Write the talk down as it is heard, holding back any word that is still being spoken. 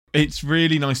It's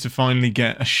really nice to finally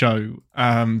get a show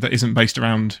that isn't based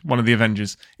around one of the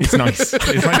Avengers. It's nice.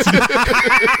 It's nice to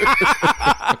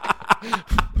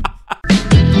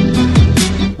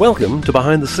Welcome to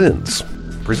Behind the Sins,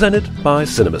 presented by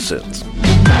CinemaSins.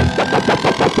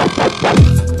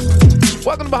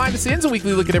 Welcome to Behind the Sins, a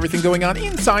weekly look at everything going on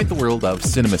inside the world of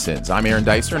CinemaSins. I'm Aaron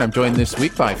Dicer, and I'm joined this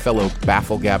week by fellow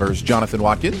Bafflegabbers Jonathan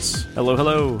Watkins. Hello,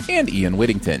 hello. And Ian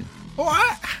Whittington.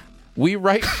 What? We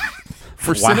write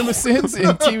for CinemaSins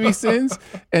and TV Sins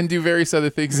and do various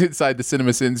other things inside the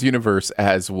CinemaSins universe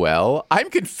as well. I'm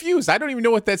confused. I don't even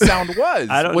know what that sound was.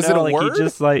 I don't was know. it a word? You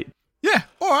just like... Yeah,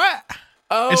 all right.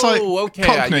 Oh, It's like okay.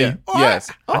 Cockney. Yeah. All Yes.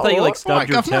 right. I thought you like stubbed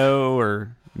your governor. toe,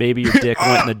 or maybe your dick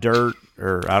went in the dirt,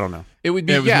 or I don't know. It would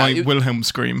be, Yeah, it was my Wilhelm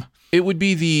scream. it would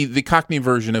be the Cockney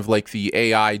version of like the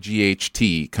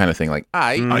AIGHT kind of thing. Like,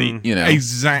 you know.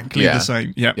 Exactly Yeah. the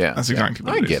same. Yep, Yeah, that's exactly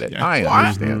what I it is. get it. Yeah. I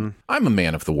understand. I'm a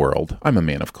man of the world. I'm a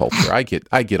man of culture. I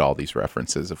get all these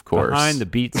references, of course. Behind the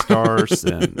Beat Stars,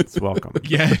 and it's welcome.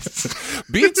 Yes.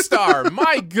 Beatstar,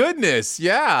 my goodness.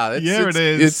 Yeah. It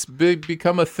is. It's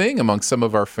become a thing amongst some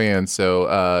of our fans.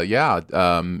 So,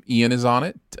 Ian is on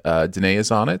it. Danae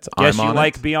is on it. Guess I'm you on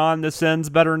like it. Beyond the Sins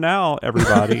better now,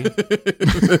 everybody.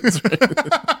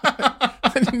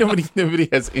 Nobody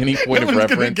has any point of No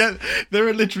one's gonna reference. there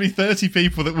are literally 30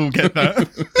 people that will get that.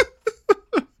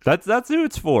 That's who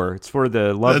it's for. It's for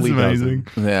the lovely That's amazing.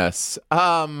 dozen. Yes.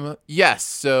 Yes.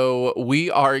 So we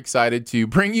are excited to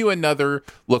bring you another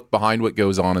look behind what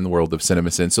goes on in the world of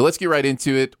CinemaSins. So let's get right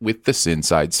into it with the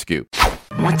Sinside Scoop.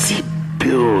 What's he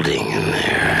building in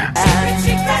there?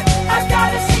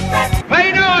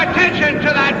 Pay no attention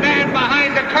to that man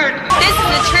behind the curtain. This is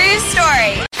a true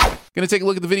story. Going to take a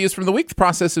look at the videos from the week, the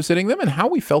process of sinning them, and how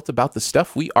we felt about the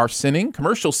stuff we are sinning.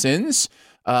 Commercial sins.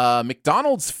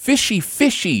 McDonald's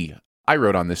Fishy. I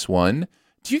wrote on this one.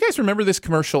 Do you guys remember this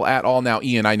commercial at all? Now,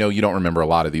 Ian, I know you don't remember a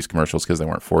lot of these commercials because they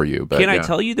weren't for you. But Can I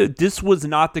tell you that this was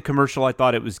not the commercial I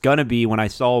thought it was going to be when I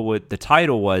saw what the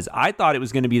title was? I thought it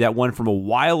was going to be that one from a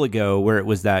while ago where it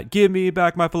was that, give me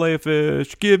back my fillet of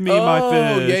fish, give me my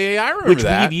fish. Yeah, I remember which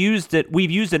that. we've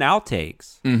used in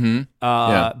outtakes. Mm-hmm.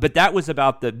 But that was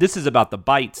this is about the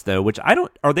bites though, which they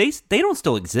don't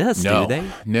still exist, No, do they?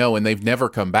 no, and they've never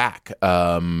come back.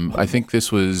 I think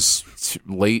this was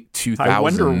late 2000s. I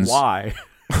wonder why.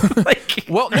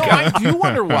 Well, no, I do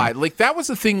wonder why. Like, that was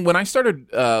the thing when I started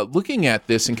looking at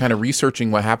this and kind of researching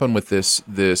what happened with this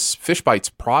Fish Bites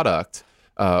product,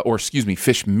 Fish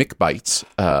McBites,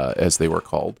 as they were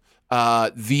called.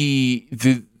 The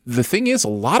thing is, a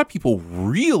lot of people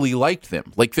really liked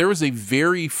them. Like, there was a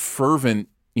very fervent,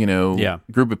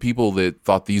 group of people that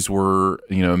thought these were,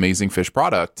 amazing fish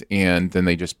product, and then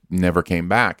they just never came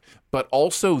back. But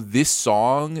also this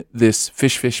song, this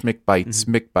Fish McBites,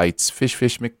 McBites,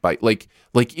 Fish McBite,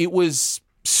 like it was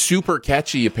super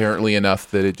catchy, apparently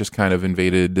enough that it just kind of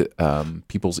invaded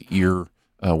people's ear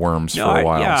worms for a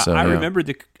while. I remembered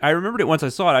it once I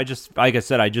saw it. I just, like I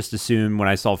said, I just assumed when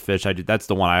I saw fish, that's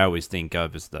the one I always think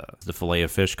of as the fillet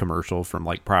of fish commercial from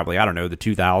like probably, I don't know, the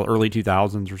early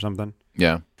 2000s or something.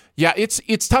 Yeah. Yeah,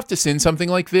 it's tough to sin something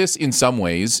like this in some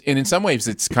ways, and in some ways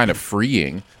it's kind of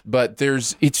freeing, but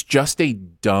it's just a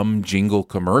dumb jingle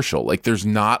commercial. Like, there's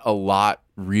not a lot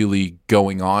really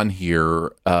going on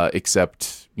here,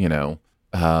 except,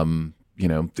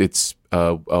 it's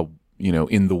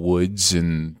in the woods,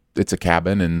 and it's a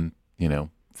cabin, and,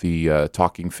 the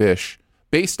talking fish.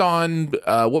 Based on,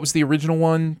 what was the original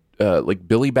one? Like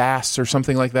Billy Bass or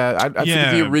something like that. I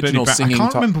forget the original singing. I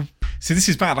can't remember. See, this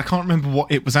is bad. I can't remember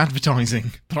what it was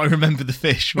advertising, but I remember the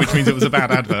fish, which means it was a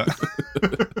bad advert.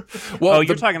 Well,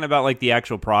 you're talking about like the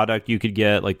actual product you could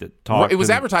get, like the talk. It was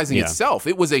advertising itself.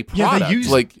 It was a product.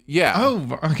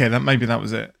 Oh, okay. Maybe that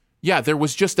was it. Yeah, there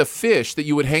was just a fish that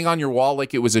you would hang on your wall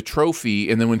like it was a trophy,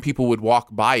 and then when people would walk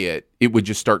by it, it would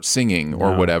just start singing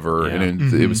or whatever, and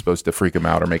it was supposed to freak them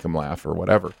out or make them laugh or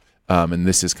whatever. And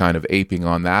this is kind of aping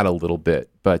on that a little bit,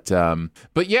 but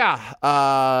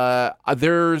yeah,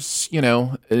 there's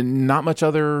not much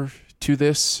other to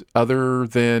this other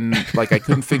than like I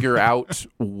couldn't figure out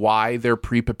why they're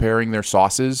pre-preparing their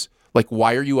sauces. Like,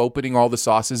 why are you opening all the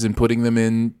sauces and putting them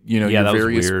in your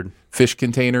various fish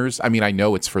containers? I mean, I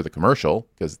know it's for the commercial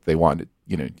because they wanted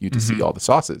you to see all the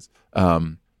sauces.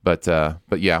 But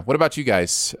yeah, what about you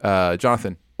guys,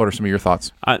 Jonathan? What are some of your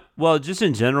thoughts? Well, just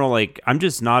in general, like I'm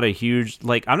not a huge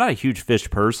fish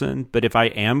person, but if I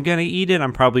am gonna eat it,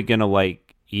 I'm probably gonna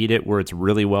like eat it where it's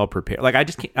really well prepared. Like I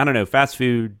don't know, fast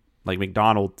food like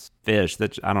McDonald's fish.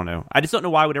 That I don't know. I just don't know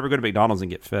why I would ever go to McDonald's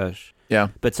and get fish. Yeah.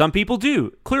 But some people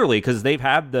do, clearly, because they've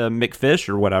had the McFish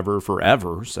or whatever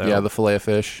forever. So Yeah, the filet of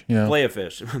fish. Yeah. Filet of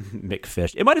fish.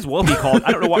 McFish. It might as well be called,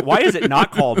 I don't know, why is it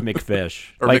not called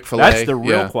McFish? Or like, McFilet, that's the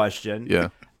real yeah. question. Yeah.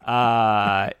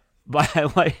 But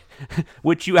I like,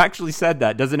 which you actually said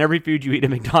that. Doesn't every food you eat at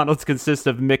McDonald's consist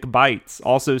of McBites?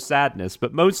 Also sadness,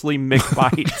 but mostly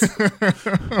McBites.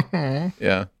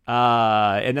 Yeah.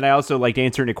 And then I also liked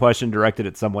answering a question directed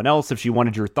at someone else. If she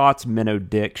wanted your thoughts, Minnow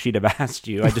Dick, she'd have asked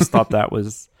you. I just thought that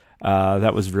was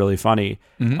really funny.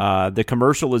 The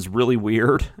commercial is really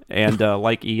weird. And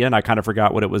like Ian, I kind of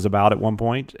forgot what it was about at one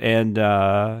point. And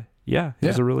it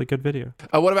was a really good video.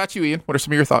 What about you, Ian? What are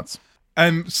some of your thoughts?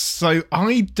 So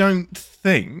I don't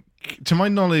think, to my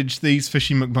knowledge, these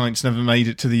fishy McBites never made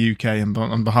it to the UK, and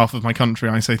on behalf of my country,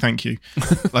 I say thank you.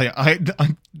 Like I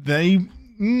don't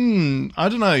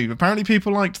know. Apparently,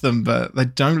 people liked them, but they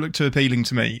don't look too appealing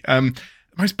to me. The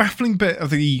most baffling bit of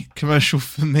the commercial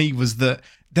for me was that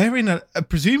they're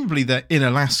presumably they're in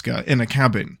Alaska in a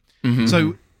cabin.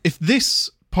 So if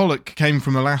this pollock came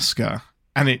from Alaska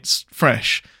and it's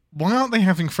fresh, why aren't they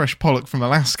having fresh pollock from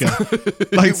Alaska?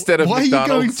 Like, Instead of why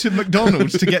McDonald's? are you going to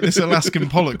McDonald's to get this Alaskan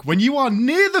pollock when you are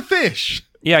near the fish?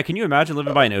 Yeah, can you imagine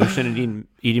living by an ocean and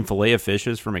eating filet of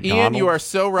fishes from McDonald's? Ian, you are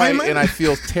so right, and I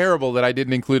feel terrible that I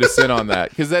didn't include a sin on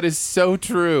that, because that is so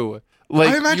true.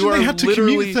 Like, I imagine you are they had to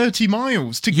literally- commute 30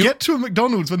 miles to get to a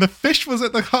McDonald's when the fish was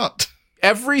at the hut.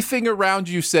 Everything around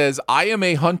you says, I am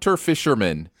a hunter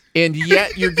fisherman. And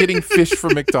yet you're getting fish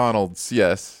from McDonald's.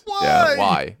 Yes. Why? Yeah.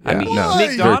 Why? I Yeah, mean, no,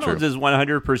 very McDonald's true. is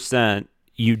 100%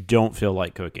 you don't feel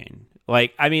like cooking.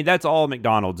 Like, I mean, that's all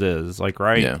McDonald's is, like,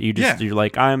 right? Yeah. You're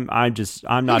like, I'm not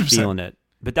 100%. feeling it.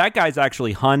 But that guy's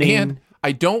actually hunting. And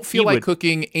I don't feel He like would-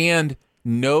 cooking, and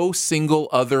no single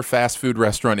other fast food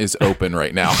restaurant is open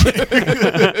right now.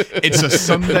 It's a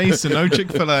Sunday, so no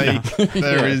Chick-fil-A.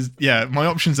 There is, my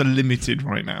options are limited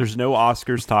right now. There's no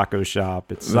Oscar's Taco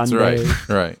Shop. It's That's Sunday.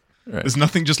 right. There's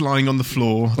nothing just lying on the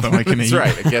floor that I can That's eat.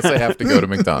 right. I guess I have to go to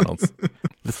McDonald's.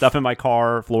 The stuff in my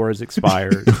car, floor is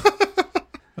expired.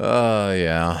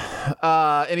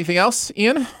 Yeah. Anything else,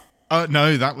 Ian?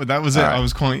 No, that was it. All right. I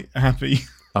was quite happy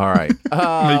All right.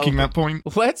 making that point.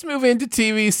 Let's move into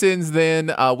TV sins then.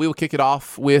 We will kick it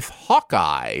off with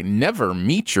Hawkeye. Never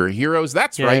meet your heroes.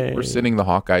 That's right. Yay. We're sitting the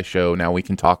Hawkeye show. Now we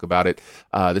can talk about it.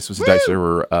 This was a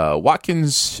Dicer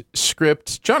Watkins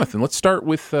script. Jonathan, let's start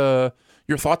with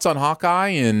your thoughts on Hawkeye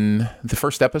in the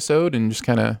first episode and just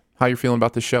kind of how you're feeling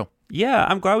about this show. Yeah,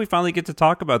 I'm glad we finally get to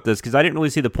talk about this because I didn't really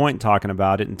see the point in talking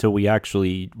about it until we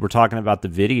actually were talking about the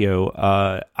video.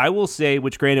 I will say,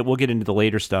 which granted, we'll get into the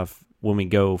later stuff when we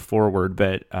go forward,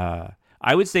 but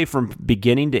I would say from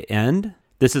beginning to end,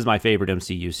 this is my favorite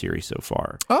MCU series so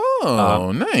far.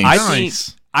 Oh, nice.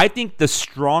 Nice. I think the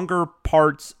stronger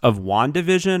parts of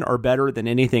WandaVision are better than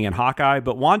anything in Hawkeye,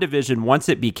 but WandaVision, once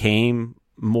it became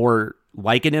more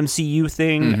like an MCU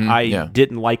thing, I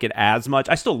didn't like it as much.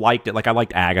 I still liked it. Like, I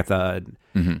liked Agatha,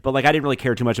 but like I didn't really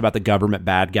care too much about the government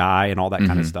bad guy and all that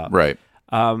kind of stuff. Right.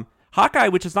 Hawkeye,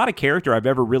 which is not a character I've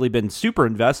ever really been super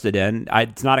invested in.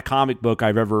 It's not a comic book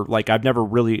I've never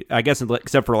really, I guess,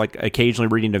 except for like occasionally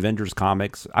reading Avengers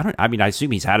comics. I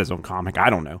assume he's had his own comic. I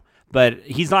don't know. But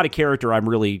he's not a character I'm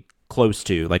really close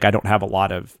to. Like, I don't have a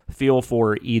lot of feel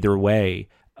for either way.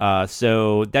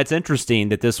 So that's interesting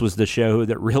that this was the show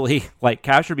that really like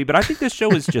captured me. But I think this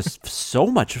show is just so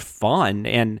much fun.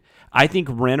 And I think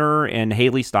Renner and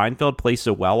Haley Steinfeld play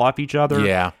so well off each other.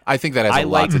 Yeah. I think that has a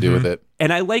lot to do with it.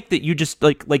 And I like that you just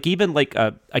like even like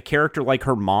a character like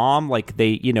her mom, like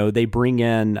they bring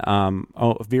in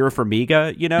Vera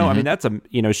Farmiga, I mean, that's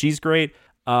she's great.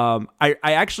 I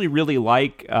actually really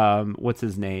like what's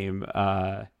his name?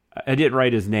 I didn't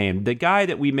write his name. The guy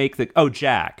that we make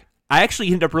Jack. I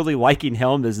actually end up really liking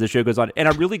him as the show goes on, and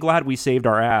I'm really glad we saved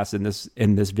our ass in this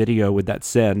video with that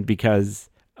sin because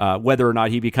whether or not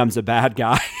he becomes a bad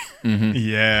guy.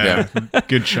 Yeah.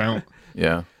 Good shout.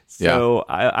 Yeah. So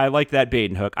I like that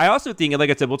bait and hook. I also think, like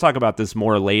I said, we'll talk about this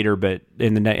more later, but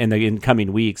in the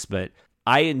coming weeks. But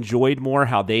I enjoyed more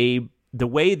how the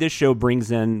way this show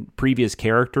brings in previous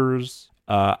characters.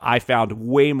 I found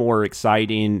way more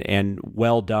exciting and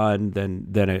well done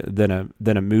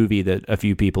than a movie that a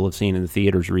few people have seen in the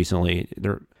theaters recently.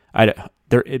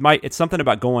 It's something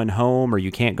about going home or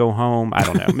you can't go home. I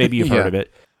don't know. Maybe you've heard of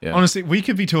it. Yeah. Honestly, we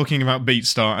could be talking about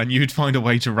Beatstar and you'd find a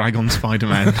way to rag on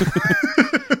Spider-Man.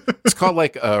 It's called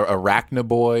like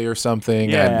Arachnaboy or something.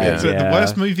 Yeah. Is it the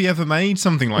worst movie ever made?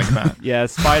 Something like that. Yeah,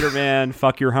 Spider-Man,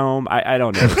 fuck your home. I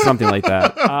don't know. Something like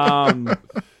that.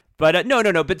 But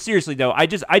no. But seriously, though, I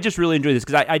just really enjoyed this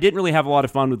because I didn't really have a lot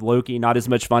of fun with Loki. Not as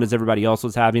much fun as everybody else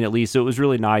was having, at least. So it was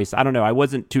really nice. I don't know. I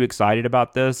wasn't too excited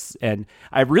about this, and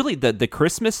I really the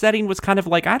Christmas setting was kind of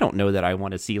like, I don't know that I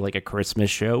want to see like a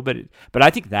Christmas show, but I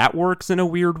think that works in a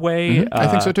weird way. I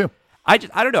think so too. I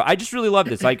don't know. I just really love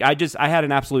this. Like, I had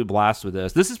an absolute blast with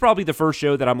this. This is probably the first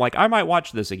show that I'm like, I might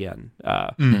watch this again.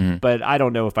 But I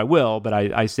don't know if I will, but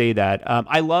I say that.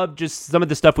 I love just some of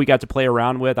the stuff we got to play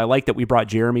around with. I like that we brought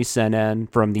Jeremy Sen in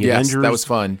from the Avengers. That was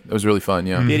fun. That was really fun,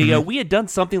 yeah. Video. We had done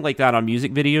something like that on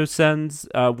music video sends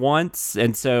once,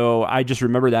 and so I just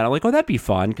remember that. I'm like, oh, that'd be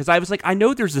fun, because I was like, I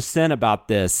know there's a Sen about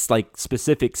this like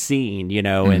specific scene, you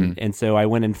know, and so I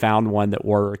went and found one that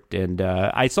worked, and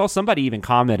I saw somebody even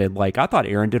commented like, I thought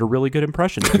Aaron did a really good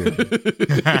impression of Jeremy.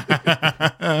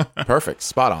 Perfect.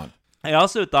 Spot on. I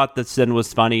also thought the Sen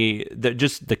was funny,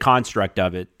 just the construct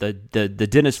of it, the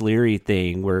Dennis Leary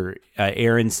thing where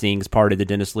Aaron sings part of the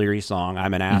Dennis Leary song,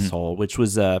 I'm an Asshole, which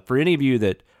was, for any of you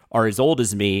that are as old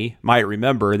as me, might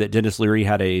remember that Dennis Leary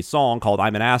had a song called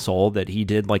I'm an Asshole that he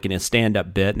did like in a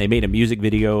stand-up bit, and they made a music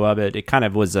video of it. It kind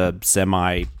of was a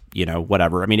semi,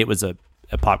 whatever. I mean, it was a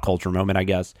pop culture moment, I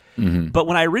guess. But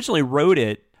when I originally wrote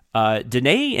it,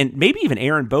 Danae and maybe even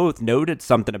Aaron both noted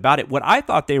something about it. What I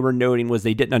thought they were noting was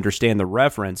they didn't understand the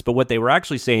reference, but what they were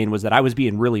actually saying was that I was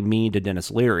being really mean to Dennis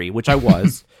Leary, which I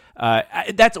was.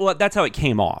 That's how it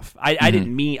came off. I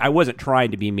didn't mean, I wasn't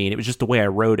trying to be mean. It was just the way I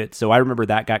wrote it. So I remember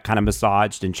that got kind of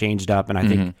massaged and changed up, and I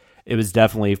think it was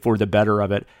definitely for the better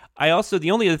of it. I also,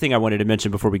 the only other thing I wanted to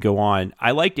mention before we go on,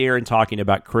 I liked Aaron talking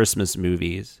about Christmas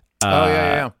movies.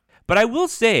 Yeah. But I will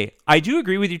say, I do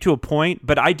agree with you to a point,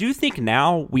 but I do think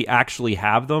now we actually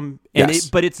have them. And Yes.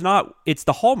 but it's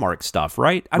the Hallmark stuff,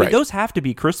 right? I mean, those have to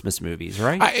be Christmas movies,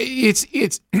 right?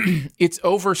 It's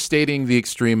overstating the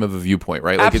extreme of a viewpoint,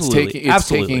 right? Like Absolutely. it's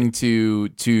taking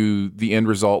to the end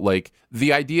result. Like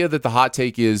the idea that the hot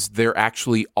take is there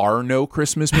actually are no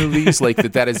Christmas movies, like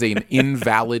that is an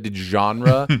invalid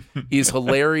genre, is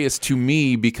hilarious to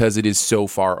me because it is so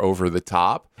far over the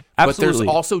top. Absolutely. But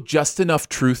there's also just enough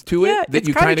truth to it that it's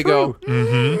you kind of go,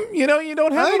 true. you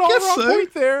don't have I it all guess wrong so.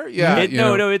 point there. Yeah,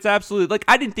 No, it's absolutely, like,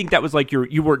 I didn't think that was like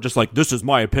you weren't just like, this is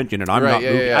my opinion and I'm not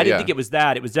moving. I didn't think it was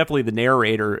that. It was definitely the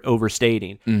narrator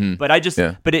overstating. But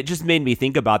but it just made me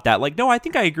think about that. Like, no, I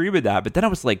think I agree with that. But then I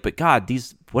was like, but God,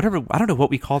 these, whatever, I don't know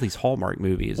what we call these Hallmark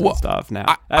movies and stuff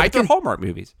now. They're Hallmark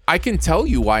movies. I can tell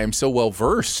you why I'm so well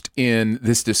versed in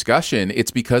this discussion. It's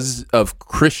because of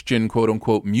Christian quote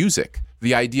unquote music.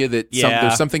 The idea that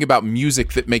there's something about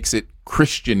music that makes it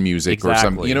Christian music or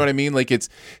something. You know what I mean? Like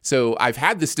so I've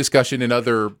had this discussion in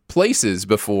other places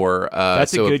before.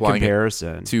 That's so a good applying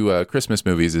comparison to Christmas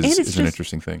movies is an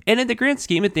interesting thing. And in the grand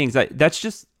scheme of things,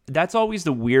 that's always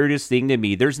the weirdest thing to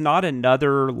me. There's not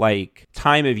another like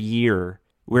time of year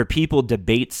where people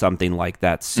debate something like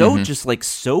that just like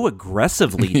so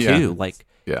aggressively too. Like,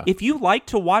 if you like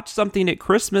to watch something at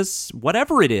Christmas,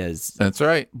 whatever it is, that's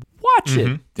right. Watch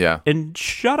it. Yeah. And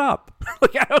shut up.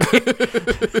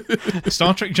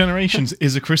 Star Trek Generations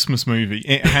is a Christmas movie.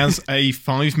 It has a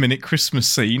 5-minute Christmas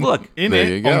scene in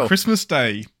it on Christmas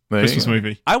Day. Christmas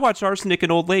movie. I watch Arsenic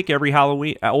and Old Lake every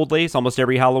Halloween. Old Lace almost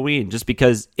every Halloween, just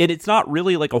because it's not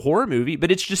really like a horror movie,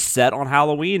 but it's just set on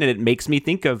Halloween, and it makes me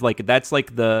think of like that's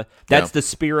the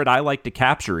spirit I like to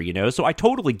capture, So I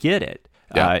totally get it.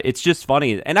 Yeah. It's just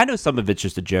funny, and I know some of it's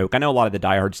just a joke. I know a lot of the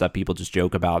Die Hard stuff people just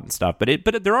joke about and stuff, but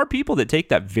there are people that take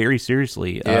that very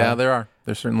seriously. Yeah, there are.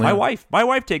 There certainly my are. My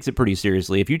wife takes it pretty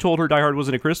seriously. If you told her Die Hard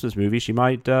wasn't a Christmas movie, she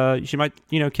might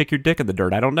kick your dick in the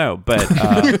dirt. I don't know, but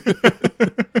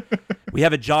we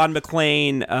have a John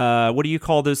McClane. What do you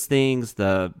call those things?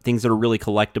 The things that are really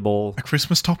collectible. A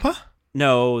Christmas topper?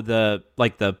 No, the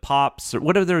pops or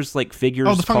what are those like figures?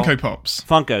 Oh, the Funko called? Pops.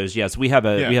 Funkos, yes. We have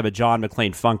a John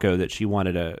McClane Funko that she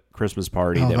wanted a Christmas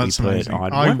party that we put amazing.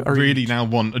 on. I really now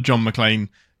want a John McClane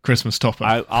Christmas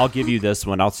topper. I'll give you this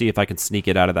one. I'll see if I can sneak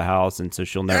it out of the house, and so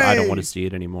she'll know I don't want to see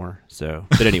it anymore. So,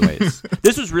 but anyways,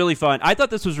 this was really fun. I thought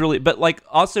this was really, but like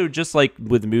also just like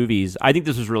with movies, I think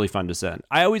this was really fun to send.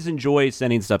 I always enjoy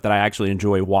sending stuff that I actually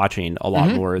enjoy watching a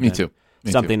lot more than Me too.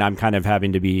 I'm kind of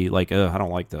having to be like, I don't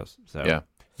like this. So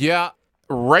yeah.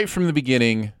 Right from the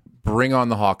beginning, bring on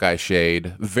the Hawkeye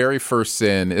shade. Very first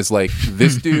sin is like,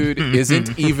 this dude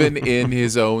isn't even in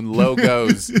his own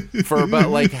logos for about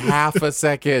like half a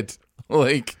second.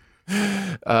 Like,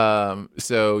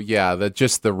 so yeah, that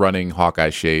just the running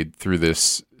Hawkeye shade through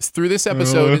this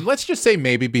episode, and let's just say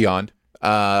maybe beyond.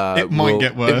 It might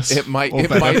get worse. It might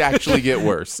actually get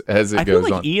worse as it I goes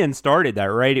feel like on. Ian started that,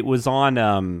 right? It was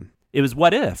on It was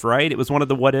What If, right? It was one of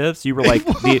the What Ifs. You were like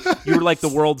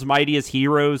the world's mightiest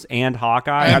heroes and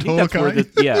Hawkeye. And I think that's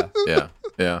where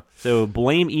Yeah. So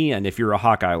blame Ian if you're a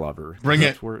Hawkeye lover. Bring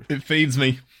it. It feeds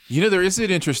me. You know, there is an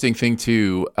interesting thing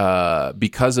too,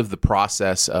 because of the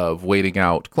process of waiting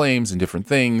out claims and different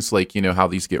things, like, you know, how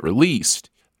these get released.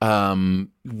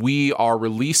 We are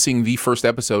releasing the first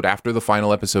episode after the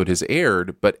final episode has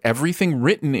aired, but everything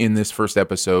written in this first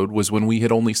episode was when we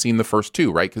had only seen the first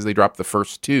 2, right? Because they dropped the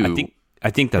first 2. I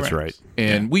think that's right.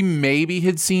 And we maybe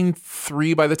had seen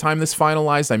 3 by the time this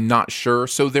finalized. I'm not sure.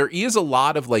 So there is a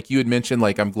lot of, like you had mentioned,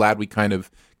 like, I'm glad we kind of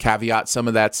caveat some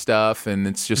of that stuff. And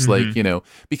it's just like, you know,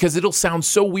 because it'll sound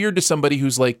so weird to somebody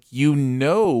who's like, you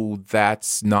know,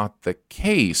 that's not the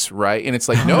case, right? And it's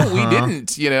like, no, we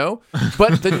didn't, you know?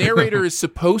 But the narrator is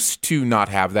supposed to not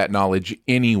have that knowledge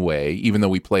anyway, even though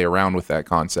we play around with that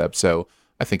concept. So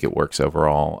I think it works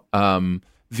overall.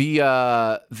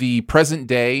 The present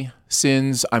day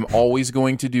sins, I'm always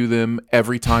going to do them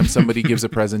every time somebody gives a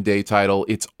present day title.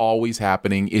 It's always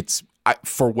happening.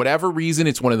 For whatever reason,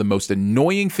 it's one of the most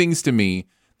annoying things to me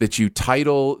that you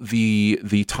title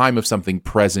the time of something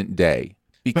present day.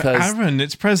 Because but Aaron,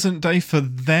 it's present day for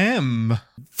them.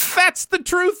 That's the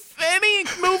truth. Any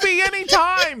movie, any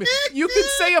time. You can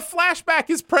say a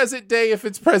flashback is present day if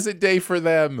it's present day for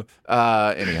them.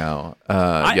 Anyhow,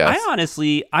 yes. I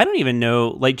honestly, I don't even know,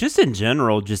 like, just in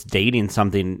general, just dating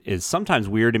something is sometimes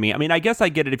weird to me. I mean, I guess I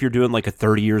get it if you're doing like a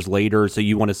 30 years later, so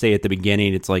you want to say at the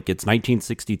beginning, it's like it's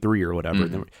 1963 or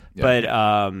whatever.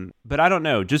 Yeah. But I don't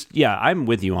know. Just, yeah, I'm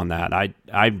with you on that. I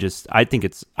think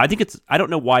it's, I don't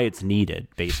know why it's needed,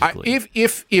 basically.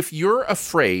 If you're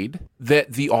afraid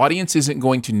that the audience isn't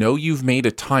going to know you've made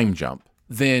a time jump,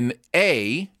 then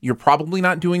A, you're probably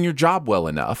not doing your job well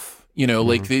enough. You know,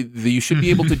 like you should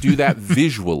be able to do that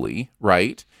visually,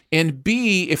 right? And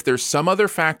B, if there's some other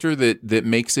factor that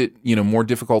makes it, you know, more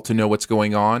difficult to know what's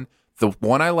going on, the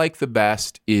one I like the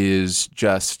best is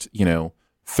just, you know,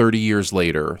 30 years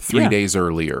later, 3 days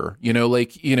earlier, you know,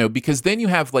 like, you know, because then you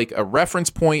have like a reference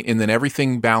point and then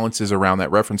everything balances around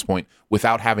that reference point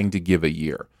without having to give a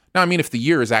year. Now, I mean, if the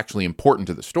year is actually important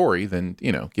to the story, then,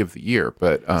 you know, give the year.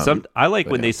 But I like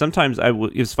when they sometimes, it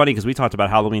was funny because we talked about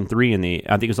Halloween 3 I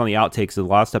think it was on the outtakes of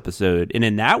the last episode. And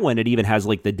in that one, it even has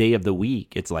like the day of the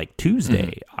week. It's like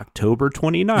Tuesday, October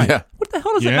 29th. Yeah. What the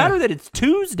hell does it matter that it's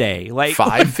Tuesday? Like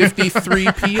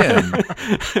 5:53 p.m.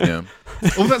 Yeah.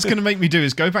 All that's going to make me do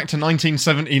is go back to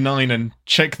 1979 and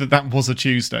check that was a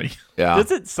Tuesday. Yeah.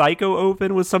 Doesn't Psycho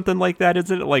open with something like that?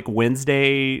 Isn't it like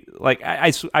Wednesday? Like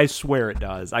I swear it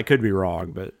does. I could be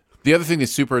wrong, but the other thing that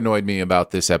super annoyed me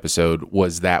about this episode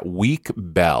was that weak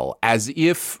bell, as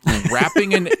if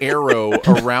wrapping an arrow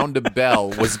around a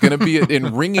bell was going to be,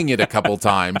 and ringing it a couple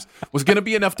times, was going to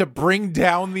be enough to bring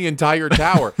down the entire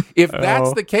tower. If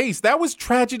that's the case, that was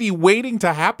tragedy waiting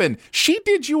to happen. She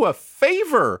did you a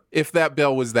favor if that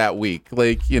bell was that weak.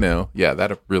 Like, you know, yeah,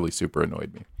 that really super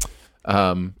annoyed me.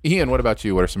 Ian, what about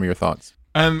you? What are some of your thoughts?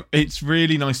 It's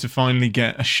really nice to finally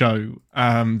get a show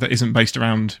that isn't based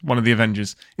around one of the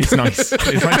Avengers. It's nice.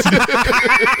 It's nice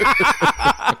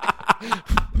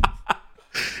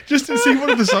just to see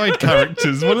one of the side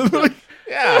characters. One of the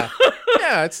yeah,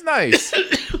 it's nice.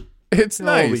 It's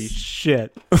nice. Holy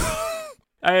shit!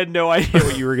 I had no idea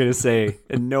what you were gonna say,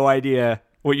 and no idea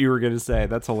what you were gonna say.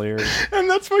 That's hilarious. And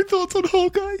that's my thoughts on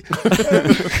Hawkeye.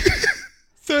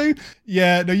 So,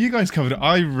 yeah, no, you guys covered it.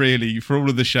 I really, for all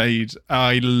of the shade,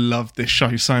 I love this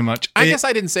show so much. I guess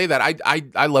I didn't say that.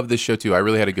 I love this show too. I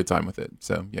really had a good time with it.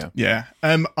 So, yeah. Yeah.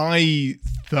 I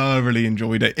thoroughly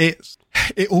enjoyed it.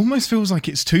 It almost feels like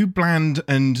it's too bland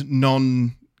and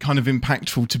non kind of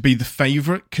impactful to be the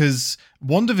favorite, because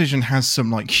WandaVision has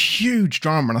some like huge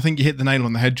drama, and I think you hit the nail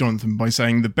on the head, Jonathan, by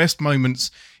saying the best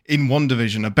moments in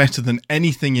WandaVision are better than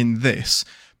anything in this.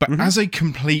 But as a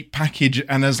complete package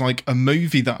and as like a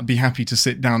movie that I'd be happy to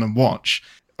sit down and watch,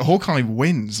 Hawkeye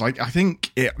wins. Like,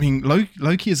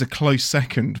 Loki is a close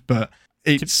second, but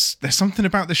there's something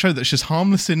about the show that's just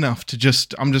harmless enough to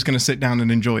I'm just going to sit down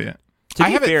and enjoy it. To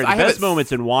be fair, the best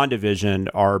moments in WandaVision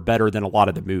are better than a lot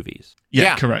of the movies.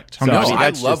 Yeah, correct. So, I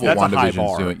love what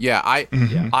WandaVision's doing. Yeah, I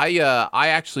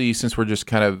actually, since we're just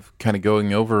kind of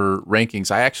going over rankings,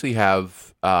 I actually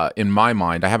have in my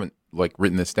mind, I haven't like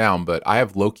written this down, but I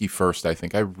have Loki first. I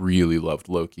think I really loved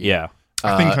Loki. Yeah.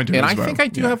 I think I do and as I well. think I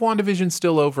do have WandaVision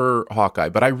still over Hawkeye,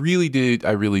 but I really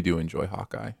do enjoy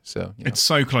Hawkeye. So it's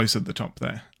so close at the top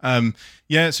there.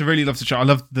 So really love the show. I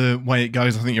love the way it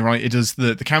goes. I think you're right. It does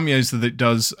the cameos that it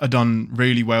does are done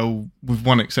really well, with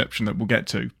one exception that we'll get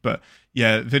to. But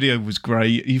yeah, video was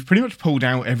great. You've pretty much pulled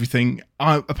out everything.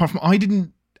 Apart from I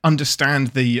didn't understand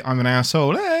the I'm an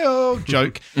asshole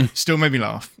joke, still made me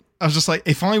laugh. I was just like,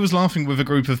 if I was laughing with a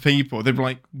group of people, they'd be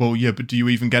like, well, yeah, but do you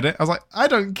even get it? I was like, I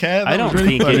don't care. I don't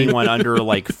think anyone under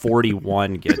like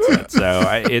 41 gets it, so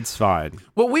it's fine.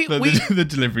 Well, the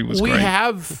delivery was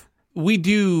great. We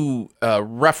do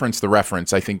reference the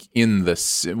reference, I think, in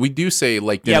this. We do say,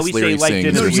 like Dennis Leary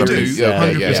sings or something.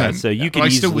 100%. So you can I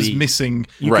easily... still was missing...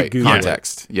 Right,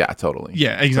 context. Yeah, totally.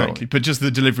 Yeah, exactly. Totally. But just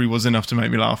the delivery was enough to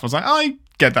make me laugh. I was like, I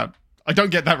get that. I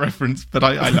don't get that reference, but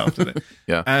I laughed at it.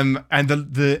 Yeah. And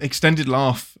the extended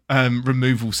laugh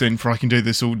removal scene for I Can Do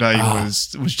This All Day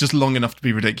was just long enough to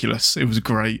be ridiculous. It was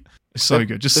great. It's so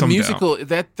good. Just the musical,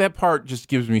 that part just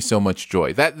gives me so much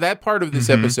joy. That part of this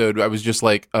episode, I was just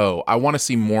like, oh, I want to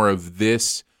see more of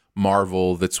this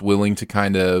Marvel that's willing to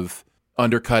kind of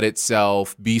undercut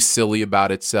itself, be silly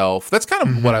about itself. That's kind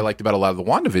of what I liked about a lot of the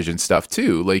WandaVision stuff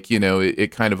too. Like, you know,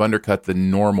 it kind of undercut the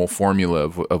normal formula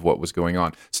of what was going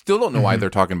on. Still don't know why they're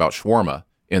talking about shawarma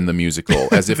in the musical,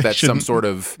 as if that's some sort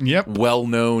of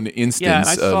well-known instance. Yeah, and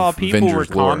I saw people Avengers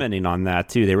were lore. commenting on that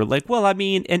too. They were like, well, I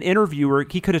mean, an interviewer,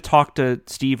 he could have talked to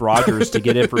Steve Rogers to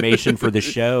get information for the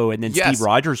show, and then Steve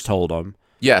Rogers told him.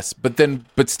 Yes, but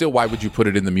still, why would you put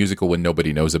it in the musical when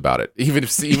nobody knows about it? Even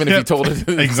if you told it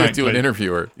to an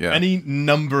interviewer. Yeah. Any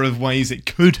number of ways it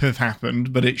could have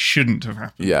happened, but it shouldn't have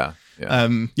happened. Yeah.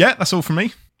 That's all from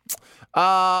me.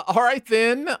 All right,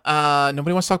 then.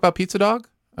 Nobody wants to talk about Pizza Dog?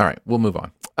 All right, we'll move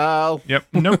on.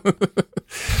 Nope.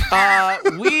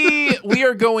 We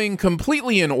are going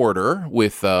completely in order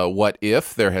with What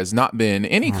If. There has not been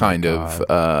any kind of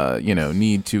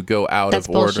need to go out That's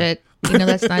of order. bullshit. You know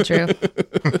that's not true.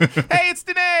 Hey, it's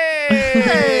Danae!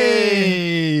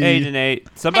 Hey, Danae.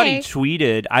 Somebody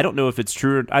tweeted, I don't know if it's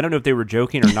true, I don't know if they were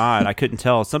joking or not, I couldn't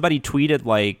tell. Somebody tweeted,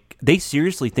 like, they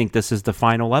seriously think this is the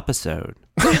final episode.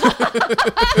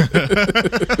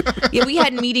 Yeah, we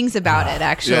had meetings about it,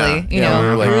 actually. We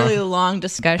were like, really long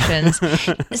discussions.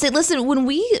 So listen, when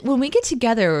we get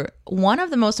together, one of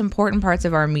the most important parts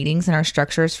of our meetings and our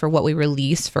structures for what we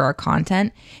release for our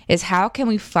content is how can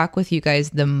we fuck with you guys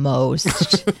the most.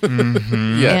 Yes.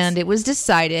 And it was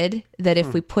decided that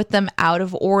if we put them out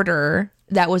of order,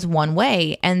 that was one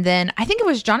way. And then I think it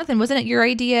was Jonathan, wasn't it your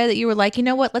idea that you were like, you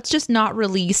know what, let's just not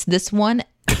release this one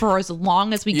for as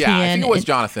long as we can. I think it was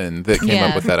Jonathan that came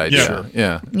up with that idea.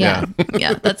 Yeah,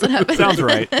 that's what happened. Sounds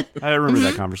right. I remember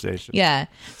that conversation. Yeah.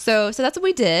 So that's what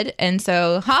we did. And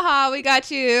so, haha, we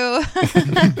got you.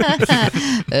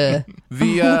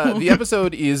 The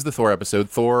episode is the Thor episode.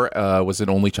 Thor was an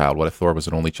only child. What if Thor was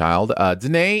an only child?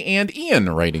 Danae and Ian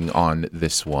writing on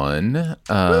this one.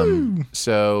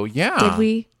 So, yeah. Did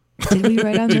we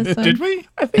write on this one? Did we?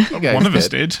 I think you guys One of us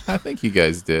did. I think you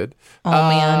guys did. Oh,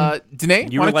 man. Danae,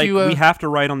 You why were don't like, you... we have to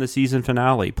write on the season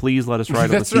finale. Please let us write on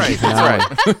the That's season right. finale.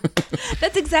 That's right.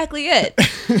 That's exactly it.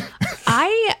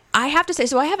 I have to say,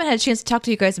 so I haven't had a chance to talk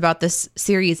to you guys about this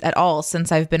series at all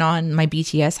since I've been on my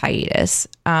BTS hiatus.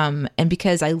 And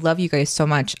because I love you guys so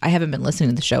much, I haven't been listening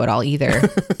to the show at all either.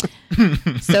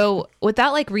 So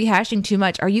without like rehashing too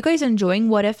much, are you guys enjoying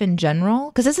What If in general?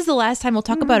 Because this is the last time we'll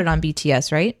talk about it on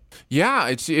BTS, right? Yeah,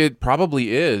 it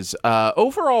probably is.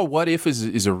 Overall, What If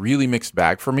is a really mixed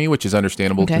bag for me, which is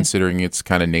understandable considering its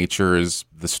kind of nature is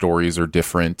the stories are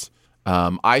different.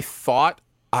 I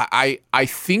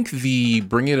think the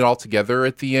bringing it all together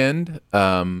at the end,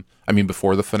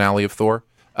 before the finale of Thor,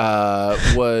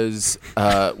 was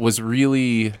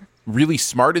really, really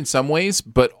smart in some ways,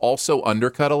 but also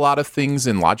undercut a lot of things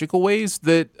in logical ways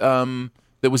that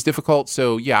was difficult.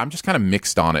 So yeah, I'm just kind of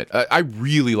mixed on it. I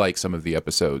really like some of the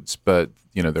episodes, but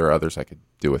there are others I could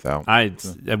do without.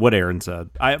 What Aaron said.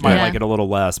 I might like it a little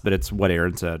less, but it's what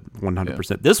Aaron said 100%.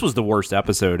 Yeah. This was the worst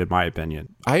episode in my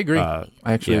opinion. I agree. I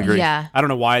actually agree. Yeah. I don't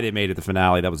know why they made it the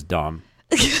finale. That was dumb.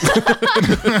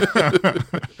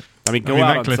 Go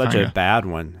out on such a bad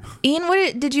one. Ian,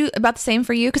 what did you about the same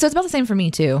for you? Because it was about the same for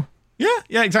me too.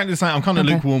 Yeah, exactly the same. I'm kind of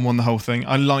lukewarm on the whole thing.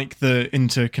 I like the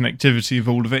interconnectivity of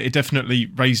all of it. It definitely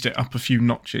raised it up a few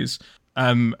notches.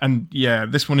 And yeah,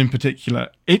 this one in particular,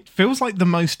 it feels like the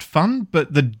most fun,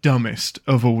 but the dumbest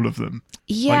of all of them.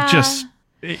 Yeah, like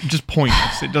just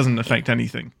pointless. It doesn't affect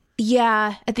anything.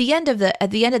 Yeah, at the end of the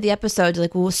episode,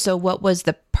 like, well, so what was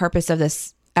the purpose of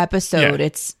this episode? Yeah.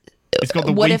 It's got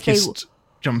the what weakest if they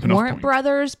jumping off weren't point.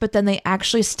 brothers, but then they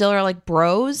actually still are like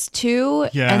bros too.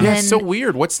 Yeah, and yeah, then, it's so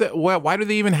weird. What's that? Why do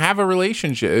they even have a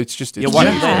relationship? It's just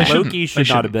Loki should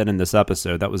not have been in this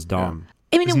episode. That was dumb. Yeah.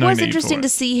 I mean, There's it no was need interesting for to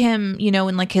it. see him,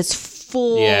 in like his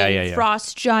full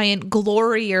frost giant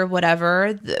glory or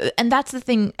whatever. And that's the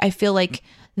thing I feel like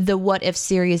the What If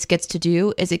series gets to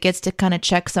do is it gets to kind of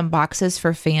check some boxes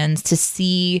for fans to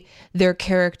see their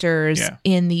characters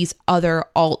in these other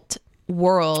alt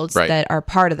worlds that are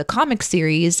part of the comic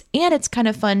series, and it's kind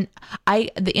of fun.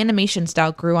 The animation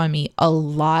style grew on me a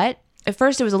lot. At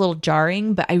first it was a little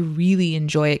jarring, but I really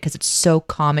enjoy it because it's so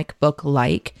comic book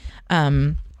like.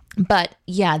 But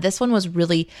yeah, this one was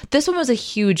a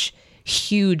huge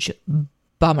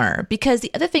bummer, because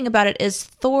the other thing about it is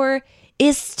Thor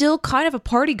is still kind of a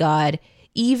party god,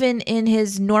 even in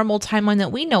his normal timeline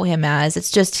that we know him as.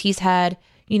 It's just he's had,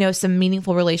 some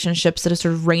meaningful relationships that have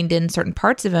sort of reined in certain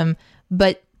parts of him,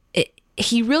 but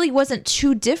he really wasn't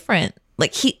too different.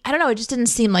 Like I don't know, it just didn't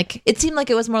seem like, it seemed like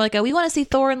it was more like we want to see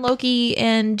Thor and Loki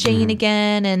and Jane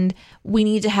again, and we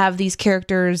need to have these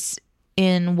characters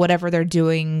in whatever they're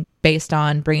doing based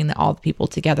on bringing all the people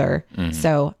together.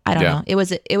 So I don't know.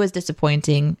 It was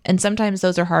disappointing. And sometimes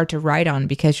those are hard to write on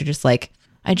because you're just like,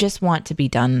 I just want to be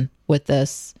done with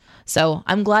this. So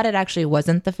I'm glad it actually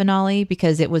wasn't the finale,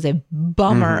 because it was a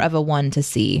bummer of a one to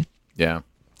see. Yeah.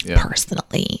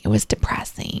 Personally, it was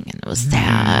depressing and it was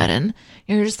sad, and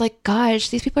you're just like, gosh,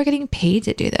 these people are getting paid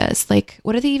to do this. Like,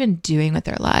 what are they even doing with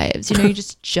their lives? You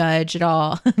just judge it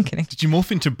all. I'm kidding. Did you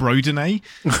morph into Brodene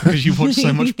because you watched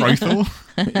so much Bro Thor?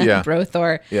 Yeah. Bro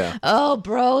Thor. Yeah. Oh,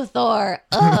 Bro Thor.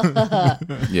 Oh.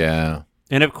 Yeah.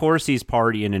 And of course he's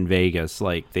partying in Vegas.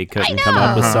 Like, they couldn't come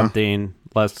up with something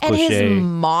less cliche. And his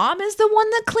mom is the one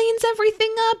that cleans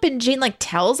everything up, and Jane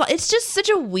tells. It's just such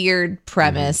a weird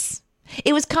premise.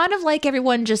 It was kind of like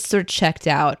everyone just sort of checked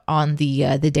out on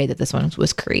the day that this one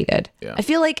was created. Yeah. I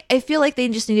feel like they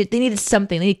just needed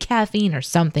something. They needed caffeine or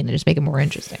something to just make it more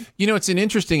interesting. It's an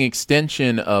interesting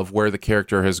extension of where the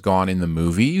character has gone in the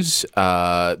movies,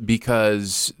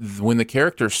 because when the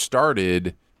character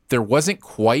started, there wasn't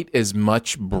quite as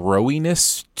much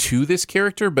broiness to this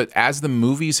character, but as the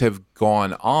movies have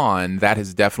gone on, that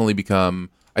has definitely become,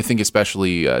 I think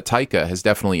especially Taika has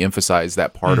definitely emphasized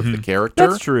that part of the character.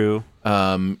 That's true.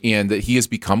 And that he has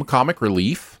become comic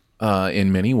relief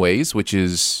in many ways, which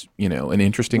is, an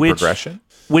interesting progression.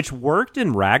 Which worked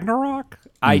in Ragnarok.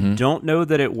 I don't know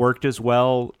that it worked as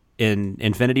well in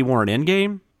Infinity War and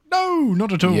Endgame. No,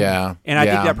 not at all. Yeah. And I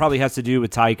think that probably has to do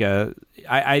with Taika.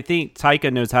 I think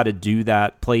Taika knows how to do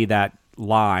that, play that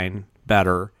line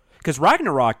better. Because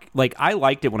Ragnarok, I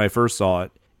liked it when I first saw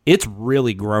it. It's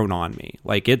really grown on me.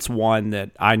 It's one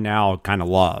that I now kind of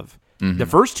love. The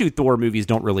first two Thor movies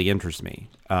don't really interest me.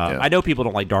 I know people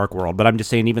don't like Dark World, but I'm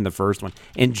just saying even the first one.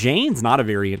 And Jane's not a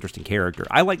very interesting character.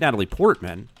 I like Natalie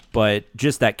Portman, but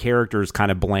just that character is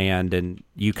kind of bland, and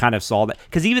you kind of saw that.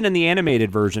 Because even in the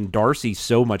animated version, Darcy's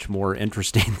so much more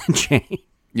interesting than Jane.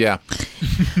 Yeah.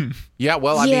 Yeah,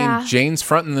 well, I mean, Jane's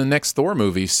fronting the next Thor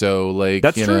movie, so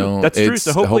that's true. That's true.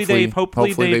 So hopefully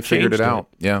they figured it out.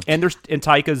 Yeah. And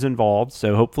Taika's involved,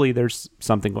 so hopefully there's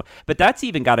something but that's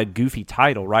even got a goofy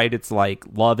title, right? It's like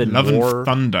Love and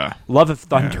Thunder. Love of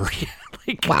Thunder.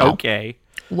 Yeah. Wow. Okay.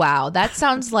 Wow, that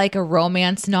sounds like a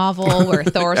romance novel where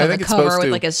Thor's on the cover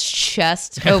with his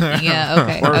chest open.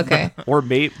 Yeah, okay. Or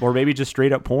maybe just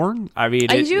straight up porn. I mean,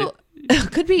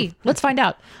 could be. Let's find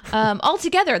out. All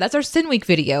together, that's our Sin Week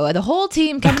video. The whole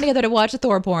team coming together to watch a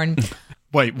Thor porn.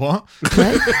 Wait, what?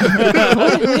 Wait,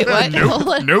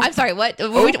 what? Nope. I'm sorry, what?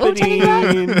 What are we talking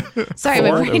about? Sorry,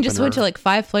 my brain just went to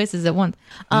 5 places at once.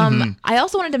 I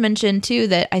also wanted to mention, too,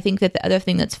 that I think that the other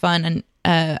thing that's fun and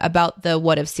about the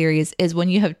What If series is when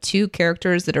you have two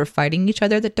characters that are fighting each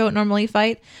other that don't normally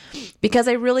fight. Because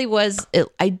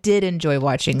I did enjoy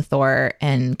watching Thor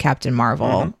and Captain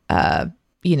Marvel,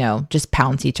 just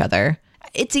pounce each other.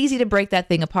 It's easy to break that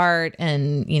thing apart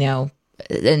and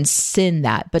sin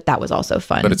that, but that was also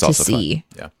fun to see.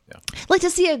 Fun. Yeah. Like to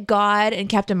see a god and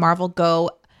Captain Marvel go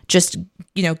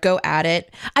at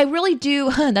it. I really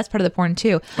do. That's part of the porn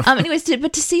too. Anyways,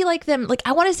 but to see them,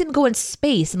 I want to see them go in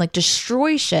space and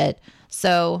destroy shit.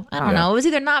 So I don't know. It was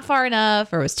either not far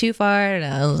enough or it was too far.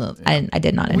 I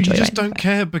did not enjoy it. We just don't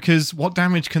care, because what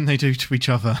damage can they do to each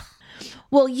other?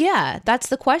 Well, yeah, that's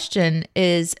the question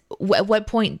is at what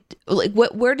point,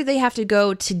 where do they have to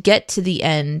go to get to the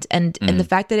end? And the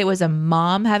fact that it was a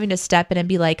mom having to step in and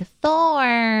be like,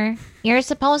 Thor, you're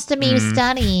supposed to be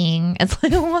studying. It's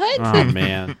like, what? Oh,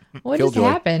 man. What just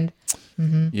happened?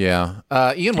 Yeah.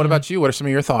 Ian, what about you? What are some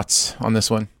of your thoughts on this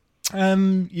one?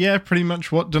 Yeah, pretty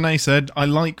much what Danae said. I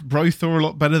like Bro Thor a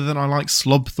lot better than I like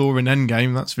Slob Thor in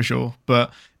Endgame, that's for sure.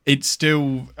 But it's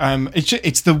still,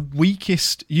 it's the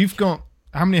weakest. You've got,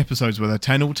 how many episodes were there?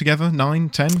 10 altogether? 9?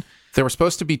 10? There were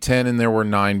supposed to be 10 and there were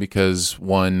 9 because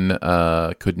one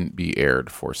couldn't be aired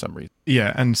for some reason.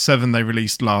 Yeah, and 7 they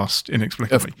released last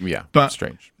inexplicably. But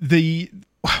strange.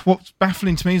 What's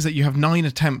baffling to me is that you have 9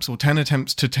 attempts or 10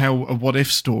 attempts to tell a what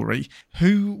if story.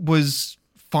 Who was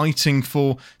fighting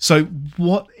for? So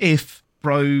what if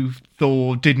Bro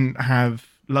Thor didn't have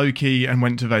Loki and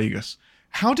went to Vegas.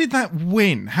 How did that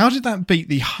win? How did that beat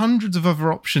the hundreds of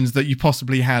other options that you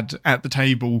possibly had at the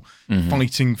table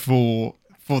fighting for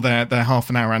their half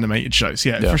an hour animated shows?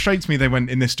 Yeah, it frustrates me they went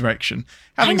in this direction.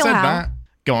 Having said that,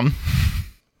 go on.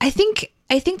 I think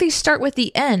they start with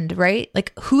the end, right?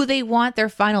 Like who they want their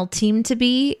final team to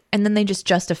be, and then they just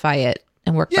justify it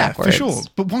and work backwards. For sure.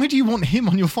 But why do you want him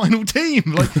on your final team?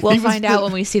 Like, we'll find out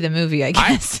when we see the movie, I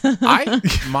guess.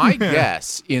 My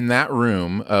guess in that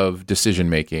room of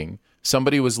decision making,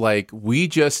 somebody was like, we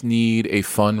just need a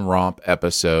fun romp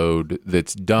episode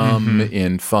that's dumb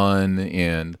and fun,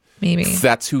 and maybe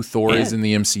that's who Thor is in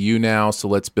the MCU now, so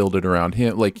let's build it around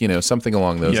him. Like, something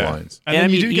along those lines. And then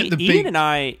you do get the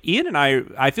Ian and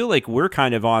I feel like we're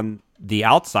kind of on the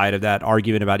outside of that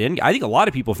argument about Endgame. I think a lot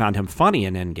of people found him funny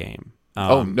in Endgame.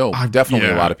 Definitely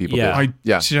a lot of people did. I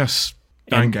just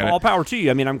don't get it. All power to you.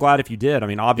 I mean, I'm glad if you did. I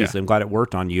mean, obviously, I'm glad it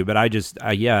worked on you, but I just,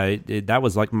 that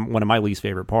was like one of my least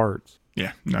favorite parts.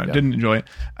 Yeah, no, I didn't enjoy it.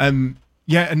 And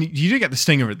you do get the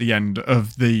stinger at the end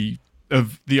of the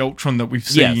Ultron that we've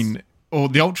seen, or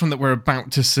the Ultron that we're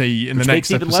about to see in the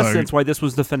next episode. Which makes even less sense why this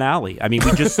was the finale. I mean,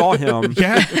 we just saw him.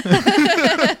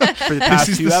 For the past this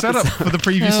is two the episodes. setup for the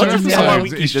previous episodes.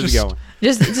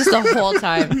 just the whole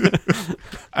time.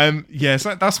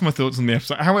 So that's my thoughts on the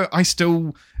episode. However, I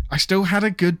still had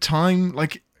a good time,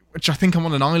 like, which I think I'm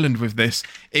on an island with this.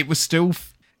 It was still,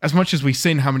 as much as we've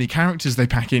seen how many characters they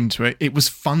pack into it, it was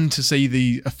fun to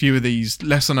see a few of these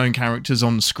lesser known characters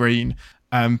on screen.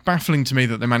 Baffling to me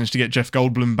that they managed to get Jeff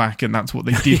Goldblum back, and that's what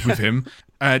they did with him.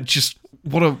 Just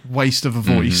what a waste of a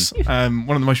voice. One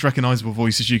of the most recognizable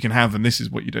voices you can have, and this is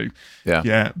what you do.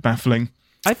 Yeah, baffling.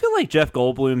 I feel like Jeff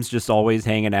Goldblum's just always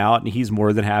hanging out, and he's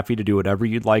more than happy to do whatever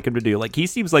you'd like him to do. Like, he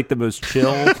seems like the most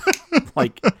chill.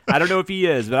 Like, I don't know if he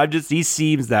is, but he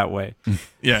seems that way.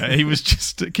 Yeah, he was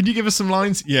just, can you give us some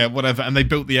lines? Yeah, whatever. And they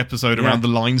built the episode around the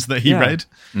lines that he read.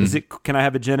 Can I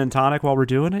have a gin and tonic while we're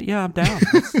doing it? Yeah, I'm down.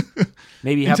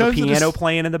 Maybe have a piano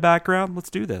playing in the background. Let's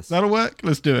do this. That'll work.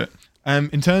 Let's do it.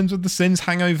 In terms of the Sins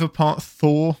Hangover part,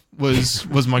 Thor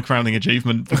was my crowning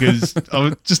achievement, because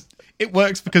it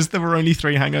works because there were only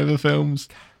 3 Hangover films.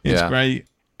 It's great.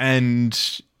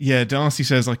 And Darcy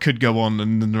says, I could go on,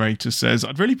 and the narrator says,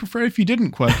 I'd really prefer if you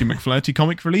didn't, quirky McFlirty,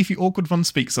 comic reliefy, awkward one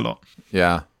speaks a lot.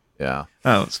 Yeah. Oh,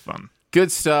 that's fun.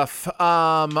 Good stuff.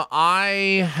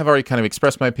 I have already kind of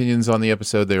expressed my opinions on the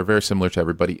episode. They are very similar to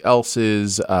everybody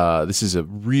else's. This is a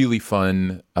really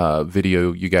fun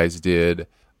video you guys did.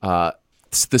 The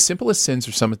simplest sins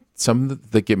are some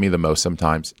that get me the most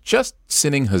sometimes. Just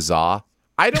sinning huzzah.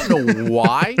 I don't know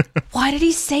why. Why did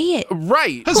he say it?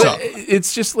 Right.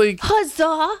 It's just like...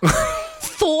 Huzzah!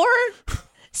 Thor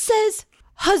says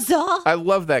huzzah! I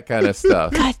love that kind of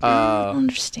stuff. God, I don't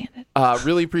understand it.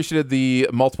 Really appreciated the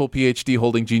multiple PhD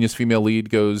holding genius female lead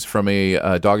goes from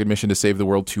a dogged mission to save the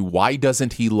world to why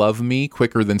doesn't he love me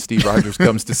quicker than Steve Rogers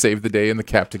comes to save the day in the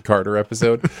Captain Carter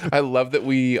episode. I love that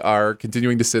we are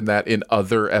continuing to send that in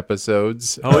other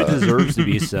episodes. It deserves to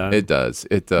be said. It does.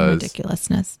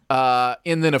 Ridiculousness.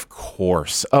 And then of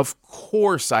course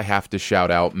I have to shout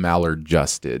out Mallard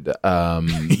Justed.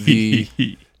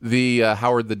 The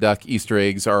Howard the Duck Easter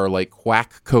eggs are like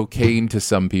whack cocaine to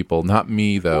some people. Not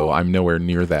me, though. I'm nowhere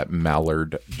near that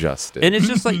Mallard Justin. And it's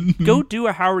just like, go do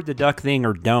a Howard the Duck thing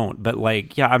or don't. But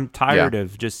like, I'm tired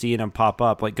of just seeing them pop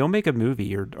up. Like, go make a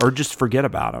movie or just forget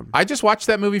about them. I just watched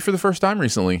that movie for the first time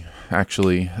recently,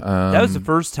 actually. That was the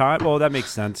first time? Well, that makes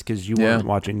sense because you weren't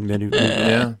watching many movies.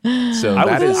 Yeah. So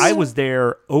I was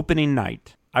there opening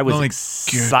night. I was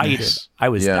excited. Goodness. I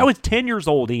was 10 years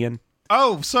old, Ian.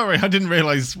 Oh, sorry, I didn't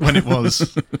realize when it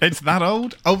was. It's that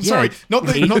old? Oh, sorry, not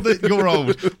that you're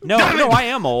old. No, I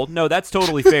am old. No, that's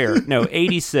totally fair. No,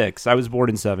 86. I was born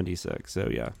in 76, so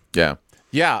yeah.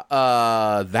 Yeah.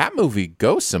 That movie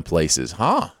goes some places,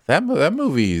 huh? That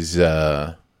movie is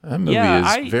very,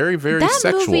 very that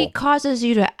sexual. That movie causes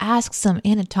you to ask some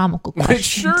anatomical questions. It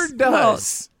sure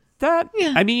does.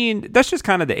 I mean, that's just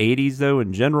kind of the 80s, though,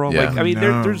 in general. Yeah. Like, I mean,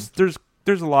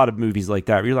 there's a lot of movies like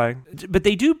that where you're like, but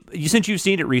they do, since you've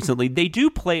seen it recently, they do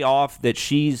play off that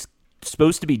she's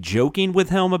supposed to be joking with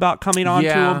him about coming on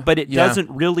to him, but it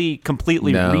doesn't really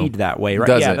completely read that way,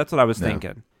 right? Yeah, that's what I was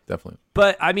thinking. Definitely.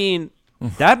 But, I mean,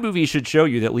 that movie should show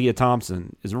you that Leah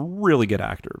Thompson is a really good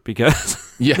actor because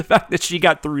the fact that she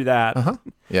got through that. Uh-huh.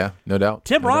 Yeah, no doubt.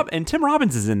 Tim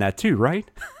Robbins is in that too, right?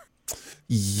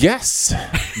 Yes.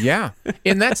 Yeah.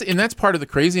 And that's part of the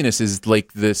craziness is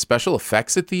like the special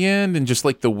effects at the end and just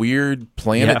like the weird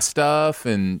planet stuff.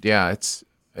 And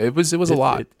it was a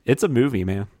lot. It's a movie,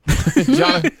 man.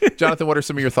 Jonathan, what are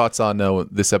some of your thoughts on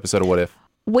this episode of What If?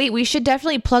 Wait, we should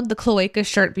definitely plug the Cloaca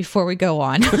shirt before we go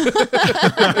on.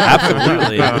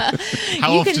 Absolutely.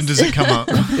 How often does it come up?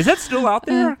 Is that still out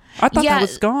there? I thought that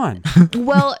was gone.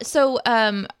 Well, so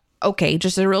okay,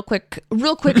 just a real quick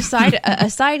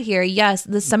aside here. Yes,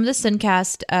 some of the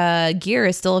Sincast gear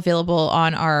is still available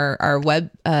on our web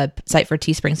site for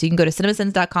Teespring. So you can go to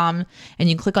cinemasins.com and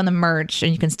you can click on the merch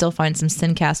and you can still find some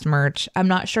Sincast merch. I'm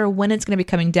not sure when it's going to be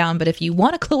coming down, but if you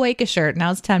want a Cloaca shirt,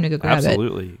 now's the time to go grab it.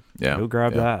 Absolutely. Yeah. Go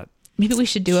grab that. Maybe we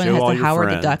should do it. It has the Howard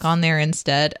the Duck on there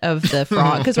instead of the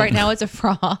frog, because right now it's a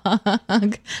frog.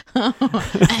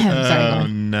 Sorry,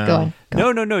 no. Go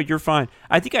on. No, you're fine.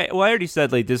 I think I already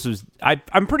said like this was.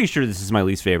 I'm pretty sure this is my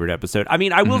least favorite episode. I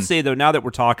mean, I will say though, now that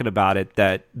we're talking about it,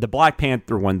 that the Black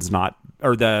Panther one's not,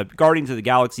 or the Guardians of the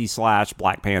Galaxy /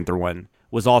 Black Panther one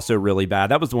was also really bad.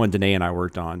 That was the one Danae and I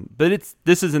worked on, but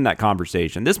this is in that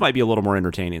conversation. This might be a little more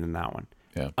entertaining than that one.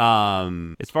 Yeah.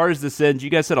 As far as the sins, you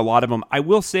guys said a lot of them. I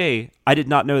will say I did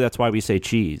not know that's why we say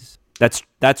cheese. That's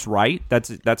right.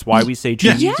 That's why we say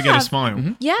cheese. Yeah, to get a smile.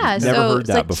 Mm-hmm. Yeah, Never so heard it's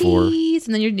that like before. cheese,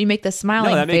 and then you make the smiling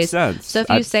No, that face. makes sense. So if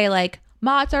you say like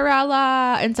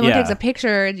mozzarella, and someone Yeah. takes a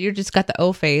picture, you just got the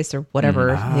O face or whatever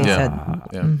they said.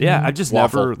 Yeah, I just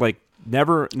Waffle.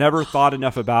 never thought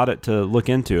enough about it to look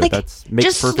into it. Like, That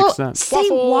makes just perfect sense. Say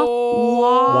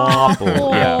waffle.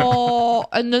 Yeah.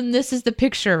 And then this is the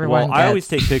picture everyone Well, I always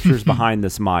gets. take pictures behind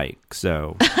this mic,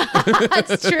 so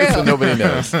That's true. So nobody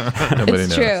knows. Nobody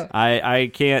It's knows. true.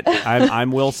 I can't.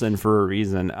 I'm Wilson for a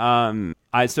reason. That,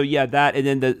 and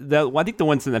then the I think the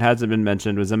one thing that hasn't been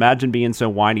mentioned was imagine being so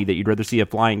whiny that you'd rather see a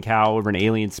flying cow over an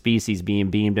alien species being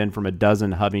beamed in from a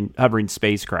dozen hovering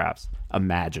spacecrafts.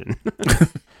 Imagine.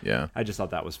 Yeah. I just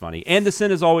thought that was funny. And the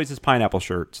sin, as always, is pineapple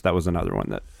shirts. That was another one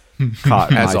that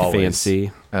caught As my always.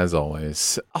 fancy. As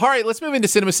always. All right, let's move into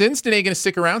Cinema Sins. Danae going to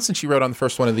stick around since she wrote on the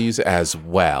first one of these as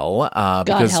well.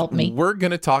 Because help me. We're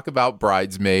going to talk about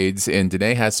Bridesmaids, and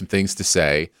Danae has some things to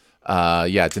say.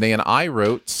 Danae and I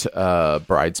wrote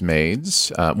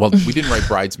Bridesmaids. Well, we didn't write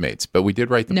Bridesmaids, but we did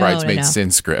write the Bridesmaids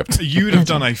Sin script. You'd have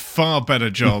done a far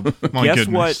better job. My Guess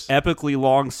goodness. what epically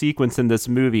long sequence in this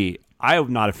movie I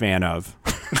am not a fan of.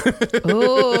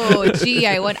 Oh, gee,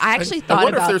 I actually thought I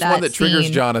wonder about if there's that one that triggers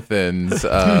scene. Jonathan's.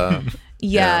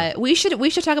 Yeah, we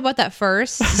should talk about that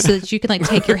first so that you can like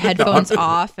take your headphones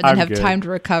off and then I'm have good. time to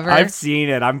recover. I've seen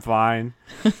it. I'm fine.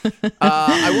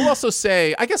 I will also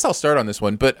say, I guess I'll start on this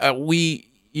one, but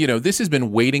this has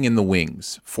been waiting in the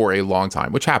wings for a long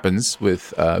time, which happens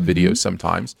with videos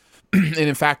sometimes. And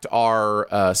in fact,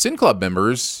 our Sin Club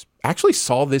members actually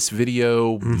saw this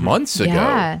video months ago.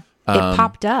 Yeah, it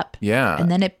popped up. Yeah. and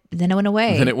then it went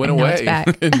away. And it went and now away. it's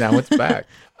back. And now it's back.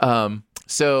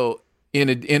 So in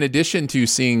addition to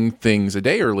seeing things a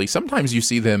day early, sometimes you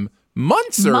see them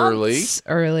months early,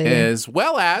 as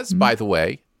well as, by the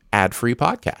way, ad-free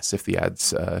podcasts. If the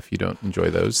ads, if you don't enjoy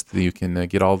those, you can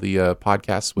get all the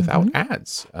podcasts without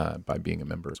ads by being a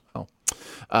member as well.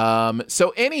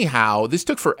 So anyhow, this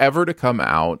took forever to come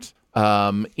out.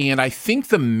 And I think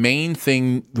the main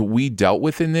thing that we dealt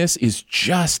with in this is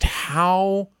just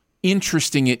how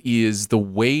interesting it is the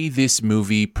way this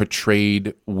movie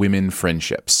portrayed women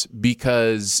friendships,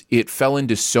 because it fell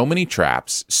into so many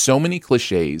traps, so many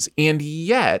cliches, and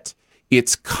yet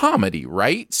it's comedy,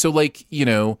 right? So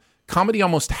comedy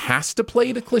almost has to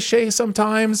play to cliche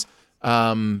sometimes.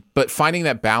 But finding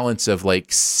that balance of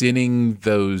like sinning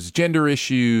those gender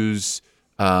issues,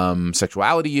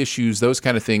 sexuality issues, those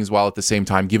kind of things, while at the same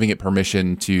time giving it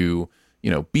permission to,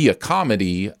 be a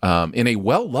comedy, in a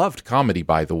well-loved comedy,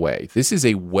 by the way. This is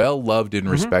a well-loved and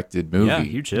respected movie. Yeah,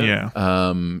 huge hit.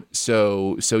 Yeah.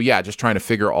 So just trying to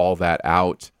figure all that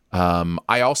out.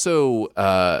 I also,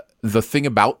 the thing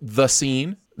about the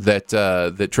scene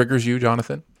that triggers you,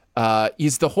 Jonathan,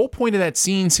 is the whole point of that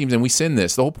scene seems, and we sin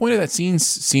this, the whole point of that scene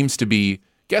seems to be,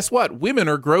 guess what? Women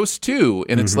are gross too.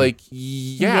 And it's like,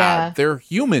 yeah, they're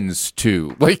humans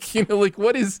too. Like,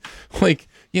 what is,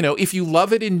 if you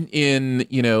love it in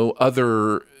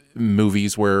other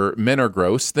movies where men are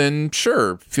gross, then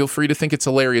sure, feel free to think it's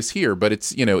hilarious here. But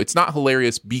it's, it's not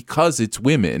hilarious because it's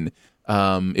women.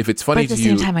 If it's funny But at to the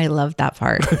you. same time, I love that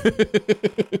part.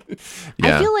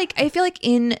 Yeah. I feel like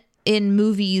in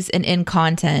movies and in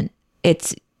content,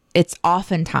 it's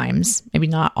oftentimes, maybe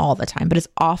not all the time, but it's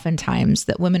oftentimes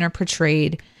that women are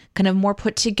portrayed kind of more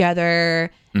put together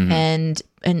and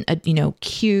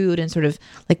cute and sort of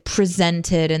like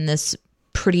presented in this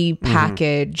pretty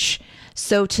package.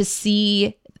 So to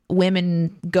see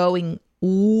women going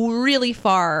really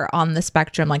far on the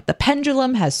spectrum, like the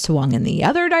pendulum has swung in the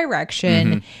other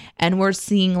direction, and we're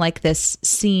seeing like this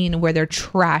scene where they're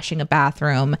trashing a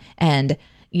bathroom and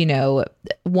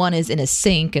one is in a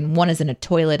sink and one is in a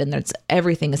toilet and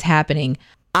everything is happening.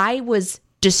 I was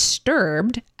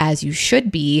disturbed, as you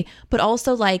should be, but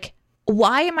also like,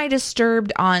 why am I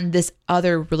disturbed on this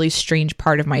other really strange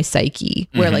part of my psyche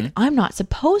where like I'm not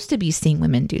supposed to be seeing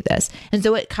women do this? And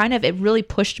so it really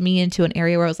pushed me into an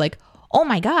area where I was like, oh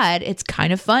my God, it's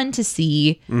kind of fun to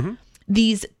see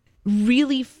these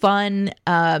really fun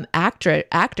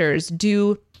actors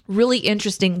do really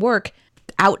interesting work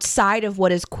outside of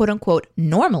what is quote unquote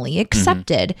normally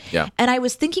accepted. Yeah. And I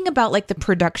was thinking about like the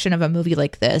production of a movie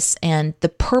like this and the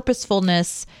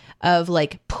purposefulness of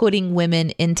like putting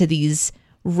women into these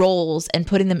roles and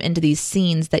putting them into these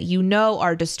scenes that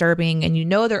are disturbing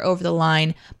and they're over the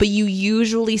line, but you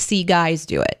usually see guys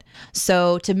do it.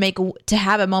 So to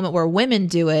have a moment where women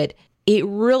do it, it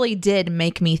really did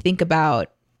make me think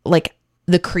about like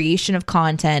the creation of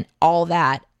content, all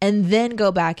that, and then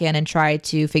go back in and try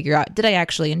to figure out, did I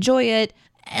actually enjoy it?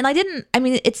 And I didn't. I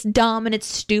mean, it's dumb and it's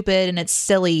stupid and it's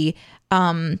silly.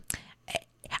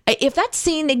 If that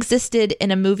scene existed in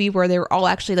a movie where they were all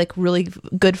actually like really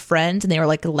good friends and they were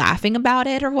like laughing about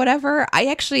it or whatever, I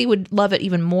actually would love it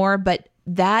even more. But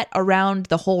that around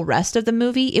the whole rest of the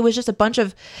movie, it was just a bunch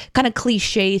of kind of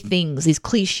cliche things, these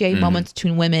cliche moments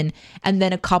between women, and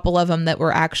then a couple of them that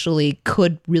were actually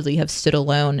could really have stood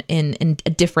alone in a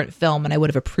different film, and I would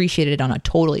have appreciated it on a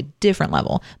totally different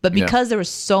level. But because there was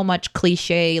so much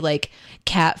cliche like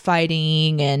cat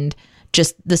fighting and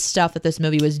just the stuff that this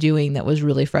movie was doing that was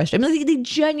really frustrating. I mean, they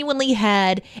genuinely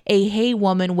had a "hey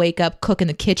woman, wake up, cook in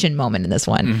the kitchen" moment in this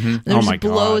one. And it just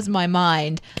blows my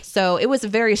mind. So it was a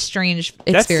very strange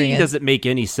experience. That scene doesn't make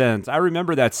any sense. I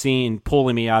remember that scene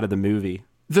pulling me out of the movie.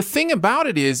 The thing about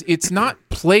it is, it's not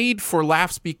played for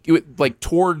laughs like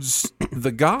towards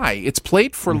the guy. It's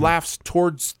played for laughs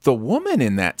towards the woman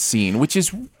in that scene, which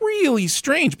is really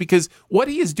strange because what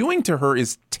he is doing to her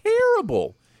is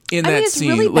terrible. In that it's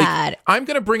scene, really like, bad. I'm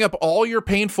going to bring up all your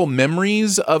painful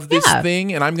memories of this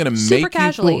thing, and I'm going to make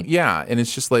casually. you, and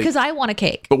it's just like, because I want a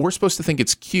cake. But we're supposed to think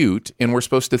it's cute, and we're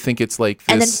supposed to think it's like this,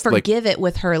 and then forgive it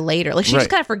with her later. Like she just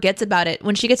kind of forgets about it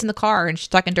when she gets in the car and she's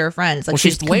talking to her friends. Like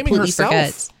she's blaming herself.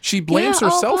 Forgets. She blames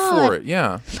herself for it.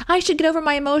 Yeah, I should get over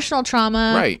my emotional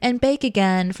trauma and bake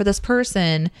again for this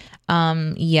person.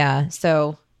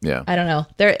 So. Yeah, I don't know.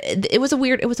 It was a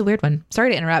weird one.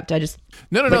 Sorry to interrupt. I just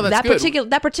no. That's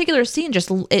good. That particular scene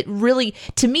it really,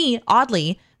 to me,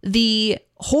 oddly, the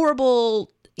horrible,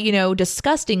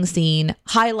 disgusting scene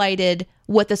highlighted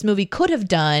what this movie could have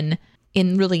done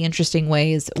in really interesting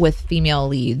ways with female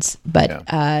leads, but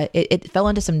it fell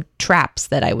into some traps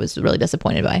that I was really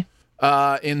disappointed by.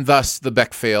 And thus the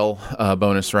Beck fail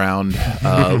bonus round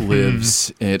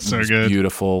lives. It was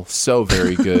beautiful, so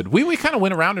very good. We kind of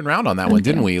went around and round on that one,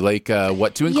 didn't we? Like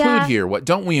what to include here, what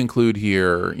don't we include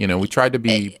here? We tried to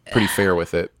be pretty fair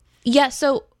with it. Yeah.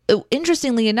 So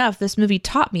interestingly enough, this movie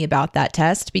taught me about that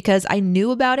test because I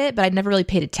knew about it, but I'd never really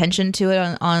paid attention to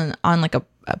it on like a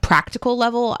practical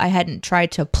level. I hadn't tried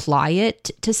to apply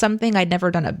it to something. I'd never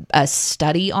done a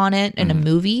study on it in a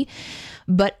movie,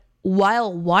 but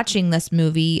while watching this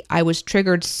movie, I was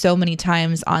triggered so many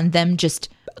times on them just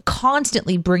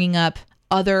constantly bringing up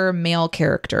other male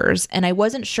characters. And I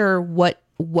wasn't sure what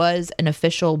was an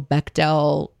official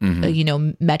Bechdel,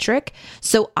 metric.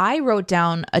 So I wrote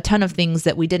down a ton of things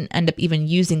that we didn't end up even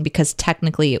using because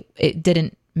technically it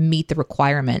didn't meet the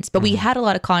requirements. But we had a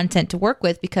lot of content to work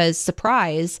with because,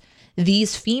 surprise,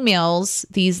 these females,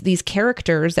 these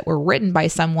characters that were written by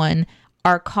someone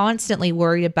are constantly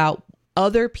worried about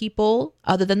other people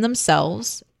other than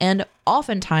themselves, and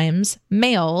oftentimes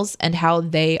males, and how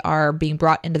they are being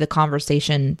brought into the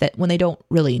conversation that when they don't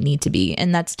really need to be.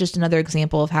 And that's just another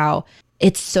example of how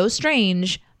it's so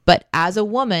strange. But as a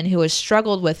woman who has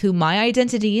struggled with who my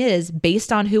identity is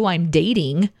based on who I'm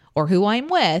dating or who I'm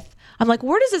with, I'm like,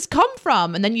 where does this come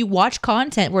from? And then you watch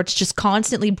content where it's just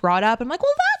constantly brought up. I'm like,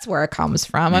 well, that's where it comes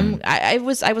from. I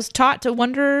was taught to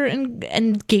wonder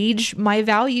and gauge my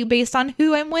value based on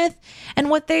who I'm with and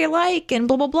what they like and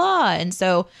blah, blah, blah. And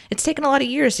so it's taken a lot of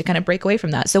years to kind of break away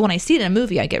from that. So when I see it in a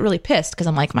movie, I get really pissed because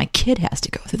I'm like, my kid has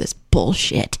to go through this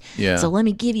bullshit. Yeah. So let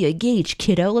me give you a gauge,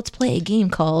 kiddo. Let's play a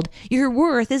game called Your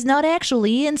Worth is Not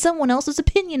Actually in Someone Else's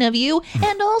Opinion of You.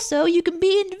 And also, you can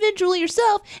be individually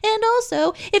yourself. And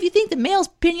also, if you think the male's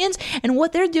opinions and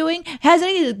what they're doing has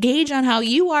any to gauge on how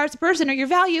you are as a person or your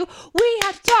value, we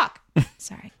have to talk.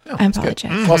 Sorry. I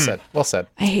apologize. Well said.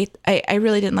 I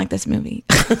really didn't like this movie.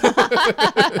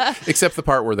 Except the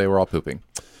part where they were all pooping.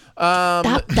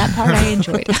 That part I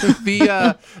enjoyed.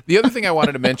 The other thing I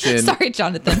wanted to mention. Sorry,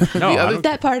 Jonathan.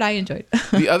 That part I enjoyed.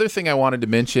 The other thing I wanted to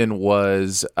mention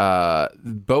was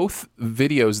both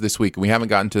videos this week. We haven't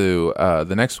gotten to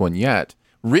the next one yet.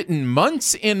 Written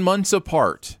months and months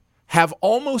apart, have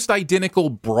almost identical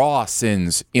bra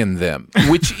sins in them,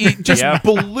 which just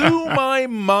blew my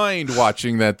mind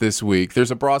watching that this week.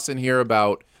 There's a bra sin here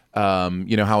about how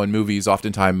in movies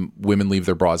oftentimes women leave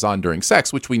their bras on during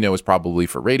sex, which we know is probably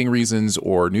for rating reasons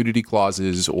or nudity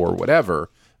clauses or whatever.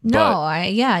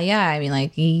 I mean,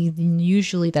 like,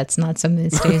 usually that's not something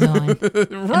that stays on,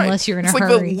 right. Unless you're in a hurry.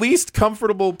 It's like the least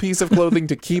comfortable piece of clothing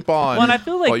to keep on. Well, and I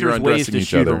feel like there's ways to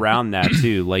shoot other. around that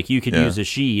too. Like you could use a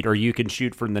sheet, or you can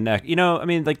shoot from the neck. I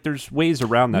mean, like there's ways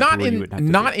around that.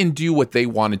 Not do what they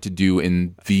wanted to do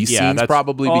in these scenes,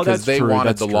 probably because they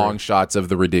wanted the long shots of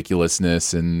the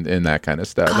ridiculousness and that kind of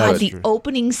stuff. God, the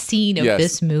opening scene of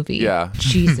this movie. Yeah,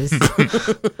 Jesus.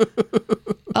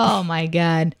 Oh my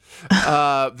God.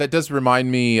 That does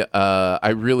remind me, I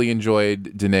really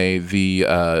enjoyed, Danae,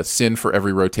 the sin for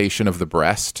every rotation of the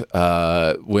breast.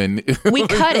 When we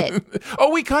cut it.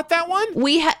 Oh, we cut that one?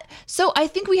 So I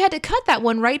think we had to cut that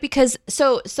one, right? Because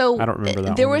so I don't remember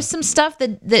that there one. was some stuff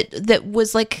that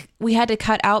was like we had to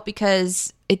cut out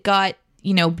because it got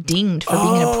dinged for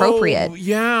being inappropriate.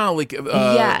 Yeah, like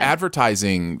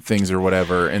advertising things or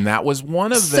whatever, and that was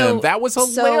one of them. That was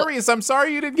hilarious. I'm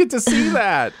sorry you didn't get to see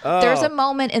that. There's a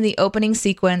moment in the opening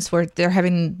sequence where they're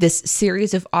having this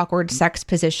series of awkward sex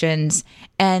positions,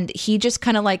 and he just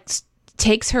kind of like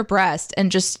takes her breast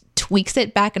and just tweaks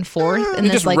it back and forth, and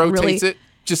he just like rotates it,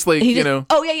 just like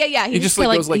Oh yeah. He just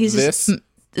like goes like this.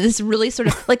 This really sort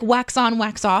of like wax on,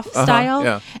 wax off style.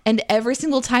 Yeah. And every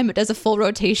single time it does a full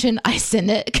rotation, I send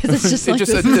it because it's just like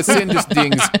the sin just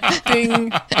dings.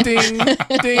 Ding, ding,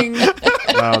 ding.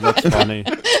 Wow, that's funny.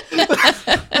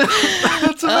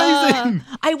 That's amazing.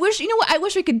 I wish, I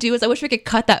wish we could do is I wish we could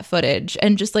cut that footage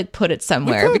and just like put it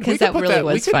somewhere because that really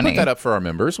was funny. We could put that up for our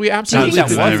members. We I absolutely think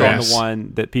that could. was on the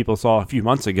one that people saw a few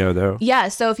months ago, though. Yeah,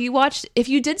 so if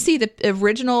you did see the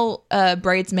original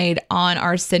Bridesmaid on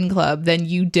our Sin Club, then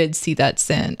you did see that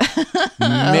sin.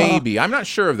 Maybe. I'm not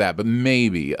sure of that, but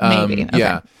maybe. Maybe. Okay.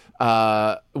 Yeah.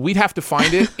 We'd have to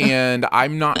find it, and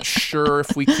I'm not sure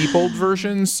if we keep old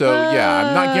versions. So yeah,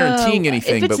 I'm not guaranteeing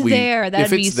anything. If it's but that'd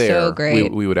be so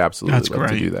great. We would absolutely love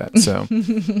to do that. So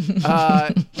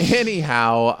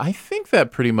anyhow, I think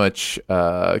that pretty much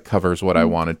covers what I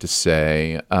wanted to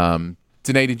say.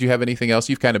 Danae, did you have anything else?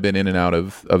 You've kind of been in and out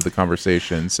of the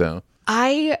conversation. So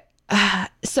I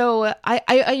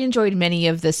enjoyed many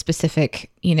of the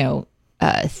specific,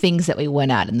 things that we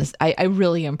went at in this. I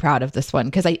really am proud of this one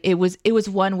because it was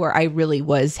one where I really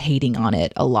was hating on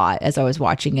it a lot as I was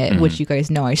watching it, which you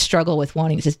guys know I struggle with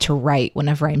wanting to write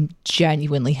whenever I'm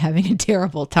genuinely having a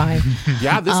terrible time.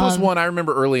 Yeah, this was one I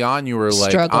remember early on. You were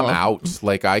like, struggle. I'm out.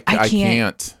 Like I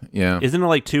can't. Yeah. Isn't it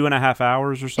like 2.5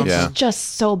 hours or something? Yeah. It's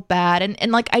just so bad.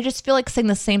 And like, I just feel like saying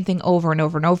the same thing over and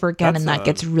over and over again. And that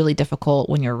gets really difficult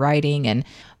when you're writing.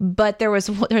 But there's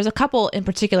a couple in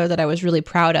particular that I was really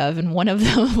proud of. And one of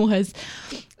them was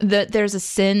that there's a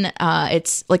sin.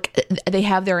 It's like they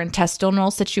have their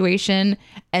intestinal situation.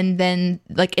 And then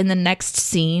like in the next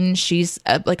scene, she's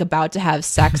like about to have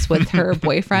sex with her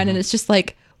boyfriend. And it's just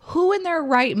like, who in their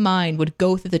right mind would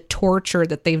go through the torture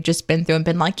that they've just been through and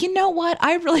been like, you know what?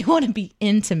 I really want to be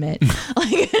intimate.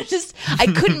 Like, I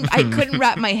couldn't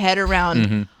wrap my head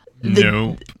around.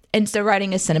 Nope. And so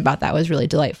writing a sin about that was really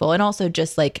delightful. And also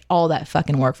just like all that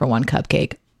fucking work for one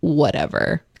cupcake,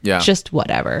 whatever. Yeah. Just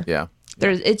whatever. Yeah.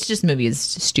 It's just movie is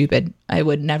stupid. I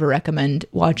would never recommend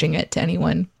watching it to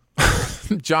anyone.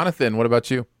 Jonathan, what about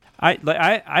you?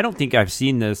 I don't think I've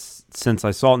seen this since I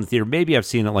saw it in the theater. Maybe I've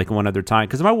seen it like one other time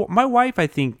because my wife, I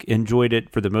think, enjoyed it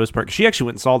for the most part. She actually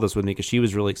went and saw this with me because she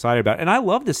was really excited about it. And I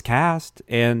love this cast.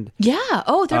 And yeah.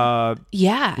 Oh,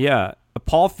 yeah. Yeah.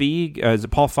 Paul Feig. Is it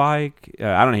Paul Feig?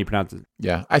 I don't know how you pronounce it.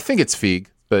 Yeah. I think it's Feig.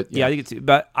 But yeah, I think it's.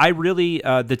 But I really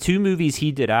the two movies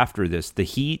he did after this, The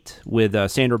Heat with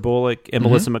Sandra Bullock and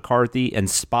Melissa McCarthy, and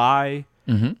Spy,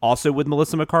 also with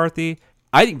Melissa McCarthy.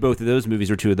 I think both of those movies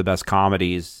are two of the best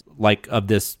comedies, like of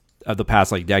the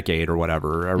past like decade or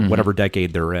whatever, whatever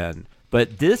decade they're in.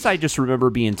 But this, I just remember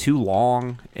being too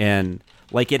long, and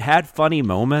like it had funny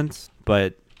moments,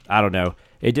 but I don't know,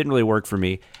 it didn't really work for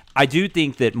me. I do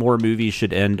think that more movies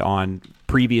should end on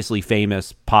previously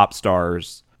famous pop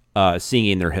stars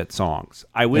singing their hit songs.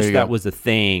 I wish that was a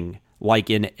thing like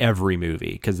in every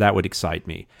movie, because that would excite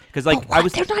me. Because like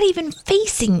they're not even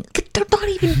facing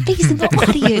the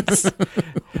audience.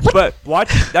 But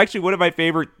actually one of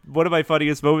my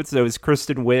funniest moments though is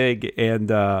Kristen Wiig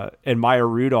and Maya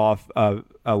Rudolph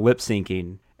lip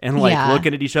syncing and like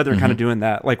looking at each other and kind of doing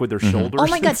that like with their shoulders. Oh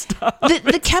my god, stuff.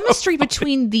 the chemistry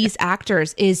between these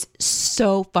actors is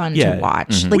so fun to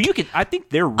watch. Like, well, I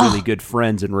think they're really good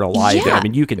friends in real life. Yeah. I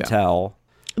mean, you can tell.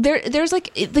 There's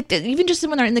like even just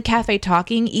when they're in the cafe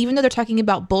talking, even though they're talking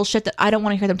about bullshit that I don't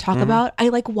want to hear them talk about, I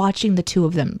like watching the two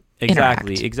of them interact.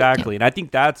 Exactly. And I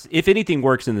think that's, if anything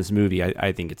works in this movie,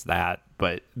 I think it's that.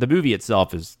 But the movie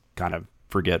itself is kind of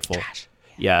forgetful. Trash.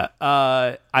 Yeah.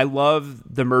 I love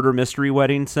the murder mystery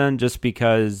wedding scene just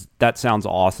because that sounds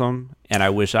awesome, and I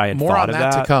wish I had thought of that. More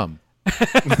on that to come.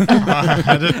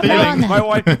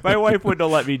 My wife wouldn't have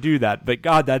let me do that, but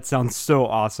God, that sounds so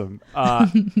awesome.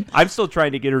 I'm still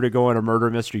trying to get her to go on a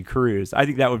murder mystery cruise. I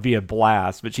think that would be a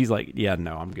blast, but she's like, yeah,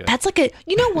 no, I'm good. That's like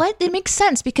you know what? It makes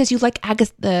sense because you like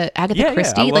Agatha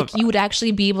Christie. Like you would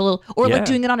actually be able to, or like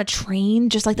doing it on a train,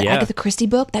 just like the Agatha Christie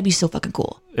book. That'd be so fucking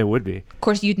cool. It would be. Of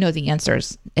course, you'd know the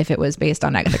answers if it was based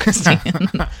on Agatha Christie.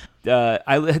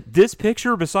 This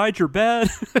picture beside your bed.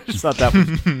 I just thought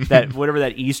that whatever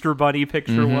that Easter bunny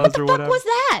picture was, or whatever. What was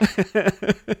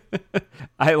that?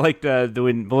 I liked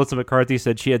when Melissa McCarthy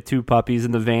said she had 2 puppies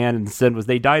in the van, and said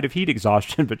they died of heat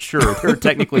exhaustion. But sure, there were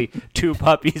technically 2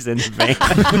 puppies in the van.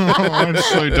 Oh, it's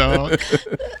so dark.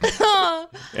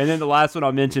 And then the last one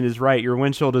I'll mention is your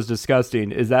windshield is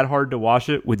disgusting. Is that hard to wash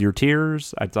it with your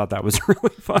tears? I thought that was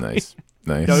really funny. Nice.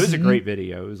 No, it was a great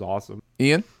video. It was awesome.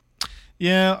 Ian?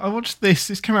 Yeah, I watched this.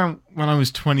 This came out when I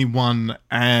was 21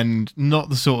 and not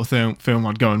the sort of film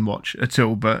I'd go and watch at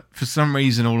all. But for some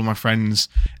reason, all of my friends,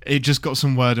 it just got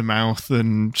some word of mouth,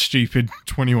 and stupid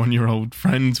 21-year-old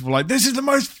friends were like, this is the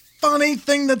most funny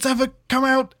thing that's ever come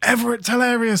out ever. It's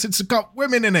hilarious. It's got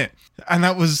women in it. And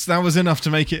that was enough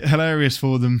to make it hilarious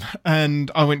for them.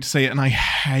 And I went to see it and I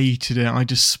hated it. I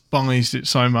despised it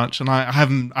so much. And I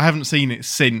haven't seen it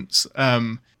since.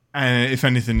 And if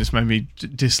anything, this made me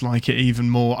dislike it even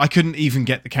more. I couldn't even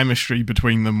get the chemistry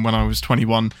between them when I was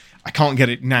 21. I can't get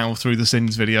it now through the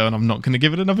Sins video, and I'm not going to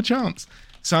give it another chance.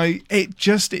 So it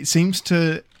seems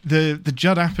to, the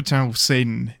Judd Apatow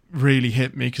Sin really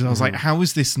hit me, because I was like, how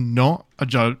is this not a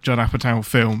Judd Apatow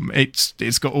film? It's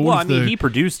got all of the... Well, I mean, he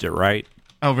produced it, right?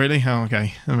 Oh, really? Oh,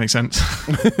 okay. That makes sense.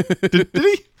 Did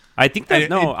he? I think that,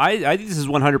 I think this is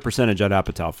 100% a Judd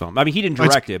Apatow film. I mean, he didn't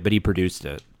direct it, but he produced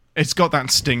it. It's got that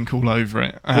stink all over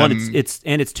it. It's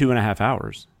 2.5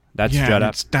 hours. That's Judd Apatow.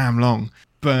 It's damn long.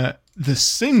 But The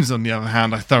Sins, on the other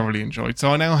hand, I thoroughly enjoyed.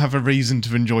 So I now have a reason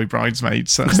to enjoy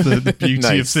Bridesmaids. That's the beauty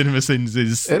Nice. of Cinema Sins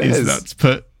is that's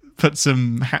put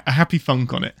some happy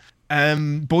funk on it.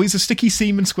 Boys are sticky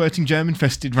semen squirting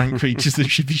germ-infested rank creatures that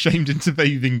should be shamed into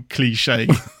bathing cliche.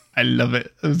 I love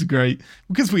it. That was great.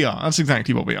 Because we are. That's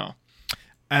exactly what we are.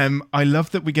 I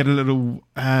love that we get a little,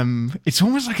 it's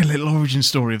almost like a little origin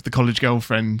story of the college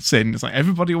girlfriend sin. It's like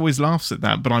everybody always laughs at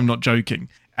that, but I'm not joking.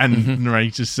 And the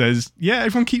narrator says, yeah,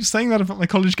 everyone keeps saying that about my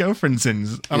college girlfriend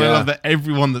sins. And I love that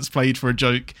everyone that's played for a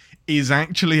joke is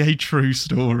actually a true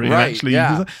story. Right, Actually,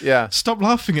 yeah. Stop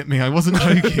laughing at me. I wasn't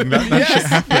joking. That shit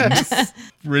happened.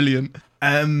 Brilliant.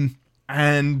 And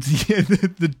yeah,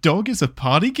 the dog is a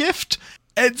party gift.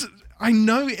 I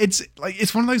know it's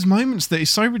one of those moments that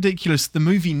is so ridiculous. The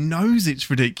movie knows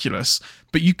it's ridiculous,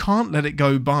 but you can't let it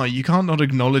go by. You can't not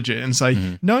acknowledge it and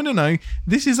say, no,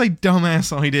 this is a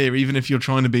dumbass idea, even if you're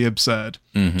trying to be absurd.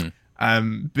 But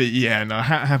yeah, no,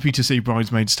 happy to see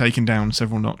Bridesmaids taken down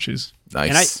several notches.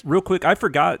 Nice. And real quick, I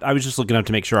forgot. I was just looking up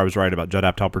to make sure I was right about Judd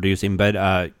Apatow producing, but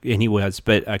and he was.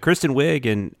 But Kristen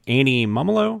Wiig and Annie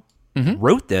Mumolo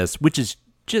wrote this, which is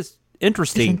just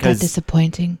interesting. Isn't that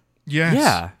disappointing? Yes.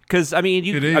 Yeah, because I mean,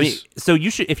 so you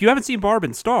should, if you haven't seen Barb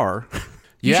and Star,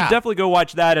 you should definitely go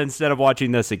watch that instead of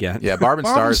watching this again. Yeah, Barb and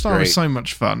Star is great. Was so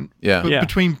much fun. Yeah. But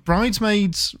between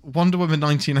Bridesmaids, Wonder Woman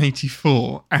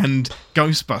 1984, and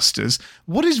Ghostbusters,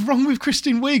 what is wrong with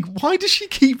Kristen Wiig? Why does she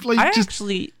keep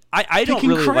I don't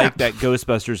really like that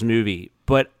Ghostbusters movie,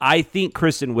 but I think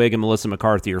Kristen Wiig and Melissa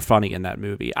McCarthy are funny in that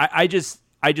movie. I just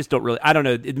don't really. I don't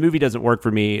know. The movie doesn't work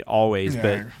for me always,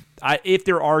 but if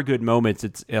there are good moments,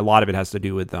 a lot of it has to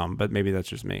do with them. But maybe that's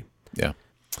just me. Yeah.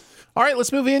 All right,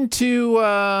 let's move into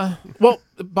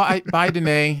bye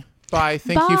Danae. Bye.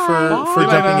 Thank you for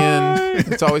jumping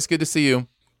in. It's always good to see you.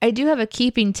 I do have a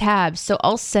keeping tab, so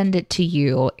I'll send it to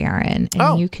you, Aaron,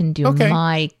 and you can do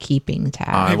my keeping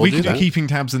tab. We can do keeping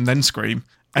tabs and then scream.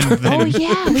 And then... Oh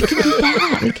yeah, we can do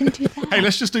that. We can do that. Hey,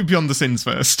 let's just do Beyond the Sins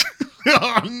first.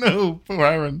 Oh no, poor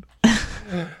Aaron.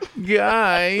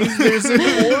 Guys, there's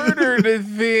an order to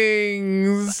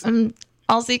things.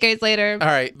 I'll see you guys later. All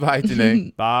right. Bye,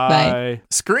 Danae. Bye.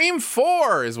 Scream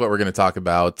 4 is what we're going to talk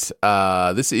about.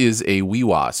 This is a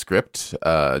Weewa script.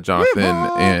 Jonathan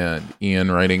and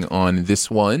Ian writing on this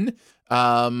one.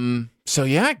 So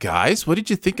yeah, guys, what did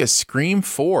you think of Scream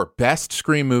 4? Best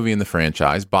Scream movie in the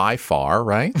franchise by far,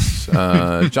 right?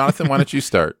 Jonathan, why don't you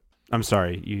start? I'm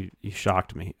sorry, you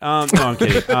shocked me. No, I'm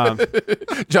kidding.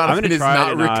 Jonathan is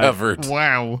not recovered.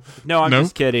 Wow. No, I'm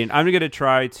just kidding. I'm gonna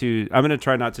try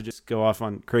not to just go off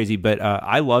on crazy, but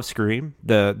I love Scream,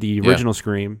 the original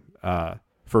Scream,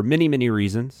 for many, many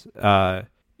reasons.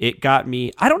 It got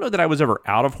me. I don't know that I was ever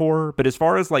out of horror, but as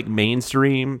far as like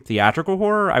mainstream theatrical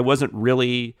horror, I wasn't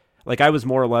really. Like, I was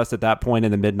more or less at that point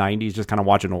in the mid-'90s just kind of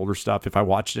watching older stuff. If I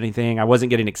watched anything, I wasn't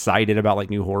getting excited about,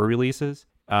 like, new horror releases.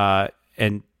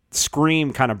 And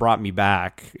Scream kind of brought me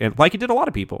back, like it did a lot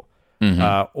of people,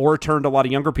 or turned a lot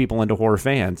of younger people into horror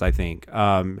fans, I think.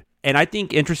 And I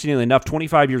think, interestingly enough,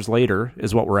 25 years later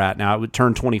is what we're at now. It would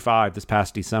turn 25 this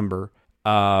past December.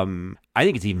 I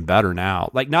think it's even better now.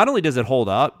 Like, not only does it hold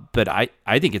up, but I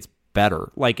think it's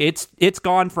better. Like, it's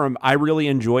gone from I really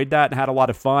enjoyed that and had a lot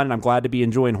of fun and I'm glad to be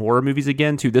enjoying horror movies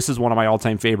again to this is one of my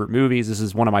all-time favorite movies. This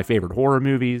is one of my favorite horror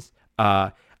movies.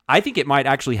 I think it might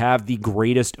actually have the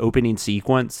greatest opening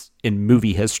sequence in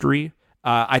movie history.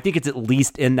 I think it's at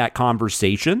least in that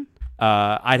conversation.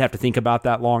 I'd have to think about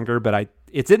that longer, but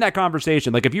it's in that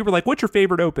conversation. Like, if you were like, what's your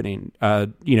favorite opening?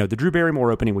 The Drew Barrymore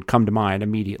opening would come to mind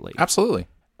immediately. Absolutely.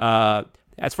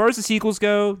 As far as the sequels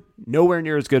go, nowhere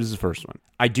near as good as the first one.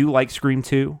 I do like Scream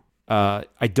 2. I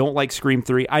don't like Scream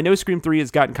 3. I know Scream 3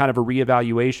 has gotten kind of a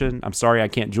reevaluation. I'm sorry I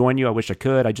can't join you. I wish I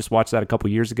could. I just watched that a couple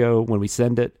years ago when we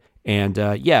send it. And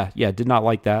did not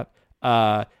like that.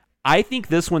 I think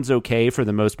this one's okay for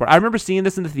the most part. I remember seeing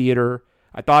this in the theater.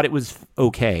 I thought it was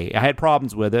okay. I had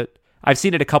problems with it. I've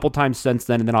seen it a couple times since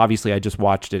then, and then obviously I just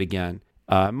watched it again.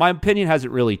 My opinion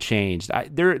hasn't really changed.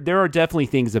 There are definitely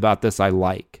things about this I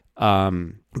like.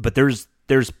 But there's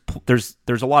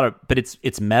a lot of, but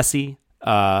it's messy.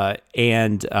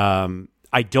 And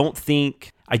I don't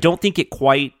think it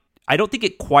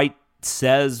quite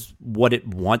says what it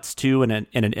wants to in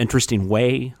an interesting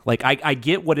way. Like, I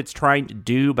get what it's trying to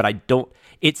do, but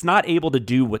it's not able to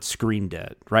do what Scream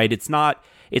did, right? It's not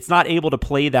able to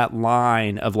play that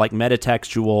line of like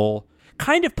metatextual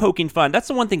kind of poking fun. That's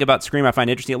the one thing about Scream I find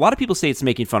interesting. A lot of people say it's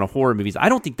making fun of horror movies. I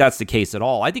don't think that's the case at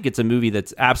all. I think it's a movie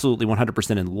that's absolutely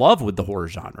 100% in love with the horror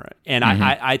genre. And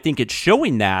I think it's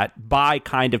showing that by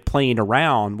kind of playing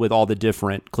around with all the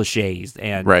different cliches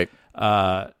and, right.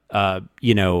 What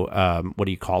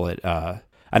do you call it? I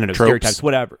don't know, tropes. Stereotypes,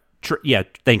 whatever.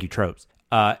 Thank you, tropes.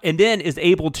 And then is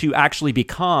able to actually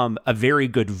become a very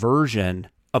good version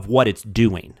of what it's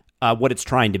doing, what it's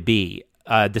trying to be.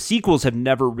 The sequels have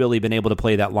never really been able to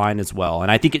play that line as well.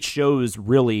 And I think it shows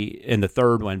really in the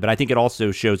third one, but I think it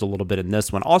also shows a little bit in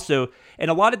this one. Also,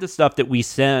 and a lot of the stuff that we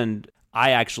send,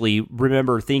 I actually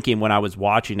remember thinking when I was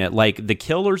watching it, like the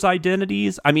killer's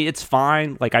identities, I mean, it's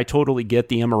fine. Like, I totally get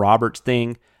the Emma Roberts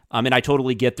thing. And I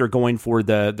totally get they're going for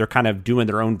they're kind of doing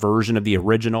their own version of the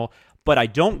original. But I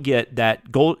don't get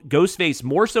that Ghostface,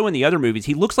 more so in the other movies,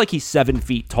 he looks like he's 7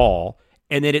 feet tall.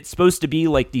 And then it's supposed to be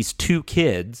like these two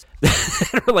kids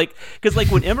that are like, because like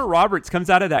when Emma Roberts comes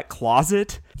out of that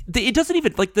closet, it doesn't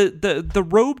even like the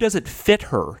robe doesn't fit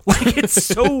her. Like, it's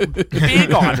so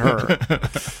big on her.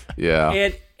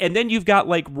 Yeah. And then you've got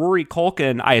like Rory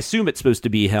Culkin, I assume it's supposed to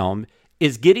be him,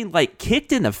 is getting like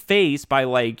kicked in the face by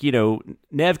like,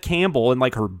 Neve Campbell in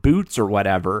like her boots or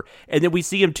whatever. And then we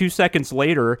see him 2 seconds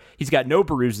later. He's got no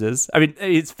bruises. I mean,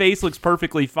 his face looks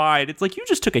perfectly fine. It's like you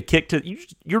just took a kick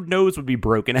your nose would be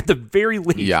broken. At the very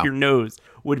least, your nose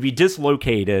would be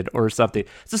dislocated or something.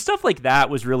 So stuff like that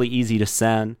was really easy to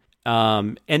send.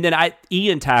 And then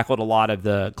Ian tackled a lot of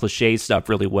the cliche stuff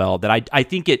really well. That I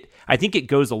think it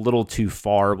goes a little too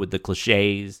far with the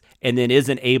cliches, and then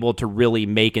isn't able to really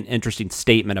make an interesting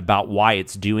statement about why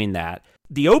it's doing that.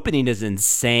 The opening is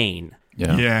insane.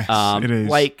 Yeah, yes, it is.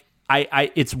 Like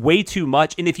it's way too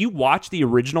much. And if you watch the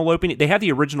original opening, they have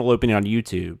the original opening on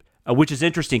YouTube. Which is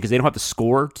interesting because they don't have the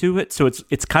score to it, so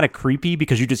it's kind of creepy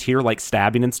because you just hear like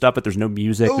stabbing and stuff, but there's no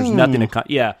music, there's nothing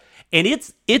to and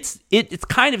it's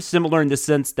kind of similar in the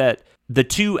sense that the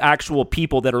two actual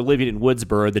people that are living in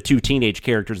Woodsboro, the two teenage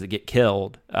characters that get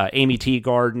killed, Amy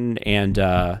Teagarden and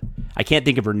I can't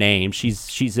think of her name.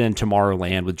 She's in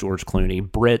Tomorrowland with George Clooney,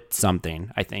 Britt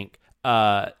something, I think.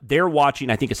 They're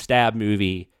watching, I think, a stab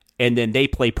movie. and then they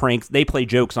play pranks, they play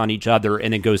jokes on each other,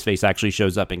 and then Ghostface actually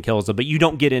shows up and kills them. But you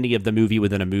don't get any of the movie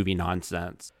within a movie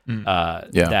nonsense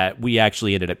that we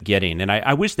actually ended up getting. And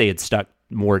I wish they had stuck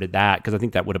more to that, because I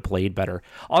think that would have played better.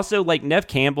 Also, like Neve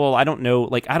Campbell, I don't know.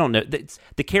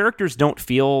 The characters don't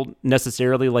feel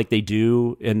necessarily like they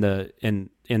do in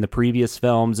the previous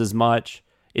films as much.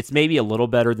 It's maybe a little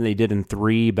better than they did in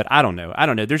 3, but I don't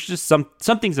know. There's just some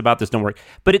things about this don't work,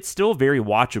 but it's still very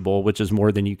watchable, which is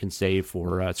more than you can say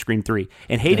for Scream 3.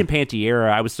 And Hayden Panettiere,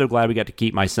 I was so glad we got to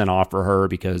keep my sent off for her,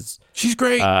 because she's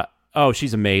great.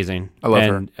 She's amazing. I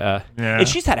love her. And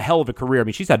she's had a hell of a career. I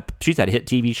mean, she's had hit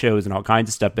TV shows and all kinds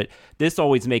of stuff, but this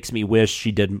always makes me wish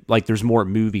she did, like, there's more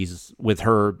movies with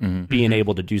her being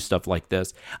able to do stuff like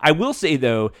this. I will say,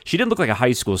 though, she didn't look like a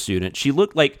high school student. She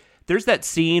looked like, there's that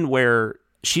scene where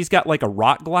she's got like a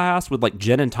rock glass with like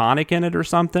gin and tonic in it or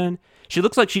something. She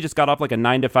looks like she just got off like a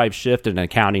 9-to-5 shift at an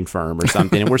accounting firm or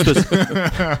something. And we're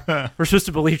supposed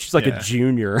to believe she's like a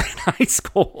junior in high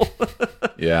school.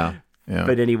 Yeah.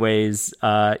 But anyways,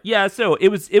 so it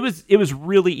was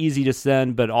really easy to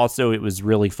send, but also it was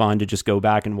really fun to just go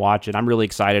back and watch it. I'm really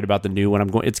excited about the new one.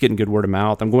 It's getting good word of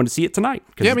mouth. I'm going to see it tonight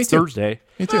because it's Thursday.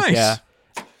 Me too. Nice. Yeah.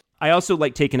 I also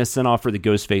like taking a send off for the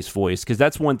Ghostface voice, because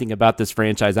that's one thing about this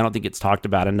franchise I don't think it's talked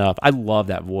about enough. I love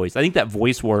that voice. I think that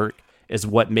voice work is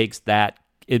what makes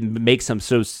him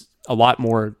a lot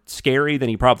more scary than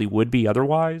he probably would be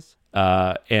otherwise.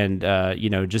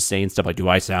 Just saying stuff like, "Do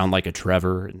I sound like a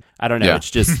Trevor?" And I don't know. Yeah.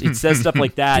 It's just, it says stuff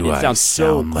like that. And it sounds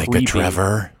so like creepy. a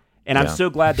Trevor. And I'm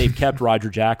so glad they've kept Roger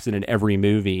Jackson in every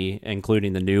movie,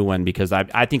 including the new one, because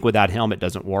I think without him it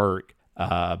doesn't work.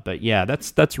 But yeah,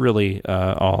 that's really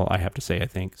all I have to say, I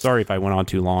think. Sorry if I went on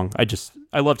too long.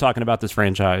 I love talking about this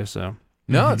franchise. So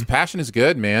no, its passion is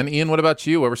good, man. Ian, what about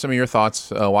you? What were some of your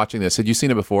thoughts watching this? Had you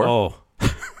seen it before? Oh.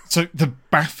 So the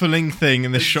baffling thing,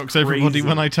 and this shocks everybody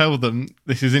when I tell them,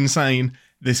 this is insane.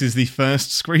 This is the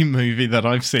first Scream movie that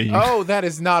I've seen. Oh, that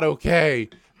is not okay.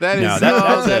 That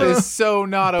is so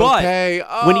not okay.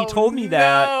 Oh, when he told me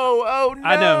that, no.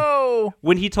 I know.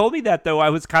 When he told me that, though, I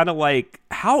was kind of like,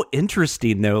 how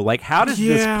interesting, though. Like, how does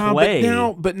this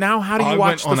play? But now, how do you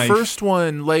watch the first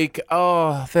one? Like,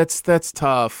 that's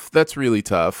tough. That's really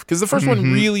tough, because the first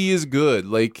one really is good.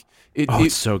 Like,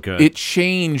 it's so good. It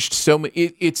changed so much.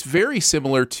 It's very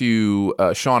similar to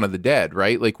Shaun of the Dead,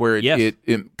 right? Like, where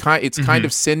it's kind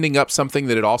of sending up something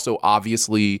that it also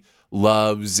obviously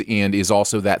loves and is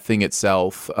also that thing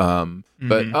itself.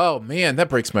 But oh man, that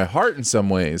breaks my heart in some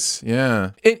ways.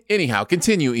 Yeah. Anyhow,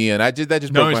 continue, Ian. That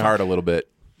just broke my heart a little bit.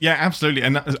 Yeah, absolutely.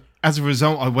 And as a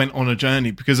result, I went on a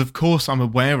journey, because of course I'm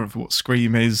aware of what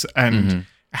Scream is and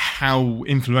how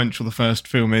influential the first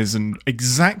film is and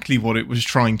exactly what it was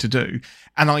trying to do.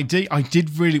 And I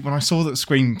did really, when I saw that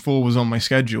Scream 4 was on my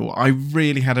schedule, I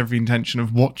really had every intention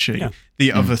of watching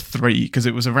the other three, because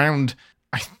it was around,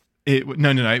 it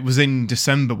was in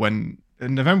December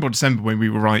November or December when we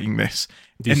were writing this.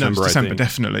 December,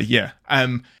 definitely, yeah.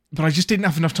 But I just didn't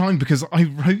have enough time, because I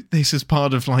wrote this as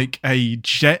part of like a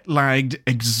jet-lagged,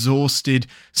 exhausted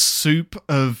soup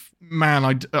of, man,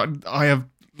 I have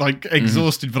like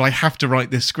exhausted, but I have to write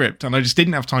this script, and I just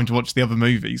didn't have time to watch the other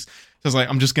movies. So I was like,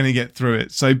 I'm just going to get through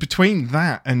it. So between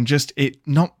that and just it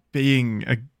not being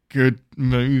a good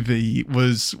movie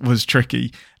was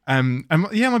tricky.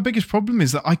 My biggest problem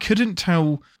is that I couldn't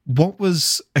tell what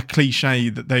was a cliche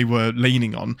that they were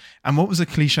leaning on and what was a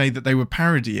cliche that they were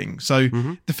parodying. So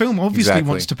the film obviously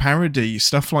wants to parody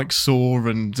stuff like Saw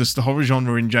and just the horror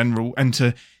genre in general, and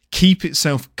to keep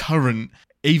itself current,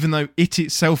 even though it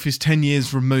itself is 10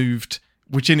 years removed,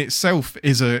 which in itself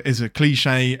is a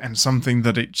cliche and something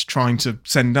that it's trying to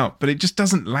send up, but it just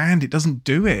doesn't land. It doesn't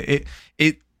do it.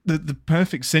 The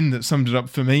perfect sin that summed it up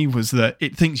for me was that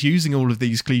it thinks using all of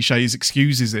these cliches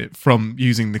excuses it from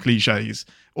using the cliches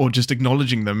or just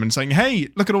acknowledging them and saying, hey,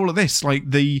 look at all of this. Like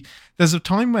there's a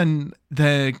time when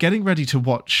they're getting ready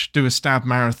to do a stab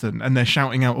marathon and they're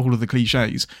shouting out all of the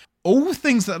cliches. All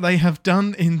things that they have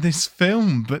done in this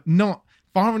film, but not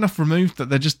far enough removed that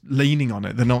they're just leaning on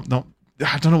it. They're not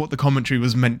I don't know what the commentary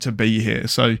was meant to be here.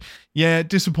 So, yeah,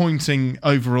 disappointing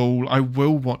overall. I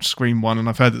will watch Scream 1, and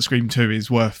I've heard that Scream 2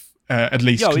 is worth at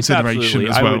least consideration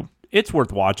as well. It's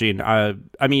worth watching. I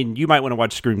mean, you might want to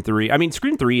watch Scream 3. I mean,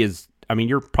 Scream 3 is... I mean,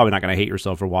 you're probably not going to hate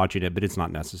yourself for watching it, but it's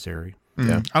not necessary.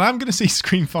 Yeah. And I'm going to see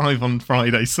Scream 5 on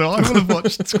Friday, so I will have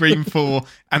watched Scream 4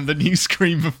 and the new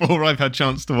Scream before I've had a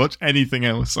chance to watch anything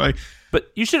else. So... But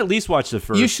you should at least watch the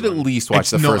first. You should at least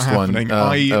watch the first one.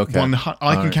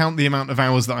 I can count the amount of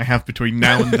hours that I have between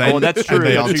now and then. Oh, that's true.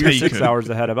 They are taken. You're 6 hours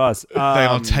ahead of us. They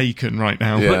are taken right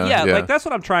now. But like that's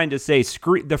what I'm trying to say.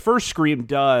 The first Scream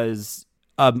does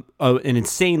an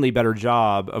insanely better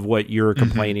job of what you're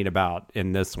complaining about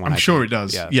in this one. I'm sure it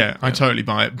does. Yeah, I totally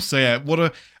buy it. So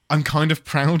I'm kind of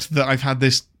proud that I've had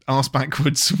this arse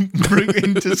backwards route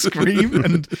into Scream,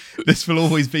 and this will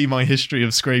always be my history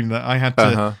of Scream, that I had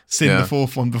to see the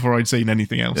fourth one before I'd seen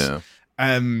anything else.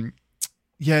 The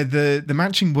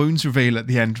matching wounds reveal at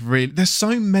the end, really, there's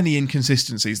so many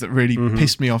inconsistencies that really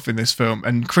pissed me off in this film,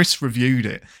 and Chris reviewed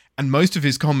it, and most of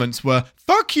his comments were,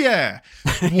 fuck yeah,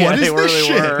 what is this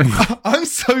shit? I'm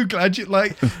so glad you,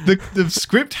 like, the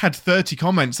script had 30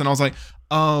 comments, and I was like,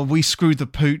 oh, we screwed the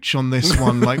pooch on this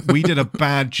one. Like, we did a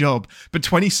bad job. But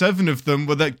 27 of them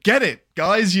were that, get it,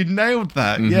 guys, you nailed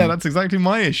that. Yeah, that's exactly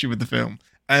my issue with the film.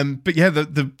 But yeah,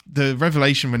 the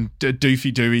revelation when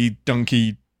Doofy Dewey,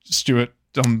 Donkey, Stewart,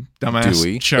 dumbass,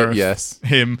 Dewey, sheriff,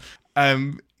 him,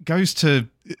 goes to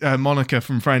Monica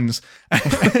from Friends.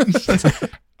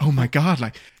 Oh my God,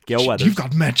 like, Gale Weathers, you've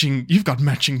got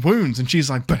matching wounds. And she's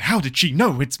like, but how did she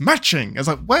know it's matching? I was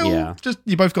like, well, just,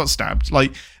 you both got stabbed.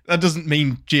 Like, that doesn't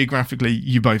mean geographically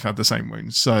you both have the same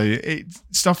wounds. So it's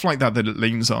stuff like that it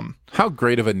leans on. How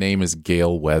great of a name is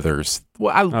Gale Weathers?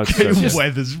 Well, Gale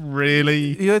Weathers,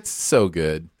 really? Yeah, it's so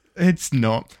good. It's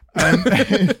not. I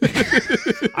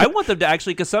want them to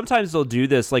actually, because sometimes they'll do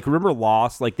this. Like, remember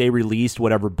Lost? Like, they released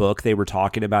whatever book they were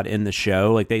talking about in the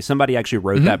show. Like, somebody actually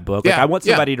wrote that book. Like, I want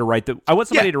somebody to write the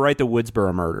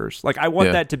Woodsboro Murders. Like, I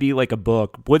want that to be like a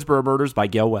book, Woodsboro Murders by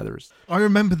Gale Weathers. I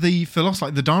remember the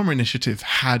Dharma Initiative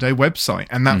had a website,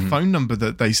 and that phone number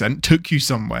that they sent took you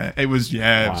somewhere. It was it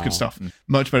was good stuff.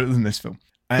 Much better than this film.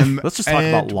 Let's just talk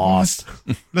about Lost.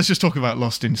 Let's just talk about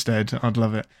Lost instead. I'd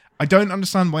love it. I don't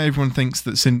understand why everyone thinks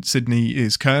that Sydney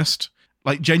is cursed.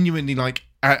 Like, genuinely, like,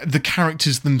 the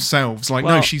characters themselves. Like,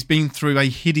 no, she's been through a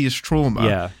hideous trauma.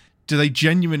 Yeah. Do they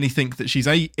genuinely think that she's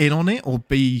A, in on it, or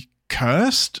B,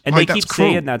 cursed? And like, they keep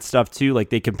saying that stuff, too. Like,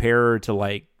 they compare her to,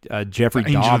 like, Jeffrey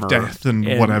Angel Dahmer. of Death and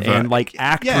whatever. And, like,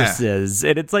 actresses.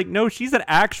 And it's like, no, she's an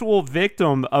actual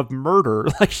victim of murder.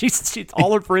 Like, she's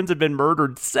all her friends have been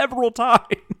murdered several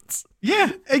times.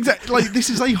 Yeah, exactly. Like, this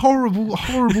is a horrible,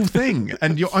 horrible thing.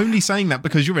 And you're only saying that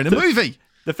because you're in a movie.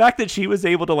 The fact that she was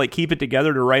able to, like, keep it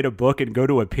together to write a book and go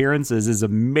to appearances is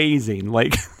amazing.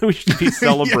 Like, we should be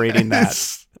celebrating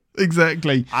that.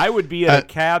 Exactly. I would be in a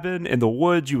cabin in the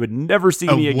woods. You would never see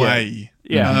me again.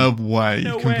 Away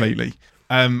No completely. way.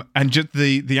 And just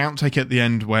the outtake at the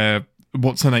end where,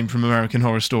 what's her name from American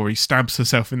Horror Story, stabs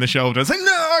herself in the shoulder. It's like,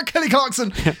 no, Kelly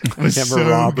Clarkson was so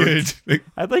Roberts. good.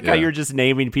 I like how you're just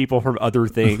naming people from other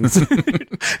things.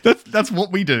 That's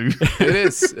what we do. It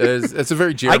is. It's a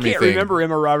very Jeremy I can't thing. remember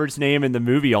Emma Roberts' name in the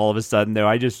movie all of a sudden, though.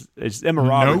 It's Emma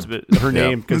Roberts, but her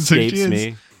name escapes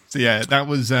me. So yeah,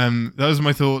 those are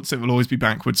my thoughts. It will always be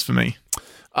backwards for me.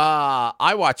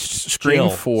 I watched Scream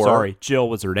 4. Sorry, Jill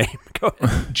was her name. Go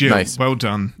ahead. Jill, nice. Well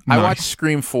done. I Nice. watched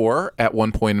Scream 4 at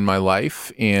one point in my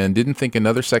life and didn't think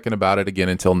another second about it again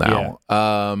until now.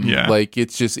 Like, it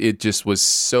just was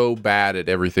so bad at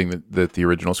everything that the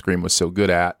original Scream was so good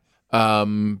at.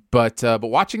 But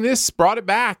watching this brought it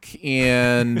back,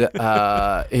 and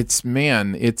it's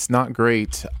not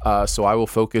great. So I will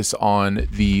focus on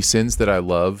the sins that I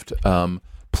loved.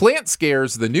 Plant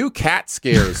scares, the new cat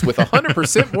scares with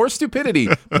 100% more stupidity.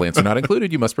 Plants are not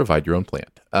included. You must provide your own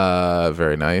plant.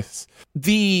 Very nice.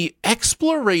 The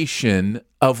exploration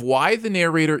of why the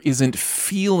narrator isn't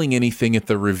feeling anything at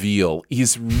the reveal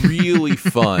is really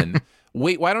fun.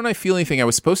 Wait, why don't I feel anything? I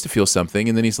was supposed to feel something.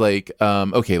 And then he's like,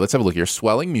 okay, let's have a look here.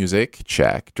 Swelling music,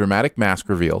 check. Dramatic mask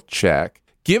reveal, check.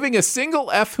 Giving a single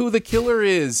F who the killer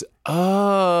is.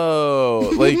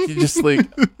 Oh, like, you just like,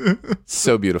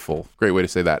 so beautiful. Great way to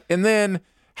say that. And then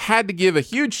had to give a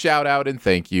huge shout out and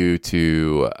thank you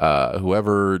to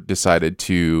whoever decided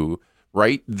to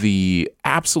write the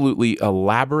absolutely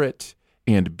elaborate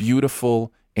and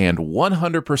beautiful and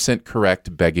 100%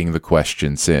 correct begging the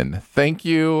question sin. Thank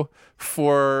you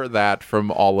for that from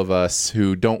all of us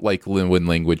who don't like when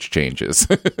language changes.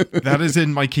 That is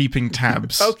in my keeping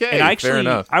tabs. Okay, And actually, fair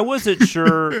enough. I wasn't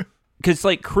sure because,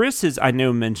 like, Chris has, I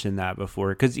know, mentioned that before.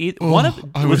 Because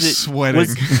I was sweating.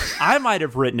 I might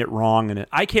have written it wrong in it.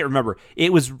 I can't remember.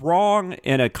 It was wrong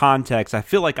in a context. I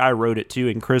feel like I wrote it too,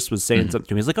 and Chris was saying something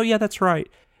to me. He's like, "Oh yeah, that's right."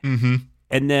 Mm-hmm.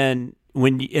 And then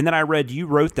and then I read you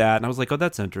wrote that, and I was like, "Oh,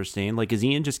 that's interesting." Like, is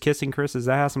Ian just kissing Chris's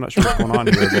ass? I'm not sure what's going on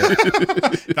here.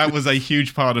 That was a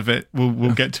huge part of it.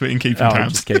 We'll get to it in keeping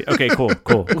tabs. Just kidding. Okay, cool.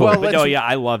 Well, But no, yeah,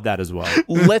 I love that as well.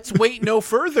 Let's wait no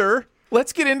further.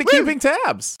 Let's get into keeping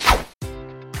tabs.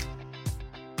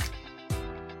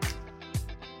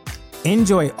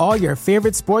 Enjoy all your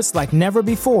favorite sports like never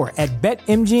before at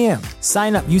BetMGM.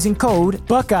 Sign up using code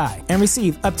Buckeye and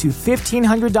receive up to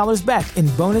 $1,500 back in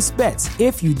bonus bets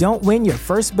if you don't win your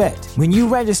first bet. When you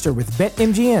register with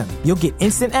BetMGM, you'll get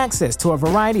instant access to a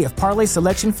variety of parlay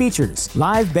selection features,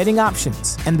 live betting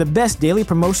options, and the best daily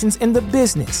promotions in the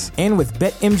business. And with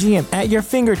BetMGM at your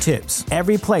fingertips,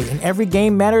 every play and every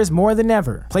game matters more than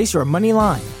ever. Place your money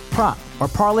line, prop, or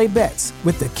parlay bets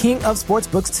with the king of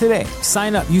sportsbooks today.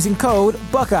 Sign up using code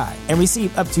Buckeye and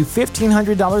receive up to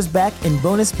 $1,500 back in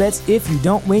bonus bets if you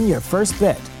don't win your first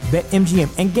bet. BetMGM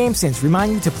and GameSense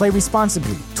remind you to play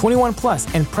responsibly. 21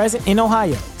 plus and present in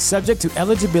Ohio, subject to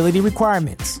eligibility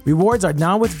requirements. Rewards are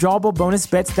non-withdrawable bonus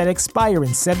bets that expire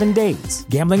in 7 days.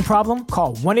 Gambling problem?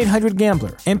 Call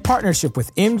 1-800-GAMBLER. In partnership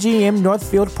with MGM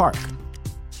Northfield Park.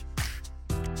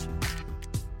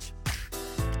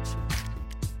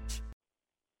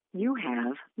 You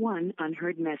have one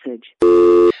unheard message.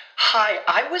 Hi,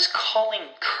 I was calling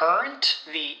Current,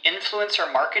 the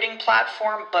influencer marketing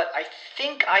platform, but I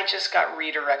think I just got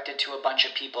redirected to a bunch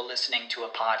of people listening to a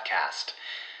podcast.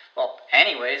 Well,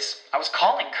 anyways, I was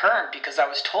calling Current because I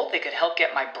was told they could help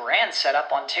get my brand set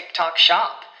up on TikTok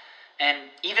Shop, and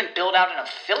even build out an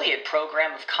affiliate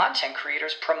program of content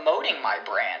creators promoting my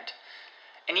brand,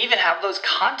 and even have those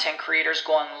content creators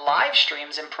go on live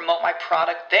streams and promote my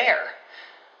product there.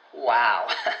 Wow,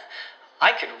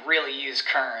 I could really use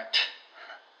Current.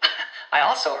 I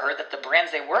also heard that the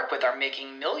brands they work with are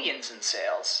making millions in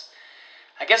sales.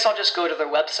 I guess I'll just go to their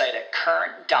website at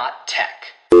current.tech.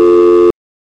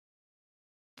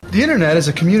 The internet is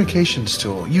a communications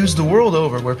tool used the world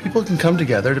over where people can come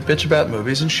together to bitch about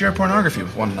movies and share pornography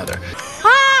with one another.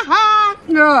 Ha ha!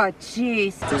 Oh,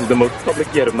 jeez. This is the most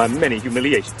public yet of my many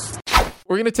humiliations.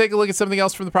 We're going to take a look at something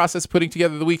else from the process of putting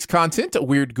together the week's content. A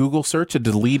weird Google search, a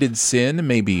deleted sin,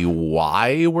 maybe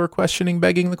why we're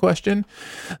begging the question.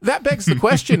 That begs the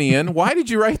question, Ian. Why did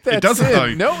you write that? It doesn't.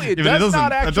 Sin? No, it does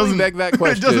not actually beg that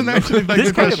question. It doesn't actually beg this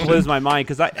the question. kind of blows my mind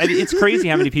because it's crazy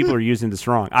how many people are using this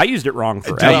wrong. I used it wrong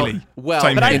forever. Daily. Well,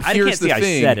 but I and can't here's say the I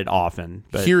thing. said it often.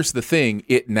 But Here's the thing.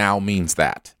 It now means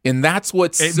that. And that's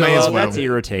what's It so... may as well. That's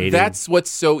irritating. That's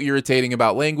what's so irritating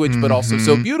about language, but also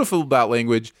so beautiful about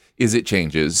language is it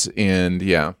changes. And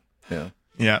yeah.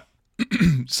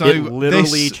 So it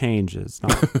literally this, changes.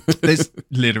 this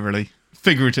literally,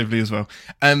 figuratively as well.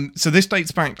 So this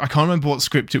dates back. I can't remember what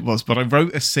script it was, but I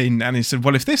wrote a sin, and he said,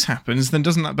 "Well, if this happens, then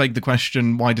doesn't that beg the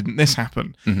question? Why didn't this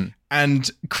happen?" Mm-hmm. And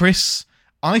Chris,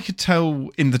 I could tell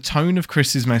in the tone of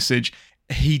Chris's message,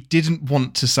 he didn't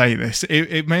want to say this.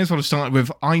 It may as well have started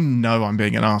with, "I know I'm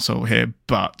being an arsehole here,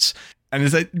 but." And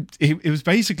it was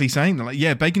basically saying that, like,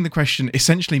 yeah, begging the question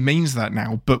essentially means that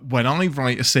now. But when I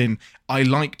write a sin, I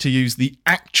like to use the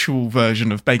actual version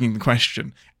of begging the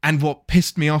question. And what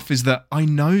pissed me off is that I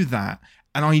know that.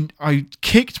 And I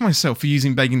kicked myself for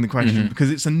using begging the question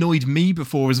because it's annoyed me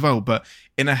before as well. But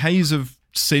in a haze of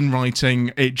sin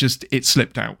writing, it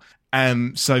slipped out.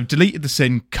 So deleted the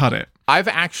sin, cut it. I've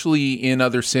actually, in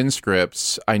other sin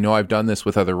scripts, I know I've done this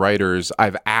with other writers,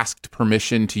 I've asked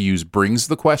permission to use brings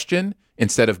the question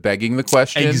instead of begging the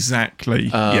question.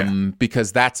 Exactly.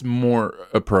 Because that's more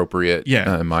appropriate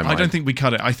in my mind. I don't think we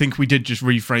cut it. I think we did just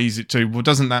rephrase it to, well,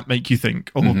 doesn't that make you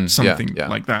think? Or something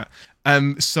like that.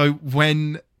 So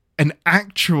when an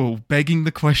actual begging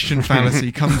the question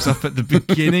fallacy comes up at the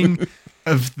beginning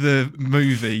of the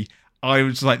movie, I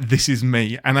was like, this is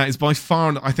me. And that is by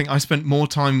far, I think I spent more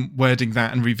time wording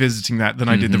that and revisiting that than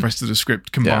I did the rest of the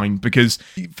script combined. Because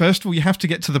first of all, you have to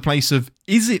get to the place of,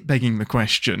 is it begging the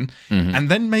question? And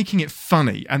then making it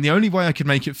funny. And the only way I could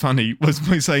make it funny was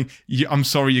by saying, I'm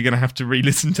sorry, you're going to have to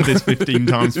re-listen to this 15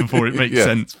 times before it makes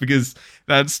sense. Because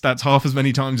that's half as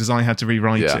many times as I had to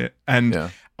rewrite it.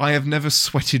 And I have never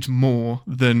sweated more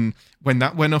than when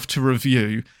that went off to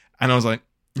review. And I was like,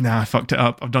 nah, I fucked it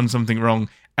up. I've done something wrong.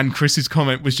 And Chris's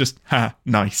comment was just, ha,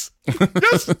 nice.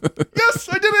 Yes,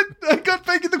 I did it. I got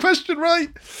begging the question right.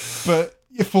 But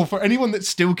for anyone that's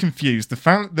still confused,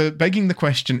 the begging the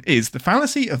question is, the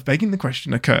fallacy of begging the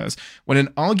question occurs when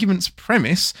an argument's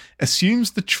premise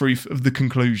assumes the truth of the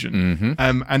conclusion.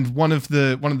 And one of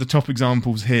the top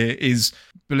examples here is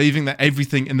believing that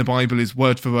everything in the Bible is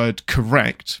word for word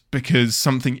correct because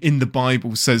something in the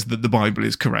Bible says that the Bible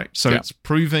is correct. So it's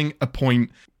proving a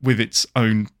point with its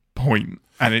own point.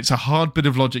 And it's a hard bit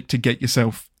of logic to get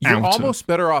yourself out of. You're almost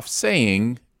better off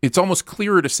saying, it's almost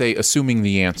clearer to say, assuming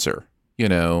the answer, you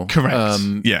know?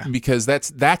 Correct. Because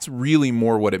that's really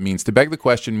more what it means. To beg the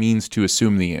question means to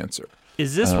assume the answer.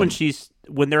 Is this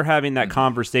when they're having that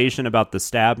conversation about the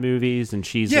Stab movies and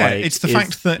she's like... Yeah, it's the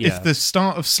fact that if the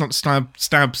start of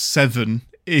Stab 7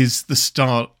 is the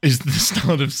start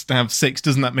of Stab 6.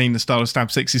 Doesn't that mean the start of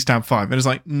Stab 6 is Stab 5? And it's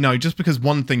like, no, just because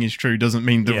one thing is true doesn't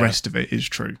mean the rest of it is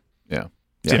true. Yeah.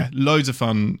 So yeah, loads of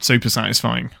fun, super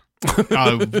satisfying.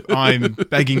 I'm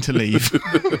begging to leave.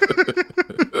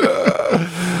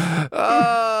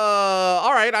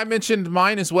 All right, I mentioned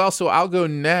mine as well, so I'll go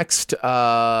next.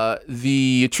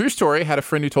 The true story had a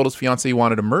friend who told his fiance he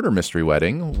wanted a murder mystery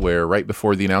wedding, where right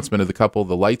before the announcement of the couple,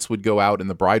 the lights would go out and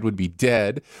the bride would be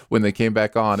dead when they came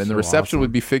back on, and the reception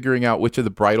would be figuring out which of the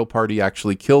bridal party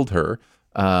actually killed her.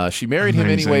 She married him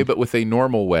anyway, but with a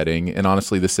normal wedding, and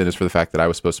honestly, the sin is for the fact that I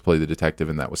was supposed to play the detective,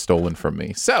 and that was stolen from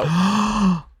me. So,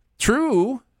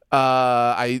 true.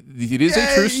 It is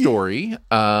a true story.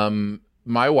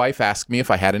 My wife asked me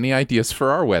if I had any ideas for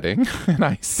our wedding, and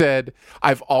I said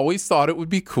I've always thought it would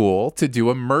be cool to do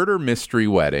a murder mystery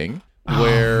wedding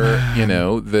where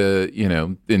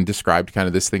and described kind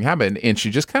of this thing happened, and she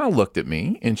just kind of looked at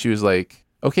me and she was like,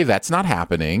 okay, that's not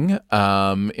happening.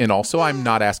 And also, I'm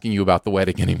not asking you about the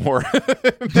wedding anymore.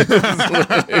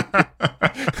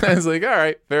 I was like, all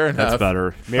right, fair enough. That's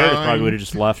better. Meredith probably would have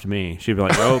just left me. She'd be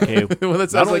like, oh, okay. Well,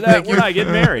 that sounds like, thank you. We're not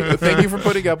getting married. Thank you for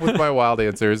putting up with my wild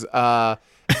answers. And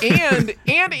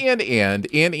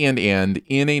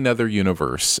in another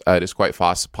universe, it is quite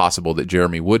possible that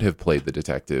Jeremy would have played the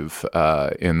detective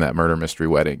in that murder mystery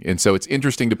wedding. And so it's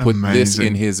interesting to put this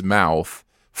in his mouth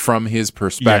from his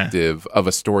perspective of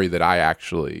a story that I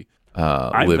actually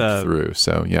lived through.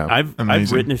 So yeah,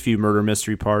 I've written a few murder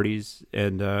mystery parties,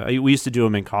 and we used to do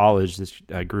them in college. This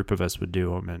group of us would do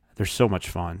them, and they're so much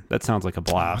fun. That sounds like a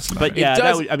blast. But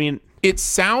yeah, it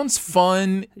sounds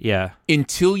fun. Yeah,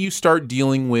 until you start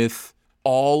dealing with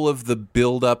all of the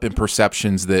buildup and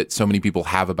perceptions that so many people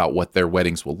have about what their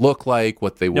weddings will look like,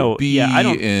 what they will be.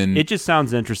 Yeah, it just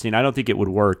sounds interesting. I don't think it would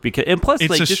work because, and plus,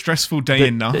 it's a stressful day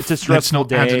enough. It's a stressful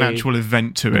day. Add an actual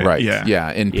event to it, right? Yeah,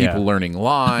 and people learning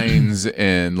lines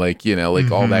and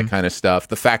all that kind of stuff.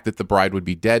 The fact that the bride would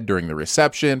be dead during the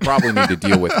reception, probably need to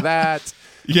deal with that.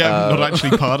 Yeah, not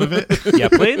actually part of it. Yeah,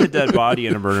 playing the dead body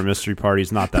in a murder mystery party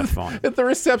is not that fun. At the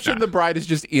reception, the bride is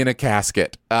just in a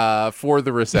casket for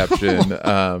the reception.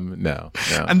 No.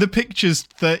 And the pictures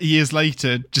 30 years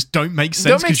later just don't make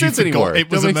sense because you forgot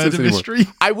it was a murder mystery.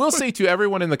 I will say to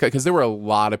everyone because there were a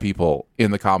lot of people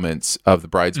in the comments of the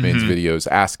Bridesmaids videos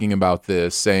asking about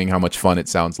this, saying how much fun it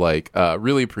sounds like.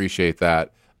 Really appreciate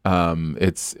that.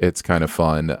 It's kind of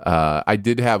fun. I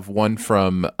did have one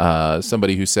from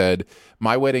somebody who said,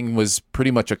 my wedding was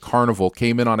pretty much a carnival,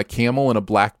 came in on a camel in a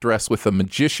black dress with a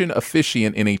magician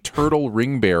officiant and a turtle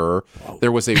ring bearer.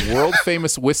 There was a world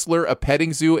famous whistler, a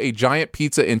petting zoo, a giant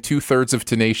pizza, and 2/3 of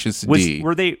Tenacious D.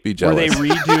 Were they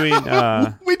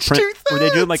redoing which 2/3? Were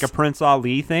they doing like a Prince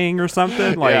Ali thing or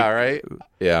something? Like, yeah, right.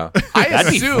 Yeah,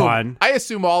 I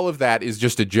assume all of that is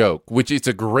just a joke, which it's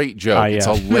a great joke. It's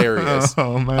hilarious.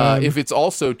 Oh man! If it's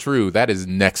also true, that is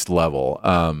next level.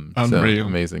 Unreal, so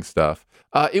amazing stuff.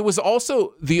 It was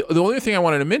also the only thing I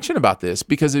wanted to mention about this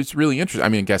because it's really interesting. I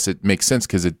mean, I guess it makes sense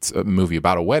because it's a movie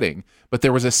about a wedding, but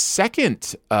there was a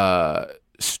second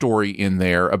story in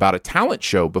there about a talent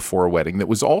show before a wedding that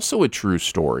was also a true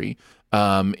story.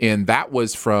 And that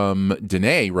was from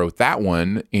Danae wrote that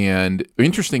one. And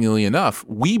interestingly enough,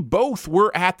 we both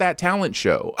were at that talent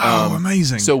show.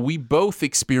 Amazing. So we both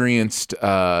experienced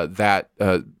that.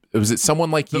 Was it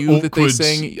Someone Like You that they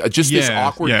sang? Just this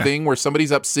awkward thing where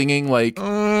somebody's up singing like,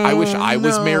 I wish I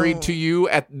was married to you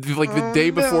at the day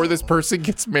before this person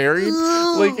gets married.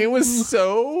 Like it was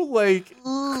so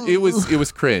it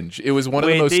was cringe. It was one of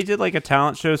the most. They did like a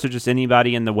talent show, so just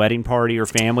anybody in the wedding party or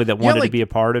family that wanted to be a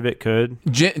part of it could.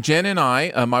 Jen and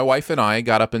I, my wife and I,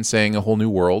 got up and sang A Whole New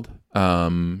World.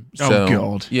 Oh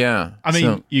God! Yeah, I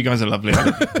mean, you guys are lovely.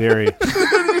 Very.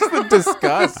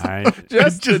 Disgust.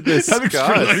 Just the disgust.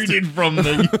 That exploded from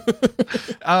me.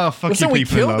 Oh, fuck you, we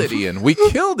people killed in love. it, Ian. We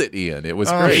killed it, Ian. It was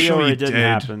great. Sure it didn't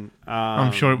happen.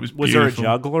 I'm sure it was Was beautiful.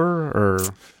 there a juggler or?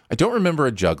 I don't remember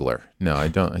a juggler. No, I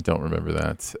don't remember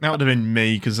that. That would have been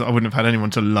me because I wouldn't have had anyone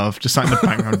to love. Just sat in the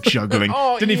background juggling.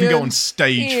 Didn't even go on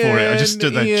stage for it. I just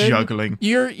stood there juggling.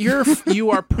 You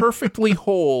are perfectly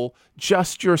whole,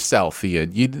 just yourself,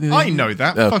 Ian. I know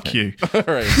that. Okay. Fuck you. All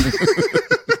right.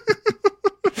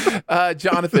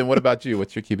 Jonathan, what about you?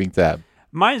 What's your keeping tab?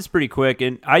 Mine is pretty quick,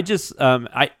 and I just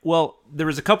there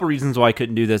was a couple reasons why I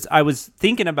couldn't do this. I was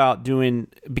thinking about doing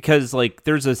because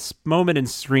there's a moment in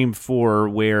Scream 4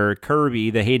 where Kirby,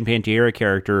 the Hayden Panettiere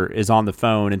character, is on the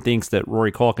phone and thinks that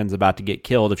Rory Culkin's about to get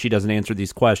killed if she doesn't answer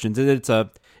these questions, and it's a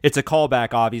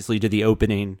callback obviously to the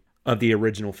opening of the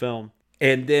original film.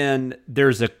 And then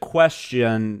there's a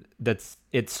question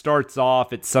it starts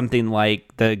off, it's something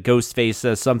like the Ghostface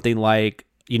says something like,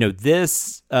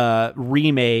 this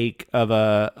remake of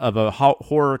a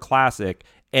horror classic,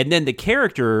 and then the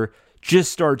character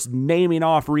just starts naming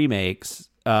off remakes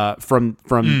from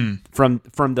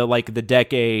the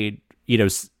decade,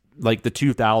 like the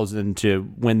 2000 to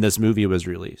when this movie was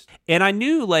released. And I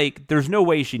knew like there's no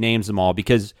way she names them all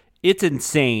because it's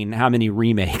insane how many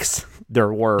remakes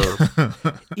there were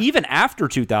even after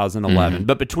 2011,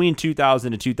 but between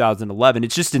 2000 and 2011,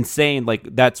 it's just insane.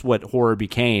 Like that's what horror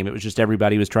became. It was just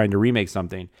everybody was trying to remake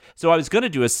something. So I was going to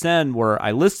do a send where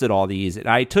I listed all these and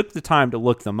I took the time to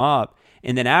look them up.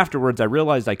 And then afterwards I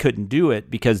realized I couldn't do it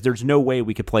because there's no way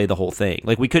we could play the whole thing.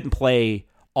 Like we couldn't play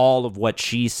all of what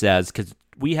she says because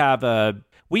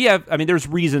there's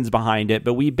reasons behind it,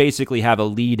 but we basically have a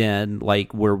lead in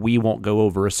like where we won't go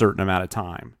over a certain amount of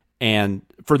time. And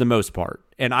for the most part,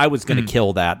 and I was going to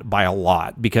kill that by a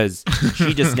lot because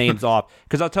she just names off,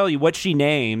 because I'll tell you what she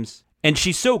names. And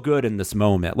she's so good in this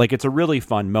moment. Like, it's a really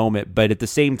fun moment. But at the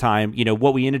same time,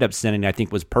 what we ended up sending, I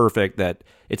think, was perfect. That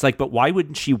it's like, but why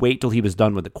wouldn't she wait till he was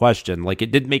done with the question? Like,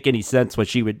 it didn't make any sense what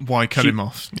she would... Why cut him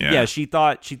off? Yeah, she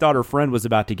thought her friend was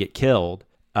about to get killed.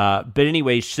 But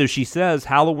anyway, so she says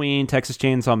Halloween, Texas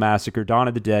Chainsaw Massacre, Dawn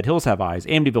of the Dead, Hills Have Eyes,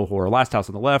 Amityville Horror, Last House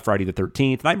on the Left, Friday the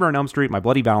 13th, Nightmare on Elm Street, My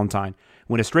Bloody Valentine,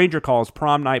 When a Stranger Calls,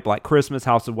 Prom Night, Black Christmas,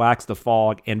 House of Wax, The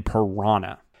Fog, and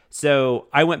Piranha. So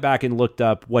I went back and looked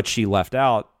up what she left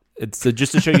out. So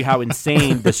just to show you how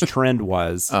insane this trend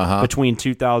was between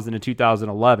 2000 and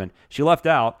 2011. She left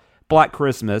out Black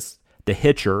Christmas, The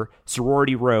Hitcher,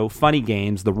 Sorority Row, Funny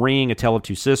Games, The Ring, A Tale of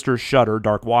Two Sisters, Shudder,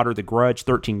 Dark Water, The Grudge,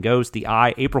 13 Ghosts, The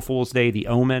Eye, April Fool's Day, The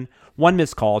Omen, One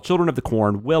Missed Call, Children of the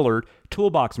Corn, Willard,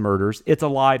 Toolbox Murders, It's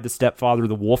Alive, The Stepfather,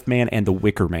 The Wolfman, and The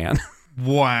Wicker Man.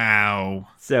 Wow.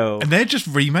 And they're just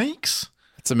remakes?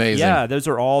 It's amazing. Yeah, those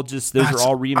are all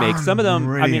remakes. Some of them,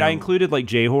 I included like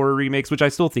J-horror remakes, which I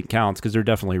still think counts because they're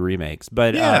definitely remakes.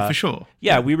 But yeah, for sure.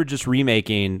 Yeah, we were just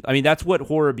remaking. I mean, that's what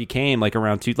horror became like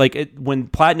around when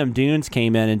Platinum Dunes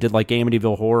came in and did like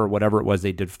Amityville Horror or whatever it was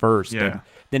they did first. Yeah. And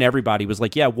then everybody was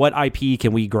like, yeah, what IP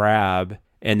can we grab?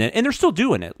 And they're still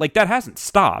doing it. Like that hasn't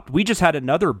stopped. We just had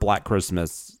another Black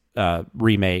Christmas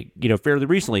remake, fairly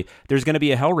recently. There's going to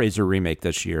be a Hellraiser remake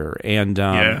this year. And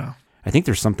I think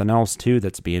there's something else too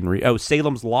that's being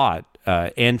Salem's Lot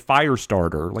and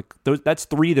Firestarter. Like that's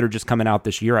 3 that are just coming out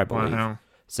this year, I believe. Wow.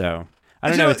 So I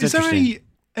don't know. It's interesting. Is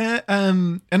there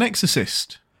an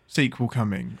Exorcist sequel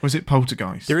coming? Or is it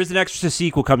Poltergeist? There is an Exorcist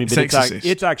sequel coming, but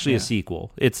it's actually a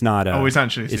sequel. It's not a. It's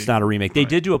actually a sequel. It's not a remake. They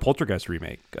did do a Poltergeist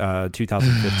remake,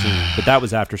 2015, but that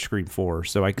was after Scream 4.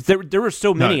 So there were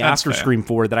so many after Scream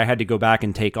 4 that I had to go back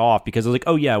and take off because I was like,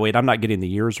 oh yeah, wait, I'm not getting the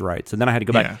years right. So then I had to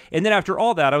go back, and then after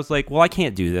all that, I was like, well, I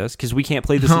can't do this because we can't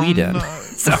play this lead in. No.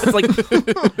 So it's like,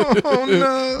 oh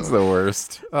no, it's the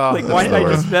worst. Like, why did I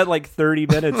just spend like 30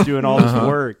 minutes doing all this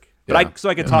work? But so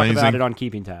I could talk about it on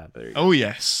Keeping Tab. Oh,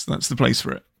 yes. That's the place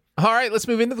for it. All right, let's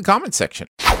move into the comments section.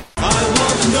 I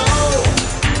want to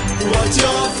know what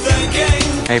you're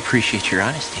thinking. I appreciate your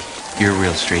honesty. You're a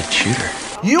real straight shooter.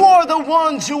 You are the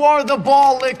ones who are the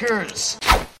ball lickers.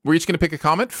 We're each going to pick a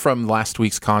comment from last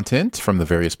week's content from the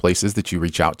various places that you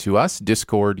reach out to us.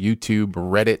 Discord, YouTube,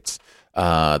 Reddit,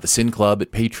 the Sin Club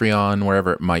at Patreon,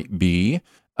 wherever it might be.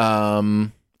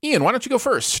 Ian, why don't you go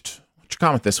first? What's your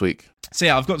comment this week? So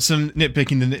yeah, I've got some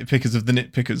nitpicking the nitpickers of the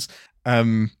nitpickers.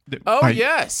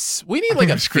 Yes. We need like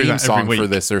a theme song for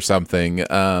this or something.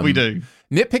 We do.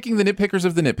 Nitpicking the nitpickers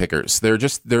of the nitpickers.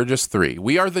 They're just 3.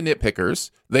 We are the nitpickers.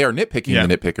 They are nitpicking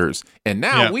the nitpickers. And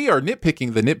now we are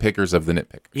nitpicking the nitpickers of the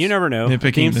nitpickers. You never know. A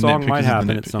theme song might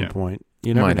happen at some point.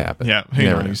 You never might know. happen. Yeah, who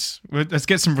knows? Let's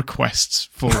get some requests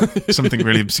for something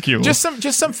really obscure. Just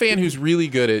some fan who's really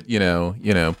good at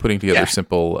putting together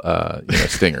simple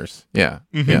stingers. Yeah.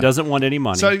 Mm-hmm. Doesn't want any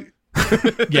money. So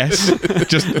yes,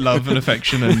 just love and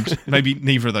affection, and maybe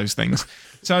neither of those things.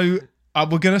 So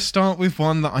we're going to start with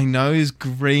one that I know is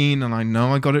green, and I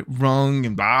know I got it wrong,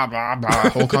 and blah blah blah.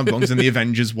 Hawkeye belongs in the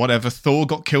Avengers. Whatever. Thor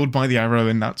got killed by the arrow,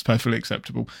 and that's perfectly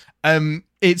acceptable.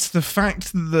 It's the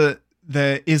fact that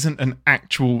there isn't an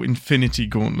actual Infinity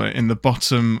Gauntlet in the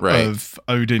bottom of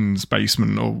Odin's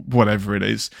basement or whatever it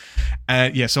is.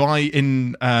 So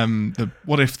in the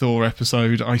What If Thor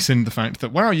episode, I sinned the fact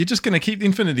that, wow, you're just going to keep the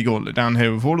Infinity Gauntlet down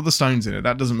here with all of the stones in it.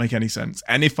 That doesn't make any sense.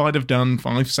 And if I'd have done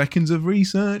 5 seconds of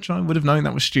research, I would have known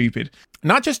that was stupid.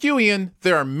 Not just you, Ian.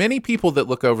 There are many people that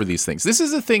look over these things. This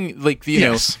is a thing, like,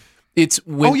 know... It's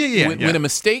when a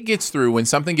mistake gets through, when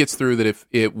something gets through that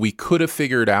if we could have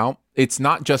figured out, it's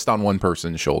not just on one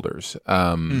person's shoulders.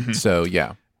 So,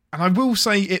 yeah. And I will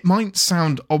say it might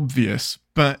sound obvious,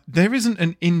 but there isn't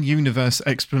an in-universe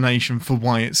explanation for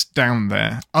why it's down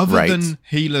there. Other than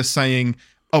Healer saying,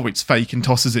 oh, it's fake and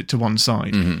tosses it to one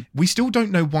side. We still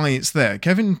don't know why it's there.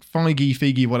 Kevin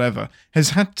Feige, whatever,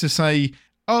 has had to say,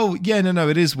 oh, yeah, no,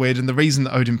 it is weird. And the reason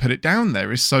that Odin put it down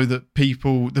there is so that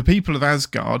the people of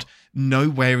Asgard know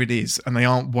where it is and they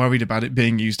aren't worried about it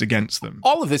being used against them.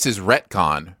 All of this is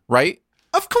retcon, right?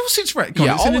 Of course it's retcon.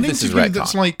 Yeah, it's all in of an this is interview retcon.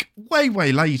 that's like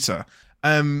way later.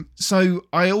 So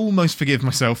I almost forgive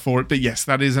myself for it. But yes,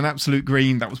 that is an absolute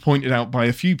green. That was pointed out by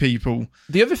a few people.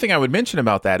 The other thing I would mention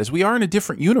about that is we are in a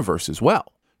different universe as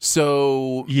well.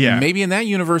 So maybe in that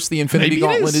universe, the Infinity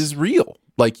Gauntlet is real.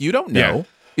 Like, you don't know. Yeah.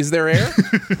 Is there air?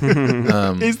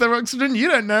 Is there oxygen? You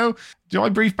don't know. Do I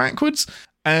breathe backwards?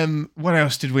 What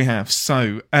else did we have?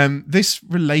 So, this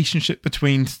relationship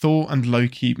between Thor and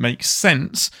Loki makes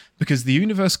sense because the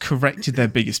universe corrected their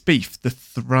biggest beef, the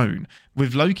throne.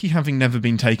 With Loki having never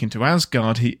been taken to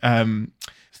Asgard,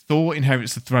 Thor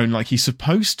inherits the throne like he's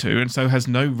supposed to, and so has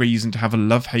no reason to have a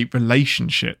love-hate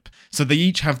relationship. So they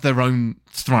each have their own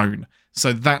throne.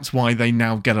 So that's why they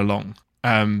now get along.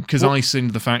 Because I seen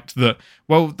the fact that,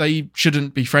 well, they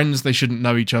shouldn't be friends, they shouldn't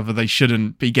know each other, they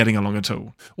shouldn't be getting along at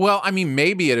all. Well, I mean,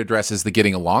 maybe it addresses the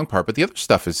getting along part, but the other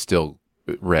stuff is still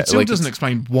It still doesn't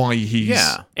explain why he's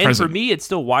And present. for me, it's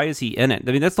still, why is he in it?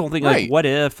 I mean, that's the whole thing. Right. Like, what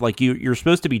if, like, you're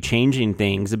supposed to be changing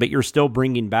things, but you're still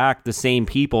bringing back the same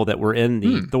people that were in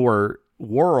the Thor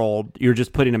world. You're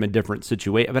just putting them in different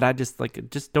situations. But I just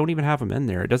don't even have them in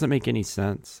there. It doesn't make any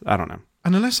sense. I don't know.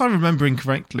 And unless I remember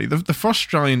incorrectly, the Frost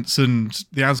Giants and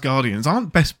the Asgardians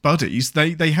aren't best buddies.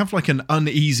 They have like an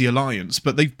uneasy alliance,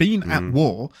 but they've been at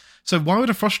war. So why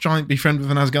would a Frost Giant be friends with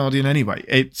an Asgardian anyway?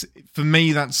 It's, for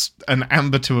me, that's an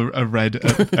amber to a red. Yeah,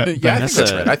 I think that's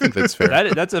right. I think that's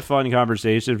fair. That's a fun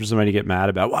conversation for somebody to get mad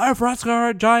about. Why are Frost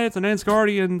Giants and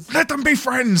Asgardians? Let them be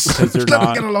friends. Because they're Let them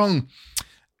not. get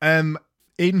along.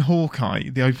 In Hawkeye,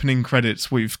 the opening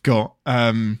credits, we've got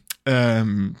an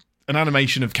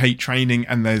animation of Kate training,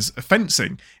 and there's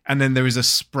fencing, and then there is a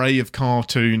spray of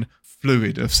cartoon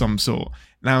fluid of some sort.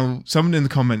 Now, someone in the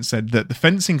comments said that the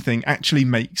fencing thing actually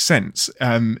makes sense.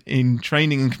 In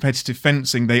training and competitive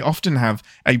fencing, they often have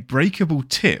a breakable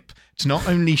tip to not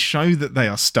only show that they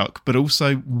are stuck, but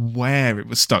also where it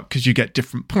was stuck, because you get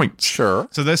different points. Sure.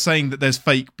 So they're saying that there's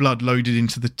fake blood loaded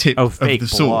into the tip of fake the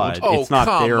sword. blood. It's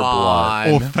not their blood.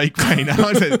 Or fake pain. And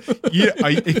I said,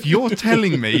 if you're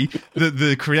telling me that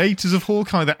the creators of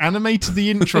Hawkeye that animated the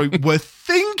intro were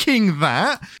thinking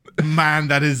that, man,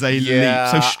 that is a leap.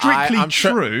 So strictly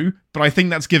true, but I think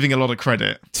that's giving a lot of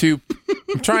credit.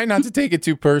 I'm trying not to take it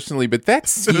too personally, but that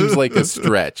seems like a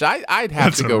stretch. I'd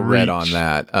have to go red on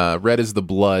that. Red is the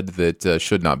blood that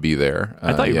should not be there.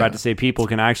 I thought you were about to say people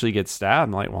can actually get stabbed.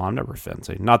 I'm like, well, I'm never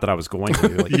fencing. Not that I was going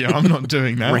to. Like, Yeah, I'm not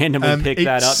doing that. randomly pick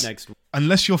that up next week.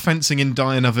 Unless you're fencing in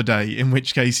Die Another Day, in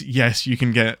which case, yes, you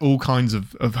can get all kinds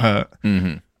of hurt.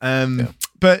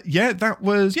 But yeah,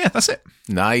 that's it.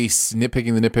 Nice.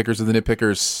 Nitpicking the nitpickers of the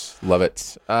nitpickers. Love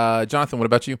it. Jonathan, what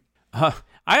about you?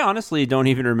 I honestly don't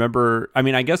even remember. I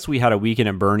mean, I guess we had a Weekend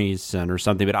at Bernie's or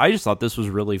something, but I just thought this was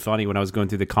really funny when I was going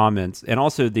through the comments. And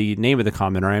also the name of the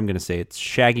commenter, I am going to say it's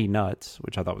Shaggy Nuts,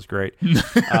 which I thought was great.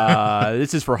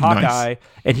 This is for Hawkeye. Nice.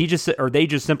 And they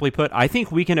just simply put, I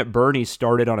think Weekend at Bernie's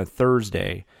started on a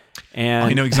Thursday. And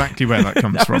I know exactly where that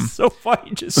comes that from. was so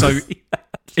funny just So to see that.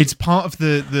 it's part of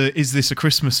the is this a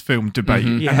Christmas film debate?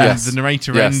 Mhm. And Yes. then the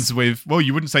narrator Yes. ends with, well,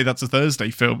 you wouldn't say that's a Thursday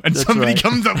film. And That's somebody right.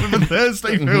 comes up with a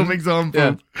Thursday film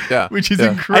example, Yeah. which is Yeah. I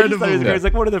just incredible. thought it was great. It's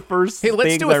like one of the first Hey, let's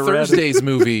things do I a read. Thursdays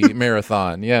movie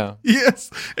marathon. Yeah. Yes,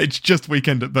 it's just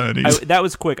Weekend at Bernie's. That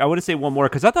was quick. I want to say one more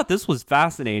because I thought this was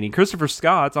fascinating. Christopher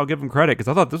Scott, I'll give him credit because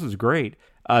I thought this was great.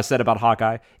 Said about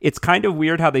Hawkeye, it's kind of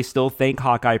weird how they still thank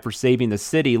Hawkeye for saving the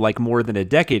city like more than a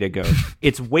decade ago.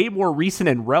 It's way more recent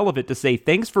and relevant to say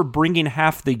thanks for bringing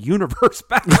half the universe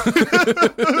back.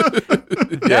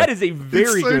 That is a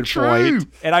very so good true. point,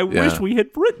 and I wish we had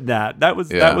written that. That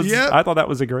was. I thought that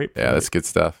was a great point. Yeah, that's good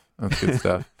stuff. That's good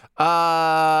stuff.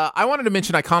 I wanted to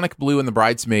mention Iconic Blue in the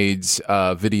Bridesmaids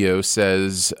video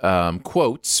says,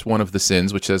 quotes one of the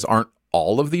sins, which says, aren't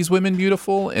all of these women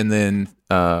beautiful? And then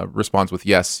responds with,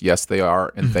 yes, they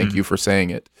are. And thank you for saying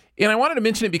it. And I wanted to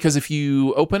mention it because if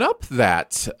you open up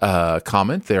that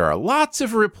comment, there are lots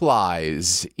of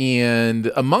replies. And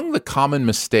among the common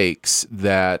mistakes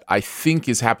that I think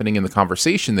is happening in the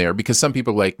conversation there, because some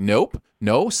people are like, nope,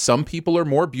 no, some people are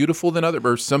more beautiful than others,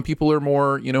 or some people are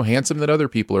more, handsome than other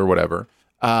people or whatever.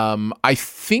 I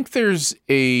think there's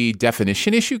a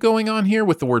definition issue going on here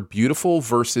with the word beautiful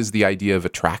versus the idea of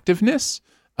attractiveness.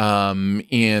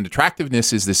 And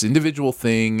attractiveness is this individual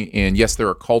thing. And yes, there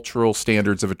are cultural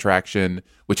standards of attraction,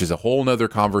 which is a whole nother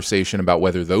conversation about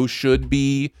whether those should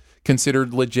be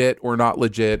considered legit or not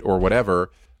legit or whatever.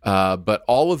 But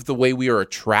all of the way we are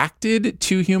attracted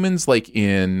to humans, like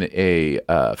in a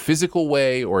physical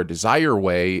way or a desire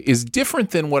way, is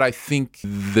different than what I think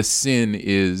the sin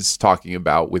is talking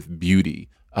about with beauty.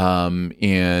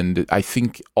 And I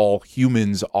think all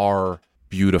humans are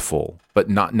beautiful, but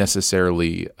not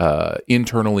necessarily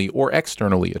internally or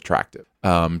externally attractive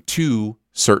to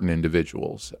certain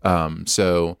individuals.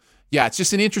 So yeah, it's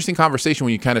just an interesting conversation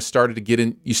when you kind of start to get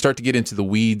into the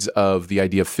weeds of the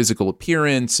idea of physical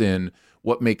appearance and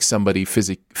what makes somebody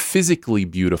physically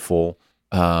beautiful.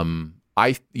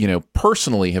 I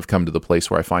personally have come to the place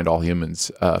where I find all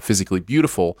humans physically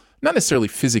beautiful, not necessarily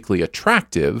physically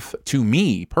attractive to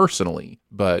me personally,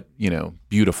 but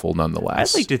beautiful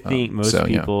nonetheless. I'd like to think most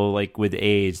people, like with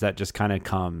age, that just kind of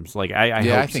comes. Like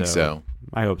I think so.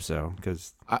 I hope so,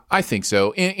 because I think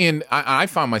so. And I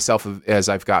found myself as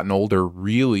I've gotten older,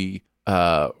 really,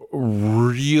 and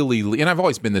I've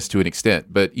always been this to an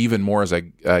extent, but even more as I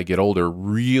get older,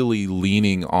 really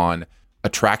leaning on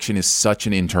attraction is such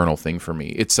an internal thing for me.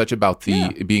 It's such about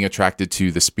being attracted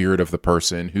to the spirit of the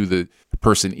person, who the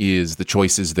person is, the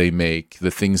choices they make,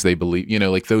 the things they believe,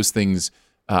 like those things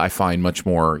I find much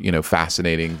more,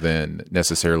 fascinating than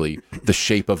necessarily the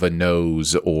shape of a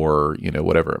nose or,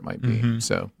 whatever it might be. Mm-hmm.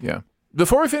 So, yeah.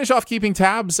 Before we finish off keeping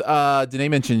tabs, Danae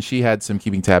mentioned she had some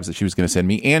keeping tabs that she was going to send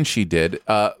me, and she did.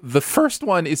 The first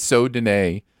one is so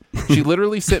Danae. She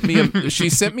literally sent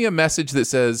me a message that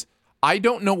says, I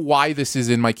don't know why this is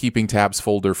in my keeping tabs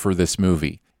folder for this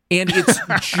movie. And it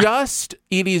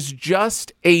is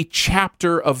just a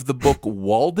chapter of the book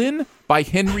Walden by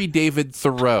Henry David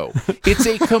Thoreau. It's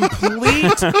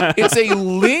a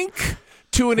link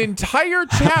to an entire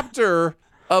chapter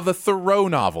of a Thoreau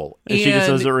novel. And she just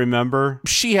doesn't remember?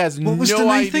 She has no idea. What was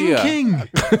Danae thinking?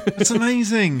 That's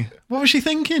amazing. What was she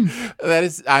thinking? That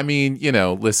is,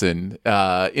 listen,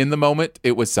 in the moment,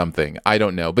 it was something. I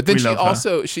don't know. But then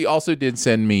she also did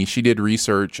send me, she did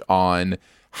research on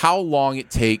how long it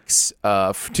takes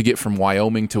to get from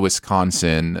Wyoming to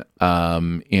Wisconsin.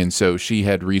 And so she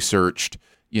had researched,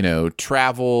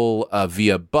 travel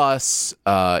via bus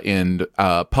and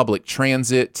public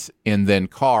transit and then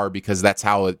car, because that's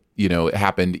how it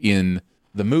happened in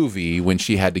the movie when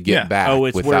she had to get back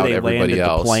without everybody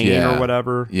else. The plane or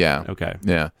whatever. Yeah. Okay.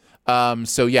 Yeah.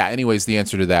 Anyways, the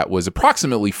answer to that was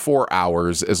approximately 4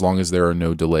 hours, as long as there are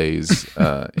no delays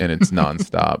and it's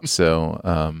nonstop.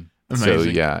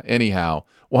 Anyhow,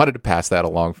 wanted to pass that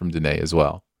along from Danae as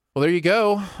well. Well, there you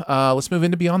go. Let's move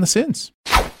into Beyond the Sins.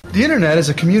 The internet is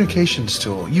a communications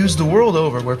tool used the world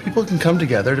over where people can come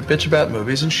together to bitch about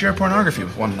movies and share pornography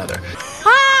with one another.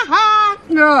 Ha ha!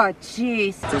 Oh,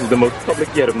 jeez. This is the most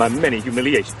public yet of my many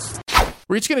humiliations.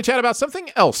 We're each going to chat about something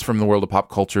else from the world of pop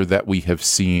culture that we have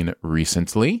seen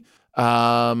recently.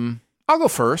 I'll go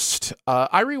first.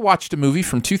 I rewatched a movie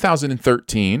from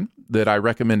 2013 that I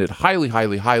recommended highly,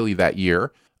 highly, highly that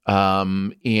year,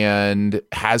 and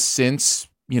has since,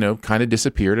 kind of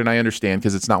disappeared. And I understand,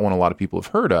 because it's not one a lot of people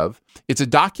have heard of. It's a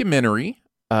documentary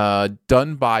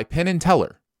done by Penn and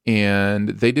Teller, and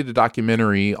they did a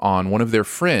documentary on one of their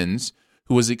friends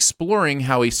who was exploring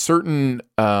how a certain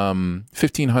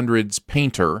 1500s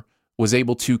painter was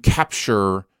able to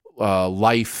capture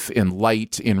life and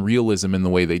light and realism in the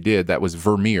way they did. That was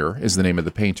Vermeer, is the name of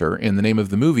the painter, and the name of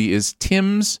the movie is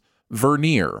Tim's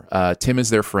Vernier. Tim is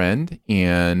their friend,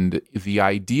 and the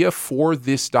idea for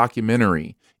this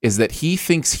documentary is that he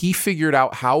thinks he figured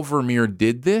out how Vermeer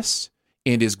did this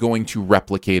and is going to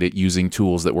replicate it using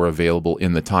tools that were available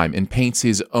in the time, and paints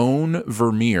his own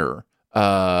Vermeer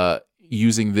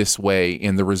using this way,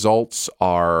 and the results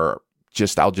are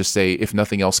I'll just say, if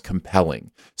nothing else,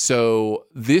 compelling. So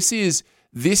this is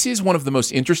one of the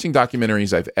most interesting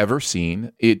documentaries I've ever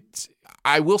seen.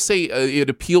 I will say it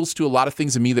appeals to a lot of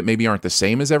things in me that maybe aren't the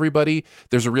same as everybody.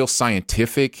 There's a real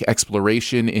scientific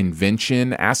exploration,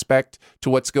 invention aspect to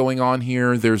what's going on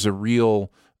here. There's a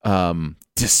real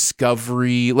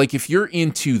discovery. Like, if you're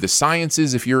into the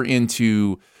sciences, if you're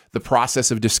into the process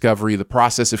of discovery, the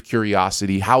process of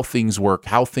curiosity, how things work,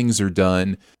 how things are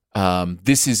done,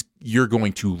 you're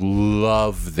going to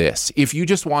love this. If you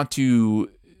just want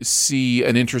to see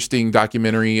an interesting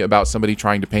documentary about somebody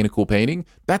trying to paint a cool painting,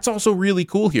 that's also really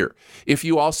cool here. If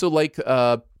you also like,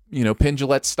 Penn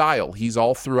Jillette's style, he's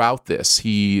all throughout this.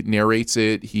 He narrates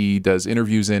it. He does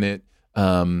interviews in it.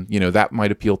 That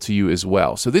might appeal to you as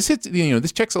well. So this hits,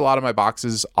 this checks a lot of my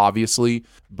boxes, obviously,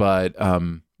 but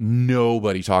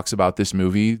nobody talks about this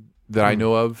movie that I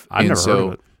know of. I've never heard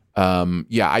of it.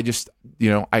 I just,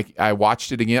 I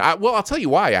watched it again. I'll tell you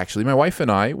why, actually. My wife and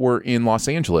I were in Los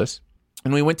Angeles,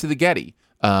 and we went to the Getty.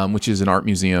 which is an art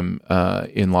museum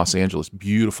in Los Angeles,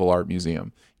 beautiful art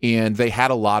museum. And they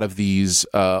had a lot of these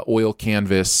oil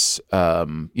canvas,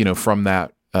 from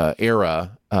that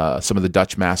era, some of the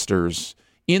Dutch masters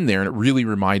in there, and it really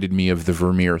reminded me of the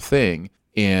Vermeer thing.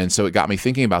 And so it got me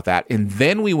thinking about that. And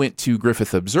then we went to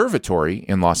Griffith Observatory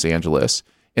in Los Angeles,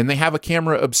 and they have a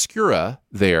camera obscura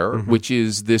there, which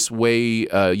is this way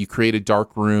you create a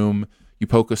dark room, you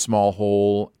poke a small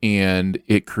hole, and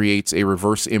it creates a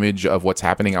reverse image of what's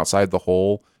happening outside the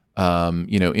hole.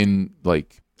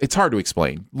 It's hard to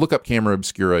explain. Look up camera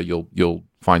obscura, you'll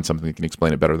find something that can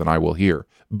explain it better than I will here.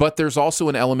 But there's also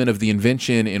an element of the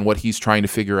invention in what he's trying to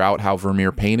figure out how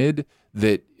Vermeer painted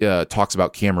that talks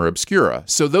about camera obscura.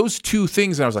 So those two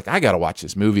things, and I was like, I got to watch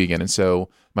this movie again. And so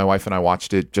my wife and I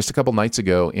watched it just a couple nights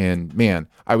ago, and man,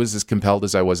 I was as compelled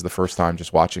as I was the first time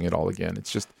just watching it all again.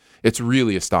 It's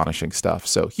really astonishing stuff.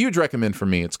 So huge recommend from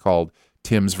me. It's called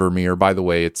Tim's Vermeer. By the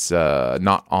way, it's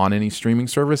not on any streaming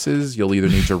services. You'll either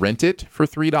need to rent it for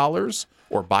 $3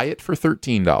 or buy it for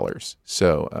 $13.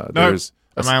 So there's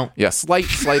I'm out. Yeah, slight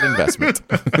investment.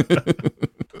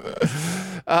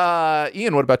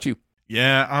 Ian, what about you?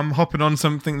 Yeah, I'm hopping on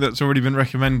something that's already been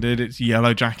recommended. It's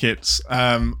Yellow Jackets.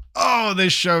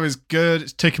 This show is good.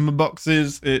 It's ticking my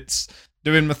boxes. It's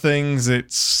doing my things.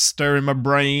 It's stirring my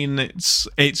brain.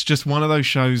 It's just one of those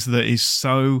shows that is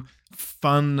so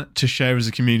fun to share as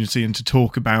a community and to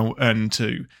talk about and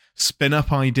to spin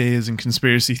up ideas and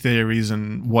conspiracy theories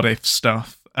and what if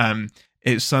stuff.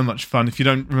 It's so much fun. If you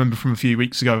don't remember from a few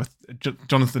weeks ago,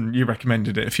 Jonathan, you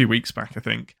recommended it a few weeks back, I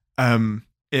think.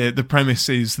 The premise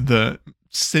is that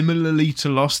similarly to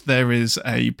Lost, there is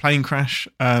a plane crash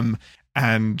and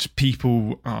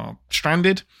people are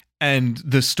stranded. And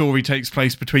the story takes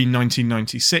place between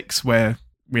 1996, where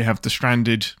we have the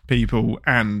stranded people,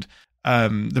 and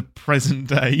the present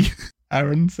day,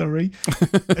 Aaron,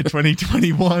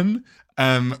 2021,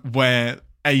 where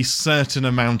a certain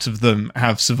amount of them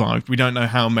have survived. We don't know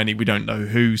how many, we don't know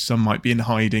who. Some might be in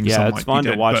hiding. Yeah, some it's might fun be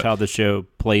dead, to watch how the show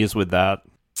plays with that.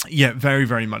 Yeah, very,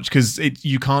 very much, because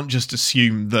you can't just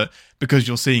assume that because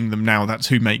you're seeing them now, that's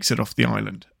who makes it off the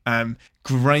island.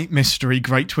 Great mystery,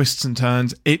 great twists and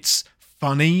turns. It's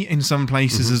funny in some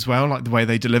places as well, like the way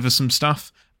they deliver some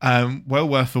stuff. Well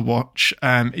worth a watch.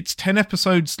 It's 10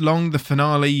 episodes long. The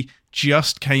finale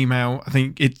just came out. I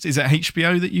think is it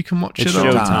HBO that you can watch it's it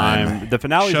on? Showtime. The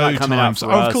finale's not coming out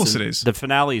for us. Of course it is. The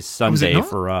finale's Sunday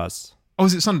for us. Oh,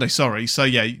 is it Sunday? Sorry. So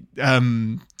yeah,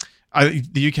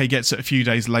 the UK gets it a few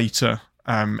days later.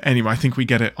 Anyway, I think we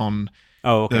get it on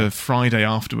the Friday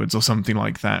afterwards or something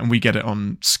like that, and we get it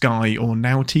on Sky or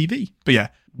Now TV. But yeah,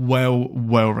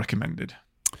 well recommended.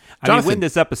 I mean, when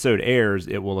this episode airs,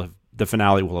 the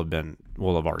finale will have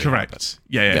already correct. Happened.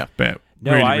 Yeah. But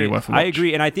no, really worth a watch. I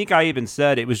agree, and I think I even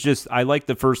said it was just I like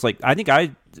the first I think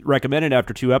I recommended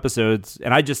after 2 episodes,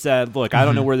 and I just said, look, I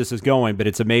don't know where this is going, but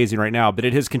it's amazing right now. But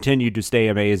it has continued to stay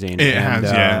amazing. It has,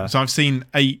 yeah. So I've seen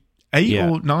 8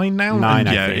 or 9 now. 9, and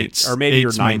I think. Or maybe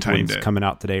your 9th one's coming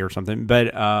out today or something.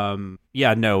 But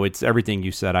it's everything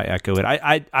you said. I echo it.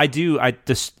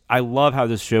 I love how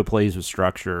this show plays with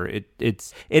structure. It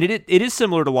is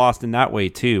similar to Lost in that way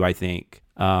too. I think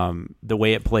the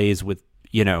way it plays with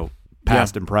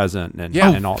past and present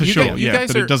and all. For sure,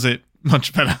 but it does it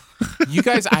much better. You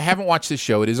guys, I haven't watched this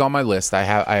show. It is on my list. I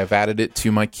have added it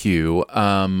to my queue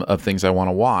of things I want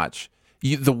to watch.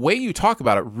 The way you talk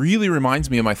about it really reminds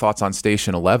me of my thoughts on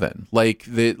Station 11.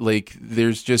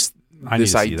 There's just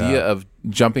this idea of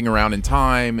jumping around in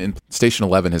time, and Station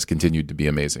 11 has continued to be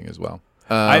amazing as well.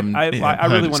 I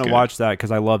really want to watch that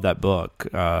because I love that book.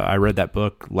 I read that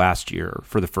book last year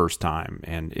for the first time,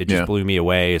 and it just blew me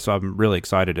away. So I'm really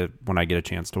excited when I get a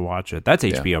chance to watch it. That's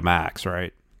HBO Max,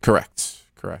 right? Correct.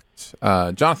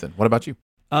 Jonathan, what about you?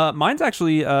 Mine's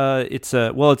actually it's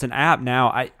an app now.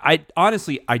 I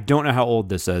honestly don't know how old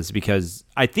this is because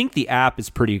I think the app is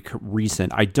pretty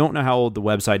recent. I don't know how old the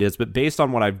website is, but based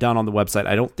on what I've done on the website,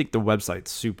 I don't think the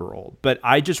website's super old. But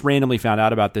I just randomly found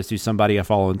out about this through somebody I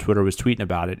follow on Twitter was tweeting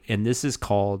about it, and this is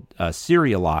called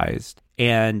Serialized,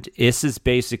 and this is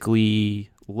basically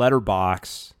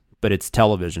Letterboxd, but it's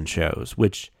television shows,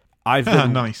 which I've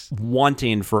been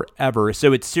wanting forever.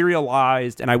 So it's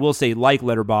serialized, and I will say, like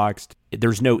Letterboxd,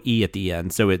 there's no E at the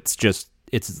end, so it's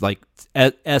like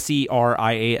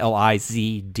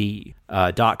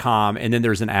serializd.com, and then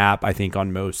there's an app, I think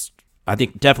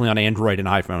definitely on Android and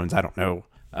iPhones. I don't know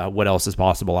what else is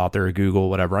possible out there, Google,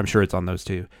 whatever. I'm sure it's on those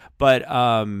too. But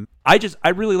I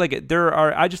really like it.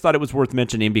 I just thought it was worth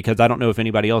mentioning because I don't know if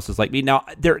anybody else is like me. Now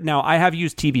I have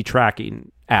used TV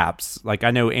tracking apps. Like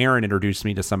I know Aaron introduced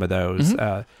me to some of those.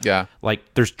 Yeah.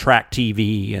 Like there's Track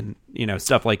TV and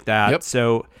stuff like that. Yep.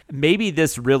 So maybe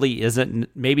this really isn't.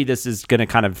 Maybe this is going to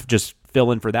kind of just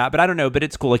fill in for that. But I don't know. But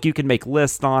it's cool. Like you can make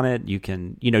lists on it. You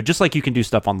can just like you can do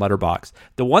stuff on Letterboxd.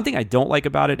 The one thing I don't like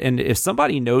about it, and if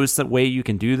somebody knows some way you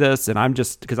can do this, and I'm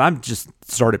just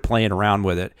started playing around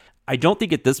with it. I don't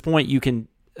think at this point you can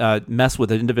mess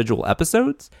with individual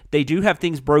episodes. They do have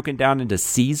things broken down into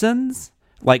seasons.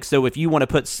 Like, so if you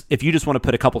just want to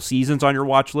put a couple seasons on your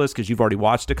watch list because you've already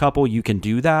watched a couple, you can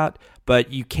do that.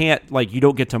 But you can't, you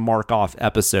don't get to mark off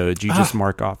episodes. You just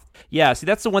mark off. Yeah, see,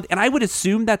 that's the one. And I would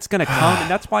assume that's going to come.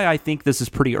 And that's why I think this is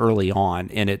pretty early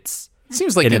on. And it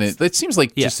seems like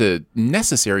just a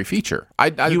necessary feature.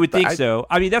 You would think so.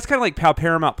 I mean, that's kind of like how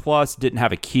Paramount Plus didn't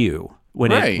have a queue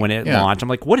when it launched. I'm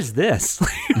like, what is this?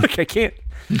 Like, I can't.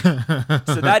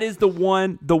 So that is the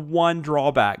one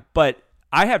drawback. But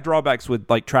I have drawbacks with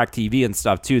like Track TV and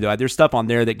stuff too, though. There's stuff on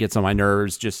there that gets on my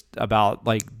nerves just about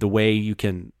like the way you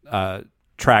can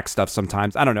track stuff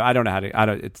sometimes. I don't know how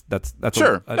to. That's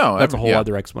sure. That's a whole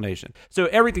other explanation. So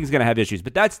everything's going to have issues,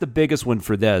 but that's the biggest one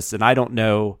for this. And I don't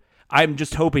know. I'm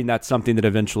just hoping that's something that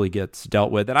eventually gets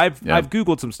dealt with. And I've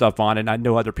Googled some stuff on it, and I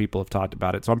know other people have talked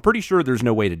about it. So I'm pretty sure there's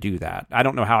no way to do that. I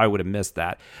don't know how I would have missed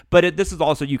that. But this is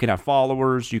also, you can have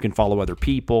followers, you can follow other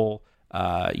people.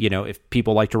 If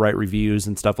people like to write reviews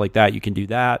and stuff like that, you can do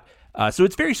that. So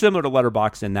it's very similar to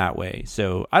Letterboxd in that way.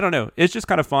 So I don't know. It's just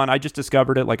kind of fun. I just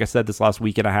discovered it, like I said, this last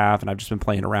week and a half, and I've just been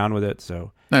playing around with it.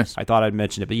 So nice. I thought I'd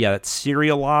mention it. But yeah, it's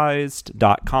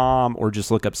serialized.com, or just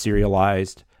look up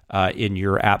Serialized in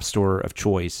your app store of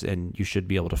choice, and you should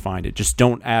be able to find it. Just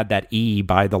don't add that E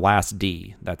by the last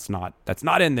D. That's not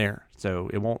in there. So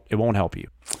it won't help you.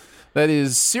 That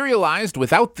is Serialized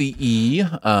without the E.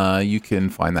 You can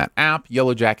find that app.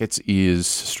 Yellow Jackets is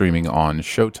streaming on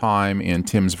Showtime, and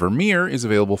Tim's Vermeer is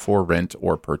available for rent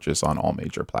or purchase on all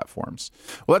major platforms.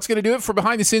 Well, that's going to do it for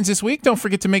Behind the Scenes this week. Don't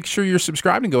forget to make sure you're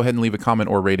subscribed and go ahead and leave a comment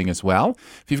or rating as well.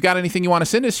 If you've got anything you want to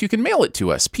send us, you can mail it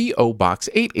to us. P.O. Box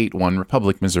 881,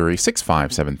 Republic, Missouri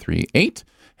 65738.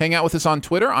 Hang out with us on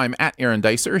Twitter. I'm at Aaron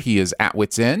Dicer. He is at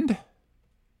Wits End.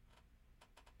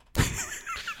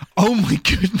 Oh my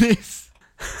goodness.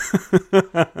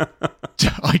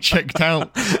 I checked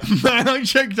out. Man, I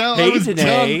checked out. Hey, I was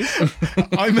done.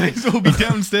 I may as well be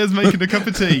downstairs making a cup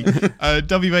of tea.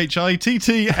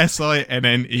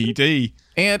 WHITTSINNED.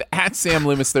 And at Sam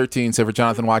Loomis 13. So for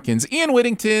Jonathan Watkins, Ian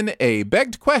Whittington, a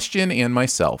begged question, and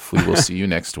myself, we will see you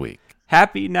next week.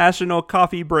 Happy National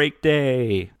Coffee Break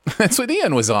Day. That's what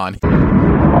Ian was on.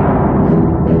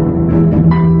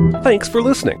 Thanks for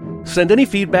listening. Send any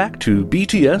feedback to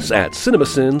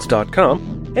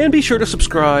bts@cinemasins.com, and be sure to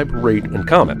subscribe, rate, and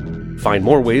comment. Find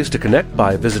more ways to connect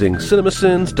by visiting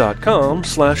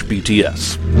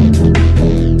cinemasins.com/BTS.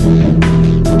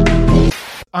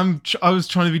 I was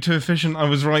trying to be too efficient. I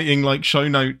was writing like show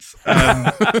notes for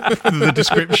the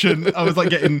description. I was like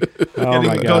getting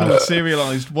Donald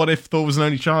Serialized. What if Thor was an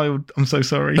only child? I'm so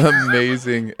sorry.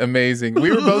 Amazing.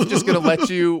 We were both just gonna let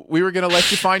you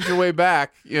find your way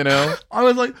back, I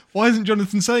was like, why isn't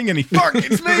Jonathan saying any? Fuck,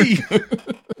 it's me.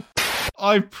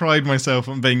 I pride myself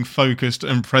on being focused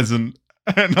and present,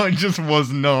 and I just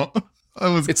was not.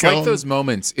 It's like those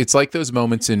moments. It's like those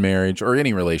moments in marriage or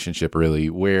any relationship, really,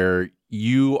 where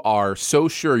you are so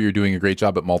sure you're doing a great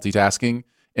job at multitasking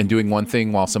and doing one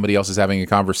thing while somebody else is having a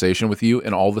conversation with you,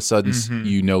 and all of a sudden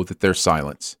you know that there's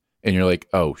silence, and you're like,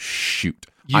 "Oh shoot,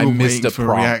 I missed a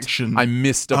prompt. I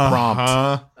missed a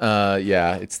prompt."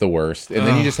 Yeah, it's the worst. And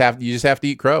then you just have to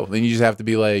eat crow. Then you just have to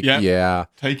be like, "Yeah,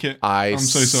 take it. I'm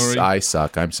so sorry. I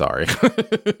suck. I'm sorry."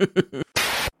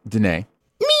 Danae,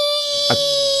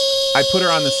 I put her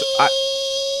on this. I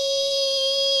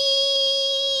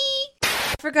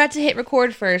forgot to hit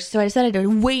record first, so I decided to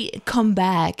wait and come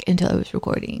back until I was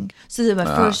recording. So that my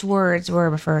first words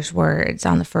were my first words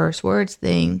on the first words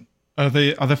thing. Are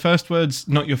the first words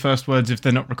not your first words if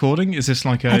they're not recording? Is this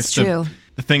like That's true.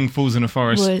 The thing falls in a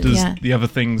forest? Does the other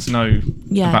things know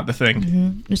about the thing?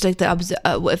 Mm-hmm. It's like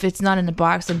if it's not in the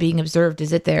box and being observed,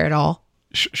 is it there at all?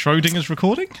 Schrodinger's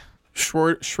recording?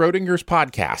 Schrodinger's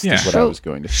podcast is what I was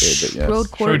going to say, but yes.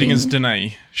 Schrodinger's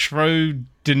Danae.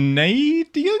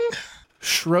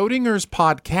 Schrodinger's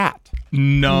podcat.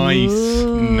 Nice.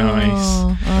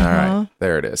 All right,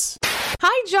 there it is.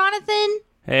 Hi, Jonathan.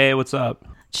 Hey, what's up?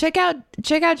 Check out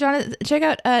Jonathan. Check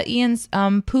out Ian's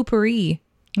poopery.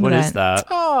 What is that?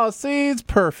 Oh, see, it's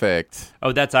perfect.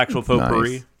 Oh, that's actual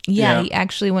potpourri. Yeah, he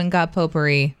actually went and got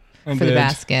potpourri for the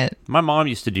basket. My mom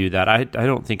used to do that. I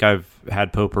don't think I've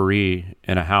had potpourri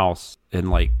in a house in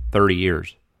like 30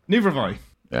 years. Neither have I.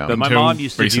 Yeah. But my Until mom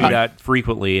used to recently. do that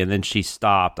frequently, and then she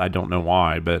stopped. I don't know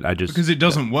why, but I just Because it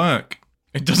doesn't work.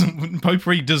 It doesn't.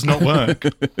 Potpourri does not work.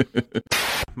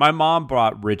 My mom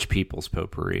brought rich people's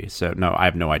potpourri, so no, I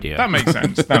have no idea. That makes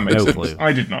sense. That makes No sense. clue.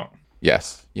 I did not.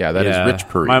 Yes. Yeah, that is Rich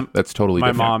Puri. That's totally my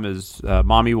different. mom is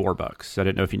Mommy Warbucks. I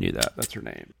didn't know if you knew that. That's her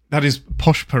name. That is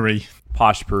Poshpourri.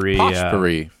 Poshpourri.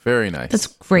 Poshpourri. Very nice. That's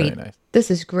great. Very nice.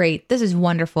 This is great. This is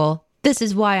wonderful. This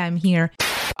is why I'm here.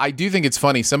 I do think it's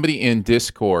funny. Somebody in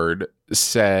Discord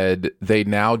said they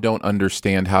now don't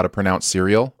understand how to pronounce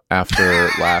cereal after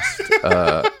last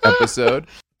episode.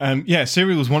 Yeah,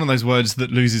 cereal is one of those words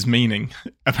that loses meaning,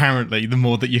 apparently, the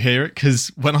more that you hear it.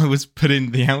 Because when I was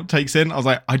putting the outtakes in, I was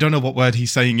like, I don't know what word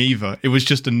he's saying either. It was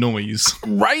just a noise.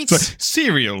 Right? So,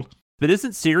 cereal. But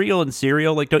isn't cereal and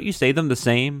cereal, like, don't you say them the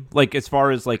same? Like, as far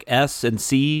as, like, S and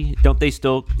C, don't they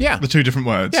still... Yeah. The two different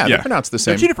words. Yeah, they're pronounced the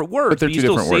same. They're two different words, but they're but two you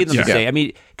still different say words. them the Yeah. same. I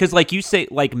mean, because, like, you say,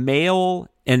 like, male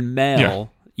and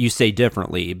male, you say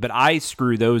differently, but I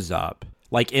screw those up.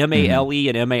 Like, M-A-L-E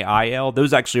and M-A-I-L,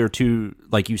 those actually are two,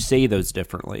 like, you say those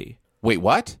differently. Wait,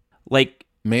 what? Like...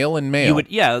 Male and male. You would,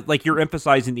 yeah, like, you're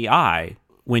emphasizing the I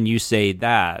when you say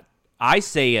that. I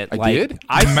say it like... did?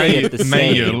 I say it the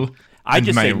Male same. I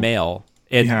just say male. male.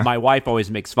 And Yeah. my wife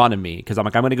always makes fun of me because I'm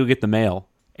like, I'm going to go get the mail.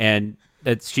 And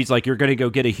she's like, you're going to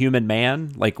go get a human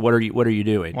man? Like, what are you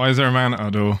doing? Why is there a man at our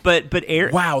door? But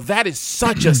Wow, that is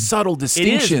such a subtle it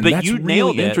distinction. is, but That's you really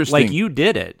nailed it. interesting. Like, you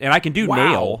did it. And I can do Wow.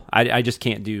 male. I just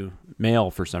can't do male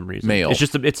for some reason. Male. It's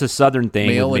just it's a southern thing.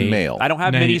 Male with and me. male. I don't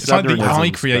have No, many it's like southern the I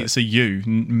isms, creates a U.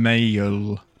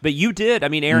 Male. but you did. I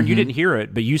mean, Aaron, you didn't hear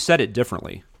it, but you said it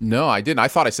differently. No, I didn't. I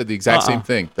thought I said the exact same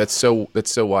thing. That's so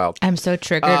wild. I'm so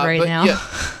triggered right but now. Yeah.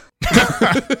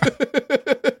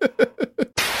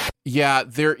 Yeah,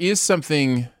 there is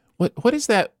something. What is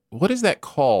that? What is that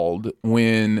called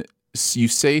when you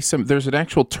say some? There's an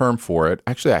actual term for it.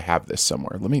 Actually, I have this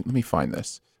somewhere. Let me find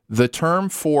this. The term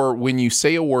for when you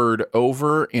say a word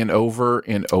over and over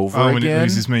and over Oh, and again, it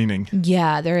loses meaning.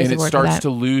 Yeah, there is and a it word for starts that. to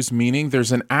lose meaning.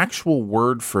 There's an actual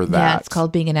word for that. Yeah, it's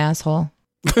called being an asshole.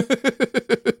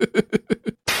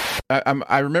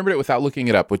 I remembered it without looking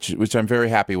it up, which I'm very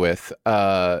happy with.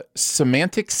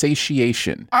 Semantic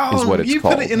satiation is what it's you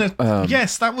called. put it in a...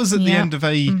 yes, that was at the Yeah. end of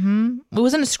a... It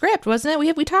was in a script, wasn't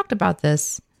it? We talked about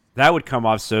this. That would come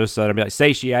off so sudden. I'd be like,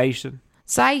 satiation.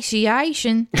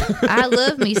 Satiation. I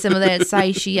love me some of that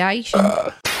satiation.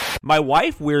 My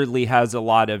wife weirdly has a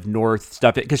lot of north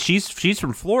stuff because she's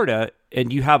from Florida,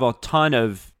 and you have a ton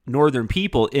of northern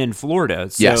people in Florida.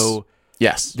 So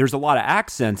yes, there's a lot of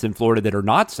accents in Florida that are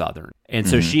not southern, and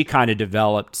so she kind of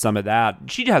developed some of that.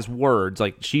 She has words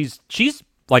like she's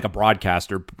like a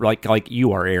broadcaster, like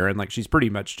you are, Aaron. Like, she's pretty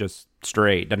much just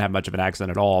straight, doesn't have much of an accent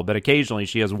at all. But occasionally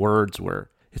she has words where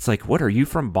it's like, what, are you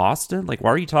from Boston? Like, why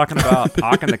are you talking about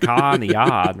parking the car in the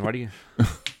yard? What do you? Oh,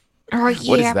 What is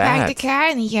yeah, that? back the car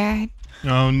in the yard.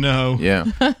 Oh, no. Yeah.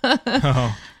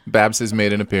 Oh. Babs has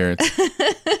made an appearance.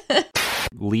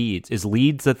 Leeds. Is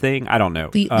Leeds a thing? I don't know.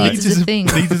 Leeds is a thing.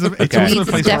 Leeds is it's Okay. also a Leeds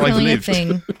place is where I've definitely a lived.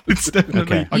 thing. It's definitely...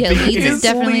 Okay. I've Yeah, been- Leeds is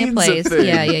definitely a Leeds a place. thing?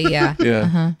 Yeah. Yeah.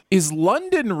 Uh-huh. Is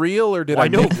London real, or did Well, I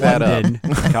make that London.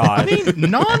 up? God. I mean,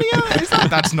 Narnia?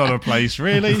 That's not a place,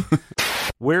 really.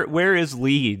 Where is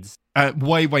Leeds?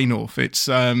 Way north. It's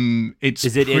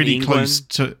Is it in pretty England? close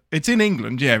to. It's in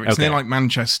England. Yeah, it's Okay. near like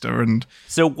Manchester, and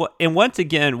So, and once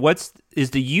again,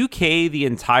 is the UK the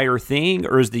entire thing,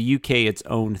 or is the UK its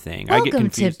own thing? I get Welcome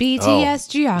to confused. BTS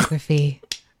Geography.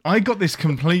 I got this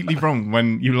completely wrong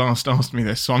when you last asked me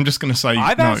this. So I'm just going to say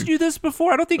I've no. asked you this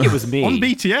before. I don't think it was me. On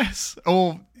BTS,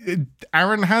 or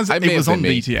Aaron has. It It may was have on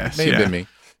been me. BTS. May have yeah. been me.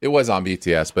 It was on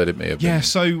BTS, but it may have been. Yeah. me.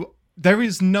 So there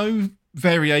is no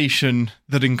variation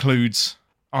that includes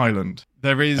Ireland.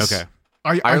 There is. Okay.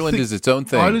 I Ireland think is its own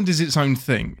thing. Ireland is its own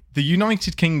thing. The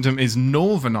United Kingdom is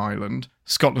Northern Ireland,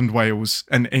 Scotland, Wales,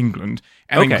 and England.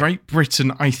 And Okay. in Great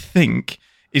Britain, I think,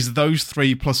 is those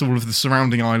three plus all of the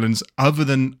surrounding islands other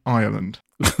than Ireland.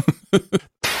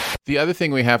 The other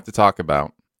thing we have to talk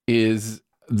about is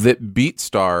that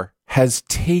BeatStar has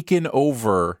taken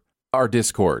over our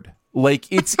Discord.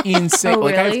 Like, it's insane. Oh,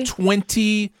 Like, I really? have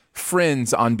 20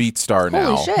 friends on BeatStar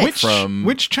now. Holy shit.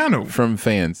 Which channel? From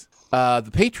fans. The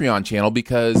Patreon channel,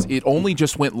 because it only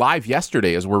just went live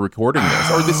yesterday as we're recording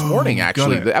this, or this morning,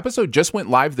 actually. it. The episode just went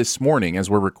live this morning as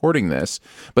we're recording this.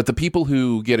 But the people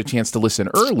who get a chance to listen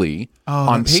early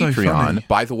on that's so Patreon, funny.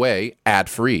 by the way,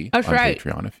 ad-free That's on right.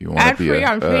 Patreon if you want to be Ad-free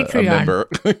on a Patreon. member.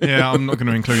 Yeah, I'm not going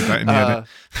to include that in the edit.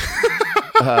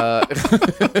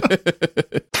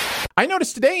 I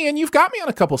noticed today, Ian, you've got me on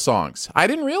a couple songs. I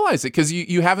didn't realize it because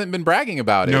you haven't been bragging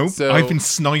about it. No, So I've been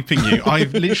sniping you.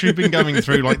 I've literally been going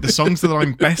through like the songs that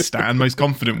I'm best at and most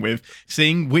confident with,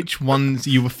 seeing which ones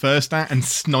you were first at and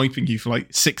sniping you for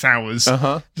like 6 hours. Just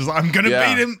like, I'm going to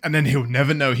beat him. And then he'll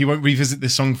never know. He won't revisit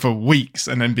this song for weeks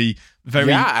and then be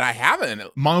very and I haven't.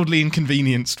 Mildly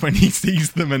inconvenienced when he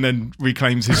sees them and then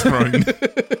reclaims his throne.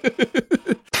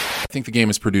 I think the game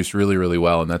is produced really, really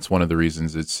well, and that's one of the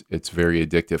reasons it's very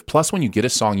addictive. Plus, when you get a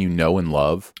song you know and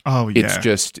love,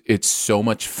 it's so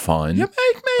much fun. You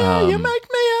make me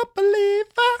a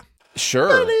believer.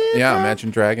 Sure. Yeah, Imagine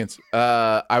Dragons.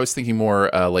 I was thinking more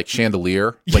like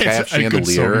Chandelier. Like I have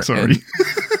Chandelier. Sorry.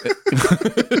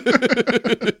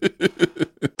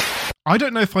 I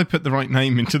don't know if I put the right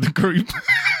name into the group.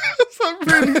 So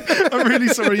I'm really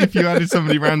sorry if you added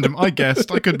somebody random. I guessed.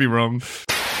 I could be wrong.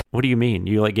 What do you mean?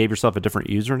 You like gave yourself a different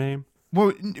username?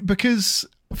 Well, because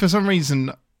for some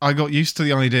reason I got used to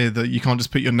the idea that you can't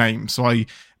just put your name. So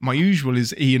my usual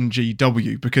is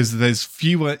ENGW because there's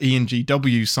fewer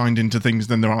ENGW signed into things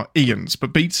than there are Ians.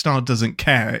 But BeatStar doesn't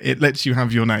care. It lets you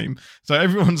have your name. So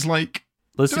everyone's like,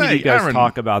 listening to you guys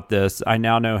talk about this, I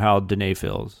now know how Danae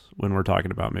feels when we're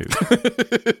talking about movies.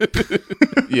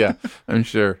 Yeah, I'm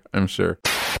sure.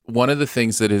 One of the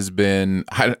things that has been,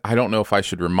 I don't know if I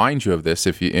should remind you of this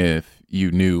if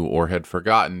you knew or had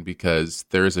forgotten, because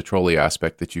there is a trolley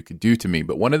aspect that you could do to me.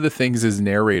 But one of the things as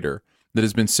narrator that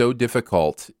has been so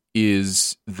difficult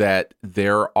is that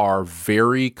there are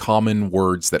very common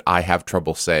words that I have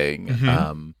trouble saying.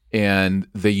 And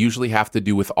they usually have to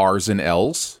do with R's and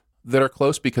L's that are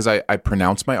close because I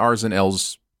pronounce my R's and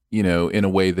L's, in a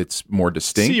way that's more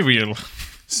distinct. Cereal.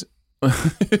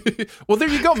 Well, there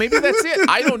you go. Maybe that's it.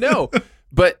 I don't know.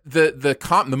 But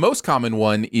the most common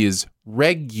one is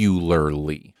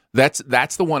regularly. That's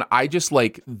the one I just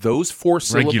like. Those 4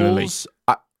 syllables.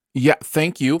 Yeah,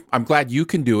 thank you. I'm glad you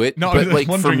can do it. No, but I was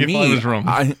wondering if I was wrong.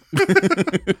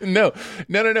 No.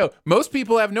 Most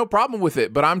people have no problem with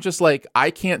it, but I'm just like,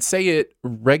 I can't say it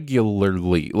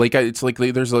regularly. Like it's like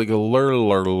there's like a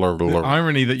The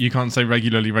irony that you can't say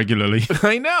regularly.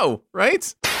 I know,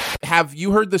 right? Have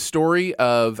you heard the story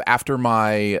of after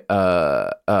my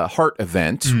heart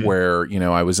event where,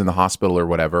 I was in the hospital or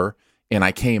whatever, and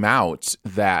I came out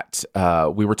that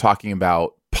we were talking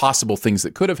about possible things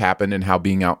that could have happened and how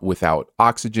being out without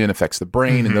oxygen affects the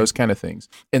brain and those kind of things.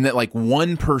 And that like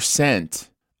 1%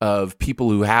 of people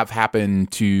who have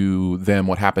happened to them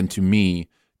what happened to me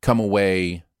come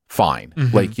away fine.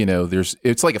 Like,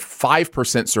 it's like a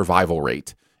 5% survival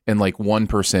rate and like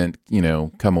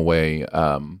 1%, come away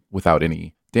without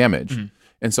any damage.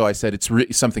 And so I said it's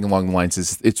something along the lines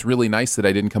is it's really nice that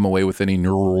I didn't come away with any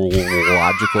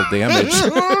neurological damage.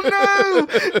 Oh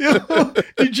no!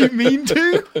 Did you mean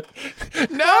to?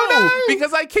 No,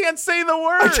 because I can't say the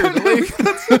word.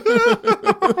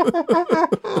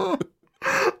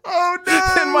 Oh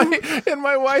no! And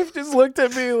my wife just looked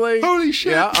at me like, holy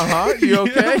shit! Yeah, you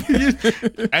okay?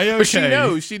 A-okay.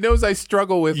 But she knows I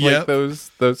struggle with like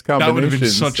those combinations. That would have been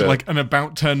such like an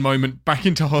about turn moment back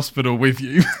into hospital with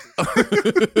you.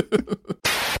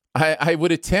 I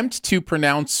would attempt to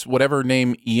pronounce whatever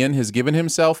name Ian has given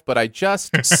himself, but I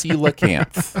just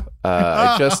coelacanth.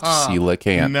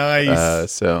 Coelacanth. Nice.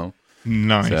 Nice. So,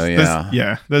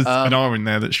 yeah. There's an R in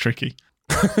there that's tricky.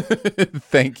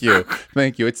 Thank you.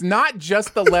 It's not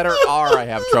just the letter R I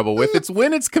have trouble with. It's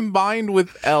when it's combined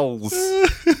with L's.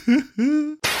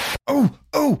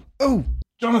 Oh,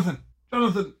 Jonathan.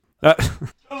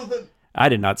 I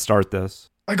did not start this.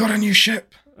 I got a new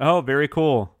ship. Oh, very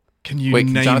cool. Can you Wait,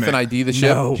 name can Jonathan it? ID the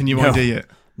ship? Can you ID it?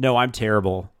 No, I'm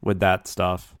terrible with that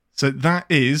stuff. So that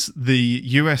is the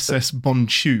USS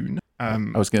Bonchoon. I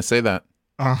was going to say that.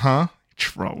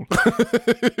 Troll.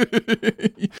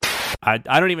 I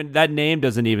don't even, that name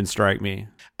doesn't even strike me.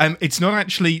 It's not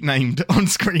actually named on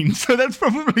screen, so that's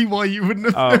probably why you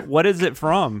wouldn't have. What is it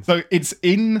from? So it's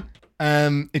in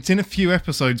a few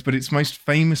episodes, but it's most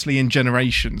famously in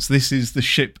Generations. This is the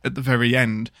ship at the very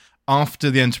end after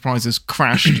the Enterprise has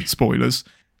crashed. Spoilers.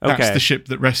 That's the ship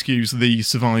that rescues the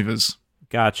survivors.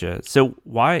 Gotcha. So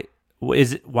why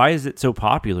is it so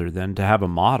popular then to have a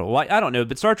model? I don't know,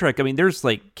 but Star Trek, I mean, there's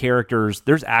like characters,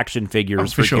 there's action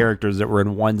figures for characters that were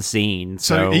in one scene.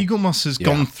 So Eagle Moss has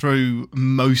gone through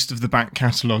most of the back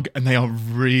catalogue and they are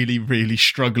really, really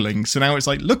struggling. So now it's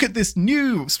like, look at this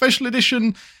new special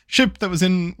edition ship that was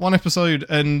in one episode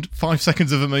and 5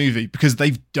 seconds of a movie, because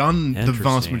they've done the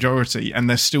vast majority and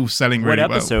they're still selling really well.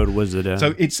 What episode was it in?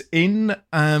 So it's in,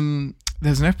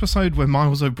 there's an episode where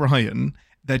Miles O'Brien,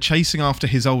 they're chasing after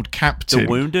his old captain.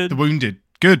 The Wounded? The Wounded.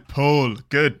 Good pull.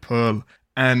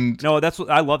 And no, that's what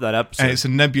I love that episode. It's a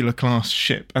Nebula class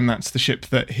ship, and that's the ship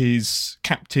that his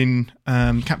Captain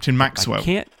Maxwell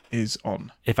is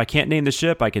on. If I can't name the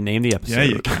ship, I can name the episode. Yeah,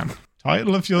 you can.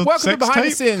 Title of your Welcome to sex Behind tape.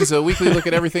 the Sins, a weekly look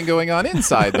at everything going on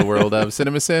inside the world of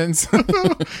Cinema Sins.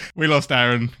 We lost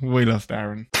Aaron.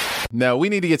 No, we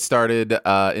need to get started,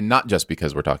 and not just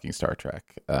because we're talking Star Trek,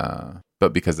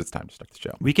 but because it's time to start the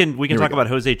show. We can talk about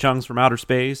Jose Chung's From Outer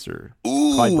Space or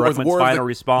Clyde Bruckman's Final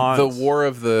Response. The War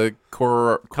of the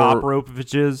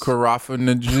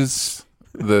Korophonages.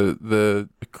 The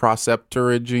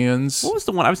Cross-Septuagintians. What was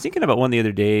the one? I was thinking about one the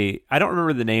other day. I don't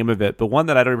remember the name of it, but one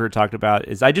that I don't ever talked about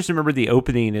is I just remember the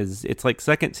opening it's like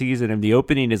second season, and the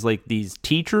opening is like these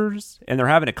teachers, and they're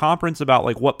having a conference about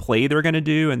like what play they're going to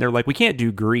do, and they're like, we can't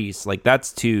do Grease. Like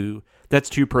that's too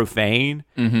profane.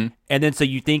 Mm-hmm. And then so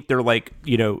you think they're like,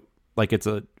 like it's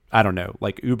a, I don't know,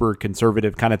 like uber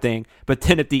conservative kind of thing. But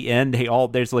then at the end,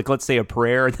 there's like, let's say a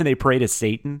prayer, and then they pray to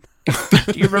Satan.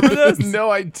 Do you remember this?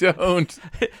 No, I don't.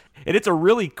 And it's a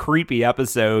really creepy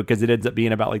episode because it ends up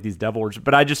being about like these devil worship.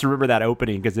 But I just remember that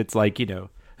opening because it's like, can't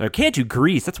do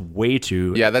Grease. That's way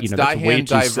too. Yeah, that's Diane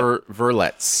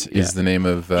Verletz is the name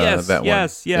of that one.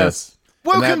 Yes.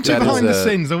 Welcome to Behind the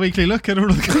Sins, a weekly look at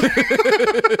all of the...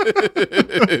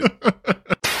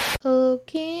 Oh,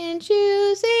 can't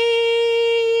you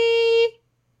see?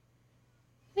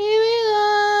 You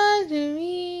belong to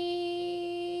me.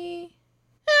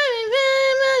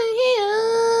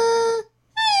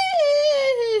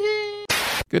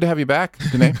 Good to have you back,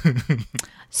 Danae.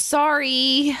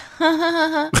 Sorry.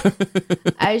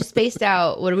 I spaced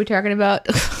out. What are we talking about?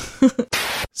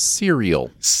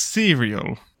 Cereal.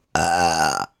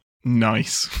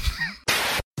 Nice.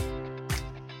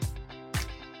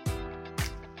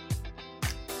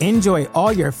 Enjoy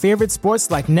all your favorite sports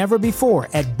like never before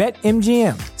at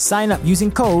BetMGM. Sign up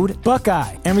using code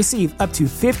Buckeye and receive up to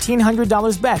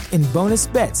 $1,500 back in bonus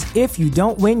bets if you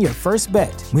don't win your first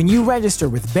bet. When you register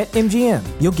with BetMGM,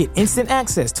 you'll get instant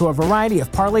access to a variety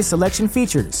of parlay selection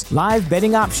features, live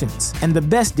betting options, and the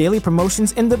best daily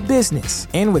promotions in the business.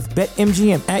 And with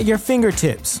BetMGM at your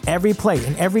fingertips, every play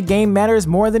and every game matters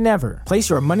more than ever.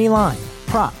 Place your money line,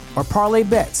 prop, or parlay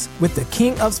bets with the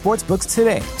king of sportsbooks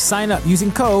today. Sign up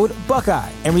using code Buckeye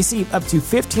and receive up to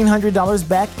 $1,500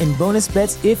 back in bonus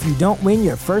bets if you don't win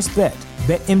your first bet.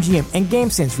 BetMGM and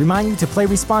GameSense remind you to play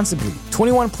responsibly.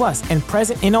 21 plus and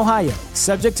present in Ohio,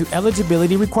 subject to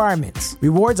eligibility requirements.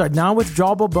 Rewards are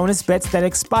non-withdrawable bonus bets that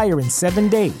expire in 7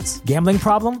 days. Gambling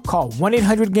problem? Call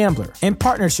 1-800-GAMBLER. In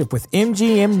partnership with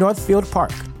MGM Northfield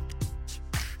Park.